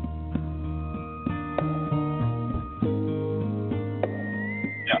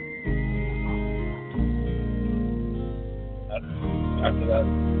 Yeah. After that.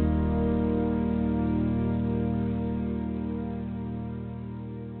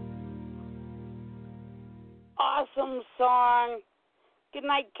 Awesome song. Good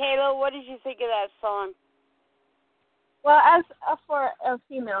night, Kayla. What did you think of that song? Well, as for a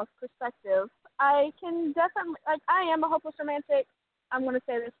female's perspective, I can definitely, like, I am a hopeless romantic. I'm going to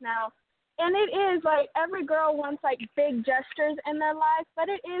say this now. And it is, like, every girl wants, like, big gestures in their life, but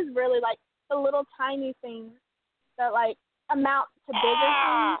it is really, like, the little tiny things that, like, amount to bigger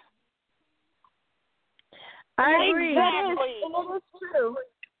things. I agree. Exactly. It is true.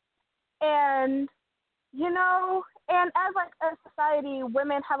 And, and as like a society,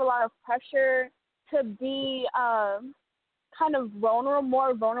 women have a lot of pressure to be kind of vulnerable,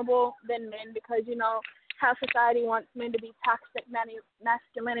 more vulnerable than men because, how society wants men to be toxic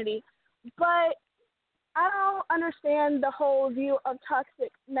masculinity. But I don't understand the whole view of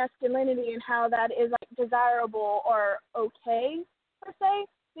toxic masculinity and how that is like desirable or okay per se.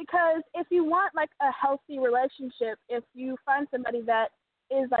 Because if you want like a healthy relationship, if you find somebody that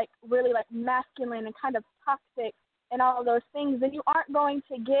is like really like masculine and kind of toxic and all of those things, then you aren't going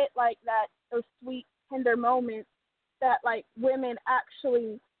to get like those sweet, tender moments that like women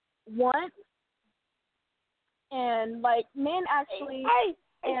actually want. And like men actually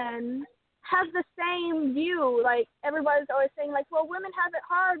and have the same view. Like everybody's always saying like, well, women have it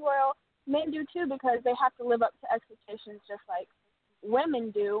hard. Well, men do too because they have to live up to expectations just like women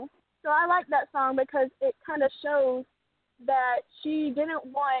do. So I like that song because it kind of shows that she didn't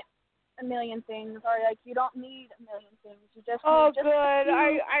want a million things, or like you don't need a million things. You just need just good.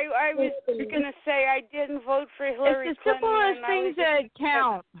 I was gonna say I didn't vote for Hillary It's the Clinton. simplest things that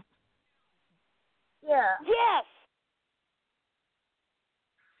count. Yeah. Yes.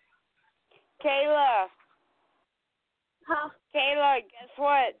 Kayla. Huh? Kayla, guess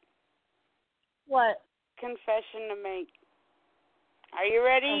what? What? Confession to make. Are you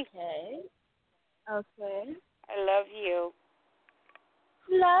ready? Okay. I love you.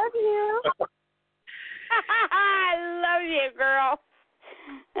 Love you. I love you, girl.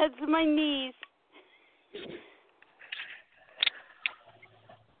 That's my niece.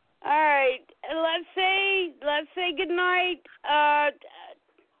 All right. Let's say goodnight.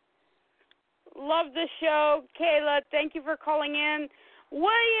 Love the show. Kayla, thank you for calling in.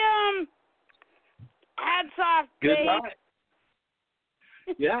 William, hats off, Good babe. night.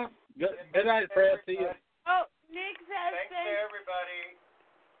 Yeah. Good night, Francie. Oh, Nick says thanks to everybody.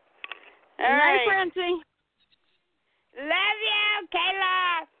 All Good night, right. Francie. Love you,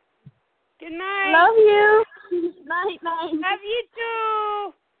 Kayla. Good night. Love you. Night. Love you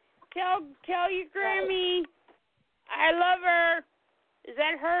too. Tell your Grammy I love her. Is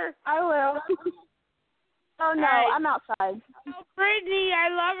that her? I will. Oh no, right. I'm outside. Oh, Brittany, I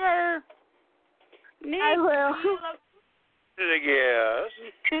love her. Nick, I will.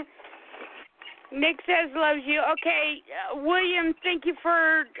 Yes. Nick says loves you. Okay, William, thank you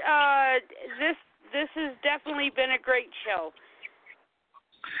for this. This has definitely been a great show.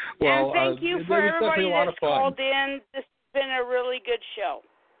 Well, and thank you for everybody that's called in. This has been a really good show.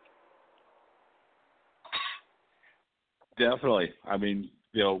 Definitely. I mean,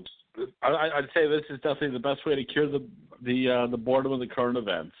 I'd say this is definitely the best way to cure the boredom of the current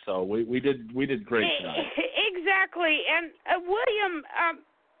events. So we did great tonight. Exactly. And William,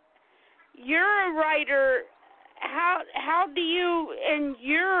 you're a writer. How do you, in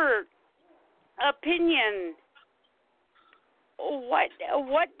your opinion,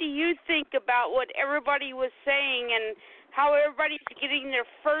 what do you think about what everybody was saying and how everybody's getting their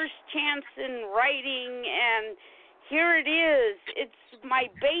first chance in writing, and here it is. It's my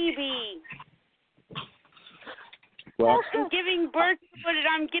baby. Well, I'm giving birth to it, and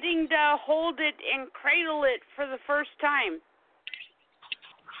I'm getting to hold it and cradle it for the first time.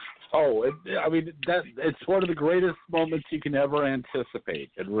 Oh, it's one of the greatest moments you can ever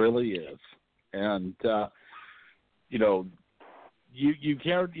anticipate. It really is, and you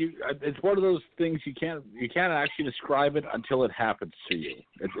can't. It's one of those things you can't actually describe it until it happens to you.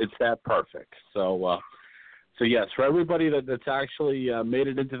 It's that perfect. So yes, for everybody that's actually made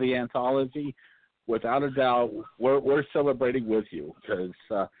it into the anthology, without a doubt, we're celebrating with you because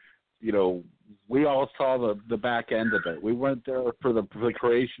we all saw the back end of it. We weren't there for the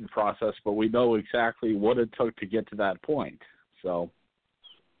creation process, but we know exactly what it took to get to that point. So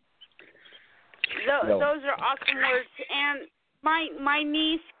those are awesome words. And my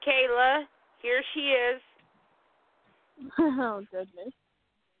niece Kayla, here she is. Oh goodness.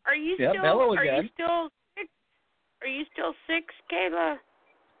 Are you yep, still? Hello are again. you still? Are you still 6, Kayla?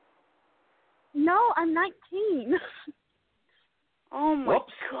 No, I'm 19. Oh my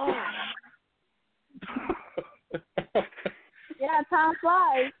Whoops. gosh. Yeah, time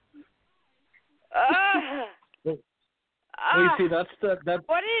flies. See, that's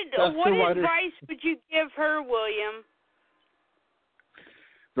What advice would you give her, William?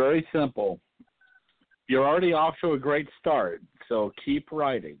 Very simple. You're already off to a great start, so keep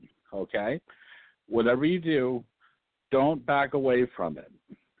writing, okay? Whatever you do, don't back away from it.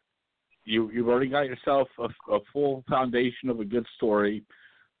 You've already got yourself a full foundation of a good story.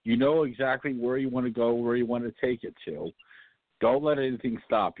 You know exactly where you want to go, where you want to take it to. Don't let anything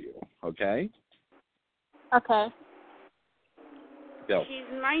stop you, okay? Okay. So, She's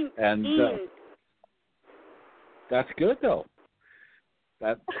 19. and that's good though.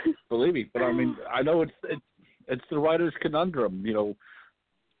 That, believe me, but I mean, I know it's the writer's conundrum. You know,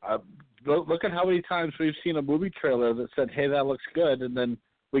 look at how many times we've seen a movie trailer that said, "Hey, that looks good," and then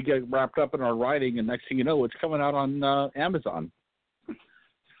we get wrapped up in our writing, and next thing you know, it's coming out on Amazon.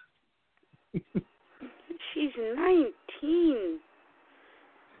 She's 19.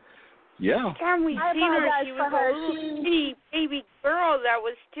 Yeah. Time we I seen her, apologize she for was her. a little bitty baby girl that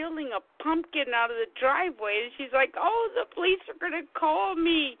was stealing a pumpkin out of the driveway, and she's like, "Oh, the police are gonna call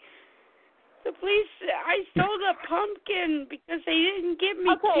me. The police, I stole the pumpkin because they didn't give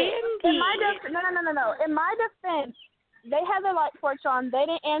me candy." In my no. In my defense, they had the light torch on. They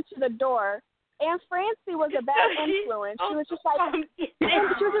didn't answer the door. And Francy was a bad influence. She was just like,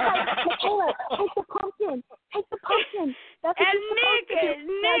 Michaela, take the pumpkin. Take the pumpkin. That's what and Nick,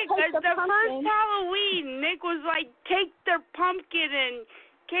 the first Halloween, Nick was like, "Take their pumpkin," and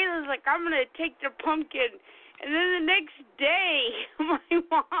Kayla's like, "I'm going to take their pumpkin." And then the next day, my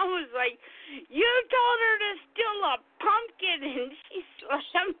mom was like, "You told her to steal a pumpkin," and she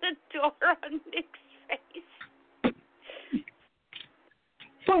slammed the door on Nick's face.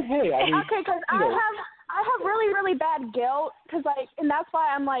 But hey, I mean, okay, because I have really, really bad guilt, because and that's why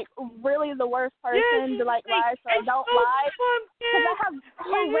I'm like really the worst person to like lie, so I don't lie, because I have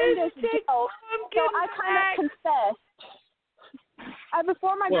horrendous guilt, so I kind of confessed.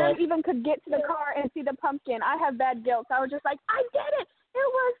 Before my dad even could get to the car and see the pumpkin, I have bad guilt. So I was just like, "I did it! It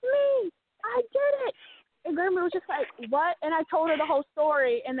was me! I did it!" And Grandma was just like, "What?" And I told her the whole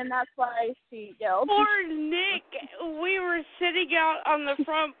story, and then that's why she yelled. Poor Nick. We were sitting out on the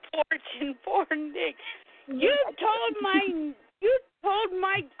front porch, and poor Nick, you told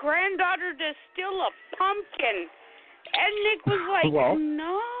my granddaughter to steal a pumpkin. And Nick was like,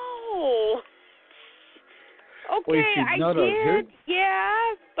 "No." Okay, I did,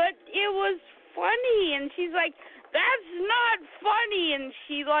 yeah, but it was funny. And she's like, "That's not funny." And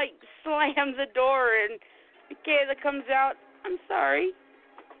she like slams the door, and Kayla comes out, "I'm sorry."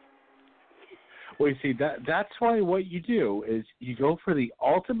 Well, you see, that's why what you do is you go for the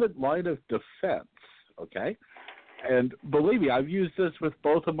ultimate line of defense, okay? And believe me, I've used this with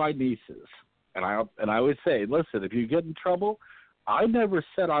both of my nieces. And I always say, listen, if you get in trouble, I never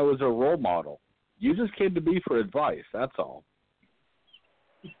said I was a role model. You just came to me for advice, that's all.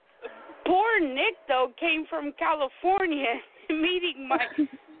 Poor Nick, though, came from California meeting my...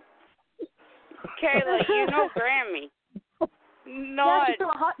 Kayla, you know Grammy. Not she threw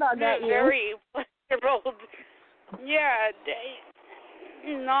a hot dog at you. Very pleasurable. Yeah,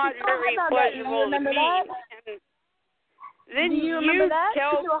 not very pleasurable to me. And then you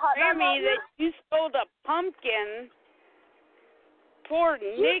tell Grammy that you stole the pumpkin. Poor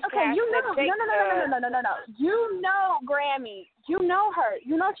Nick has to take No. You know Grammy. You know her.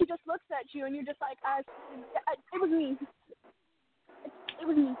 You know she just looks at you and you're just like, it was me. It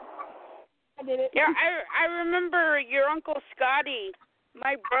was me. I did it. Yeah, I remember your Uncle Scotty,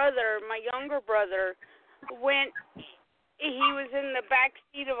 my brother, my younger brother, he was in the back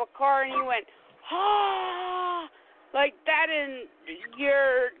seat of a car and he went, "Ah!" like that, and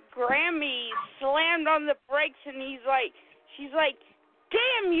your Grammy slammed on the brakes and she's like,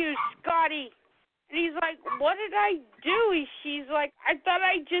 "Damn you, Scotty." And he's like, "What did I do?" She's like, "I thought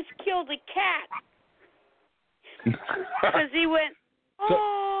I just killed a cat." Because he went,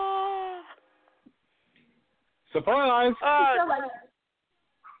 "Oh." Surprise!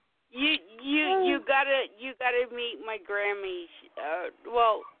 You gotta meet my Grammy.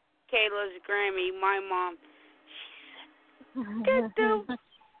 Kayla's Grammy, my mom.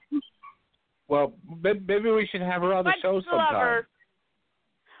 Well, maybe we should have her on the show sometime.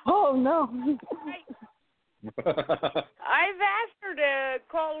 Oh no! I've asked her to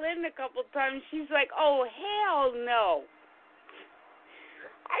call in a couple times. She's like, "Oh hell no!"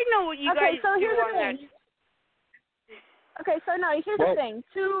 I know what you guys do on that. Okay, so no, here's the thing.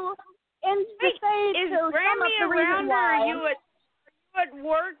 Is Grammy around, or are you at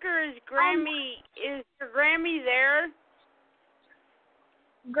work, or is your Grammy there?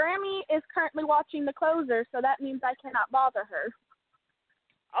 Grammy is currently watching The Closer, so that means I cannot bother her.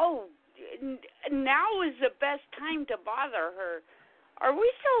 Oh, now is the best time to bother her. Are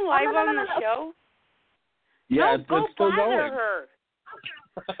we still live on the show? Yeah, no, go still bother going. her.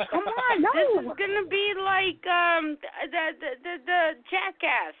 Come on, this is gonna be like the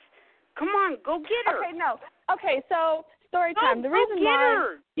Jackass. Come on, go get her. Okay, no. Okay, so story time. The reason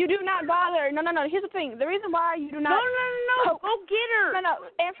why you do not bother. No. Here's the thing. The reason why you do not. No. Go get her. No.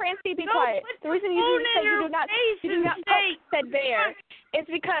 And Francie, be quiet. The reason you do not say said bear It's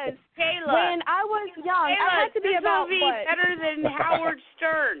because Kayla, when I was young, Kayla, I had to be about be what? better than Howard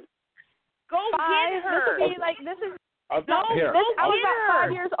Stern. Go get her. This will be like this is. Here. I was about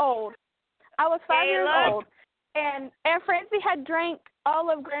 5 years old. I was 5 years Kayla. old, and Francie had drank all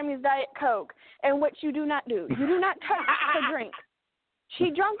of Grammy's Diet Coke, and which you do not do. You do not touch her drink. She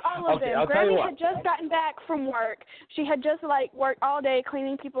drank all of them. Grammy had just gotten back from work. She had just worked all day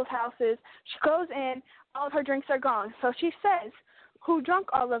cleaning people's houses. She goes in, all of her drinks are gone. So she says, "Who drank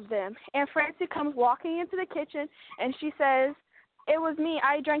all of them?" And Francie comes walking into the kitchen, and she says, "It was me.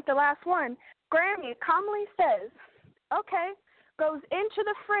 I drank the last one." Grammy calmly says, "Okay," goes into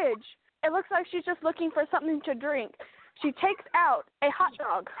the fridge. It looks like she's just looking for something to drink. She takes out a hot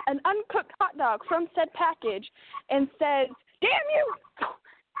dog, an uncooked hot dog from said package, and says, "Damn you!"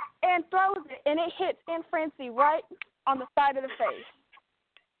 and throws it, and it hits Aunt Francie right on the side of the face.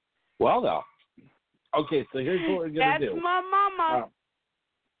 Well, now. Okay, so here's what we're going to do. That's my mama.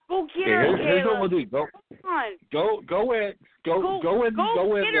 Go get her, Here's Kayla. what we'll do. Go in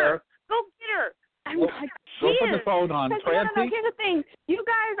there. Go get her. Go put the phone on. Francie? No, here's the thing. You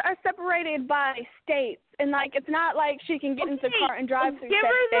guys are separated by states, and it's not like she can get into the car and drive through Give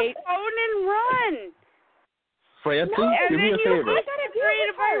her states. the phone and run. Francie, No, do me a favor. I gotta do it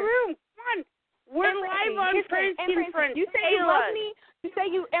with my her. room. Come on. We're live on Francy Friends. You say you love me. You say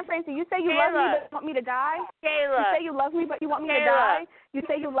you love me, but you want me to die. Kayla. You say you love me, but you want me to die. You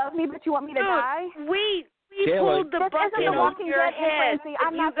say you love me, but you want me to die. We Kayla. pulled the bucket This isn't off Walking your Dead, head. Francie.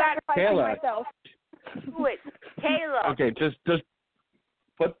 I'm not sacrificing Kayla. myself. Do it, Kayla. Okay, just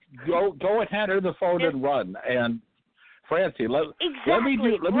go and hand her the phone and run. And Francie, let me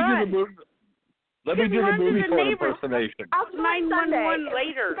do the movie. Let me do the movie phone impersonation. I'll do it Sunday. 911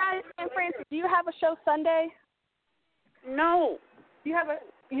 later. You guys and Francie, do you have a show Sunday? No. You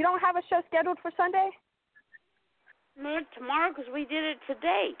don't have a show scheduled for Sunday? Not tomorrow because we did it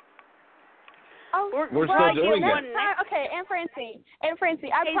today. Oh, we're still doing it. Okay, and Francie,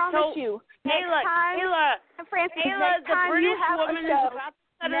 I promise you, Kayla, Francie, Kayla, next time you have a show,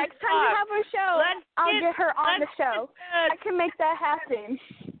 next time you have a show, I'll get her on the show. I can make that happen.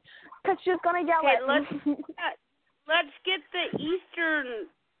 Because she's going to yell at me. Let's get the Eastern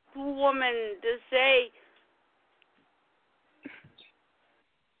woman to say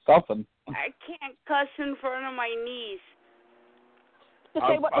something. I can't cuss in front of my niece.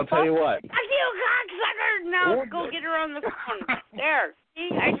 I'll tell you what. I feel cocksucker. Now go get her on the phone. There. See,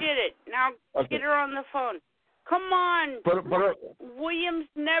 I did it. Now get her on the phone. Come on. William's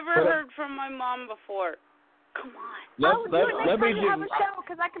never heard from my mom before. Come on. Let me have a show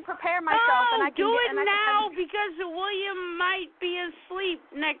because I can prepare myself and I can do it now because William might be asleep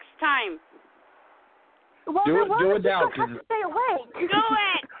next time. Well, do it now. Just have to stay awake. Do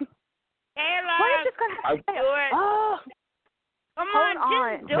it, Kayla. We're just gonna have to stay awake. Oh. Come on,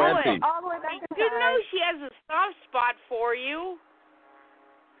 just do Francie. it. All the way back in You time. know she has a soft spot for you.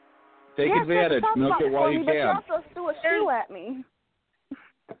 Take advantage. Milk it while you But you can. also threw a shoe at me.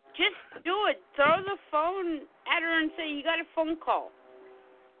 Just do it. Throw the phone at her and say you got a phone call.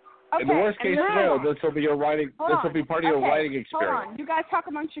 In the worst case scenario, this will be your writing. Hold This on. will be part of your writing experience. Hold on. You guys talk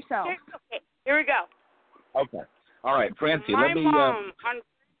amongst yourselves. Okay, here we go. Okay. All right, Francie. My let me. mom on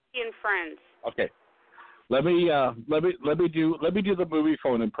Francy and Friends. Okay. Let me do the movie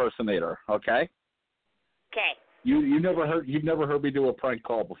phone impersonator. Okay. Okay. You've never heard me do a prank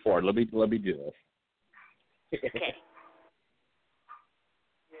call before. Let me do this. Okay.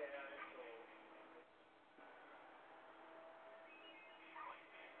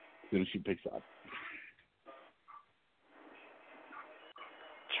 As soon as she picks up.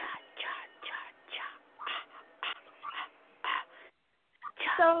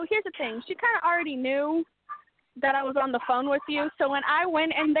 So here's the thing. She kind of already knew that I was on the phone with you. So when I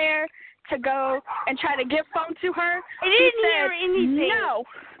went in there to go and try to give phone to her, I didn't hear anything. No.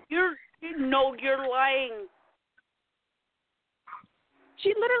 You're lying. She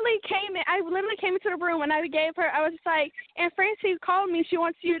literally came in. I literally came into the room and I gave her. I was just like, "Aunt Francie called me. She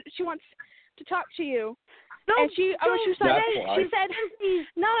wants to talk to you." No, and she said, no. She said,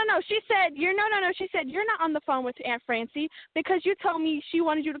 She said, "You're not on the phone with Aunt Francie because you told me she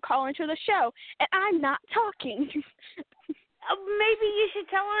wanted you to call into the show, and I'm not talking." Maybe you should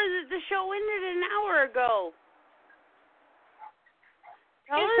tell her that the show ended an hour ago.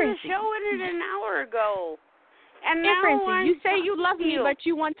 Tell her the show ended an hour ago. And Aunt now Francie, you say you love me, you. but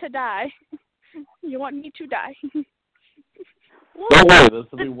you want to die. You want me to die. Don't worry,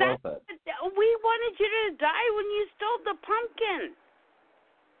 this will be worth it. We wanted you to die when you stole the pumpkin.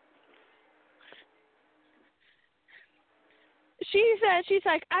 She's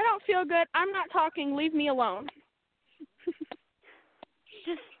like, "I don't feel good. I'm not talking. Leave me alone."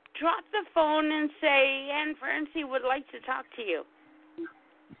 just drop the phone and say, Aunt Francie would like to talk to you.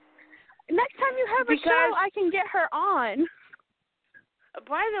 Next time you have a show, I can get her on.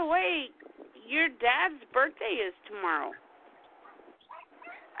 By the way, your dad's birthday is tomorrow.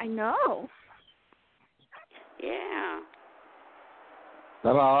 I know. Yeah.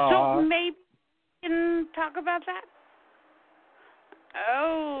 Ta-da. So maybe we can talk about that?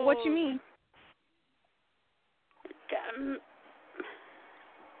 Oh. What you mean?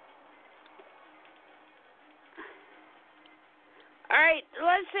 All right,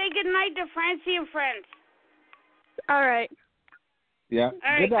 let's say goodnight to Francy and Friends. All right. Yeah. All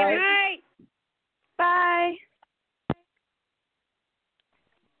right, good night. Bye.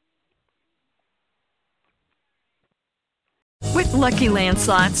 With Lucky Land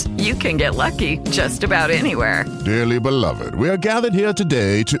Slots, you can get lucky just about anywhere. Dearly beloved, we are gathered here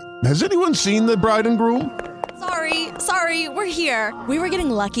today to... Has anyone seen the bride and groom? Sorry, we're here. We were getting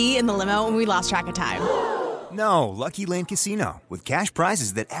lucky in the limo and we lost track of time. No, Lucky Land Casino, with cash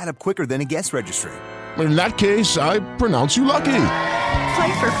prizes that add up quicker than a guest registry. In that case, I pronounce you lucky.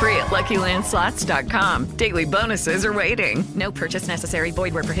 Play for free at LuckyLandSlots.com. Daily bonuses are waiting. No purchase necessary.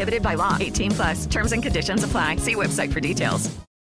 Void where prohibited by law. 18+. Terms and conditions apply. See website for details.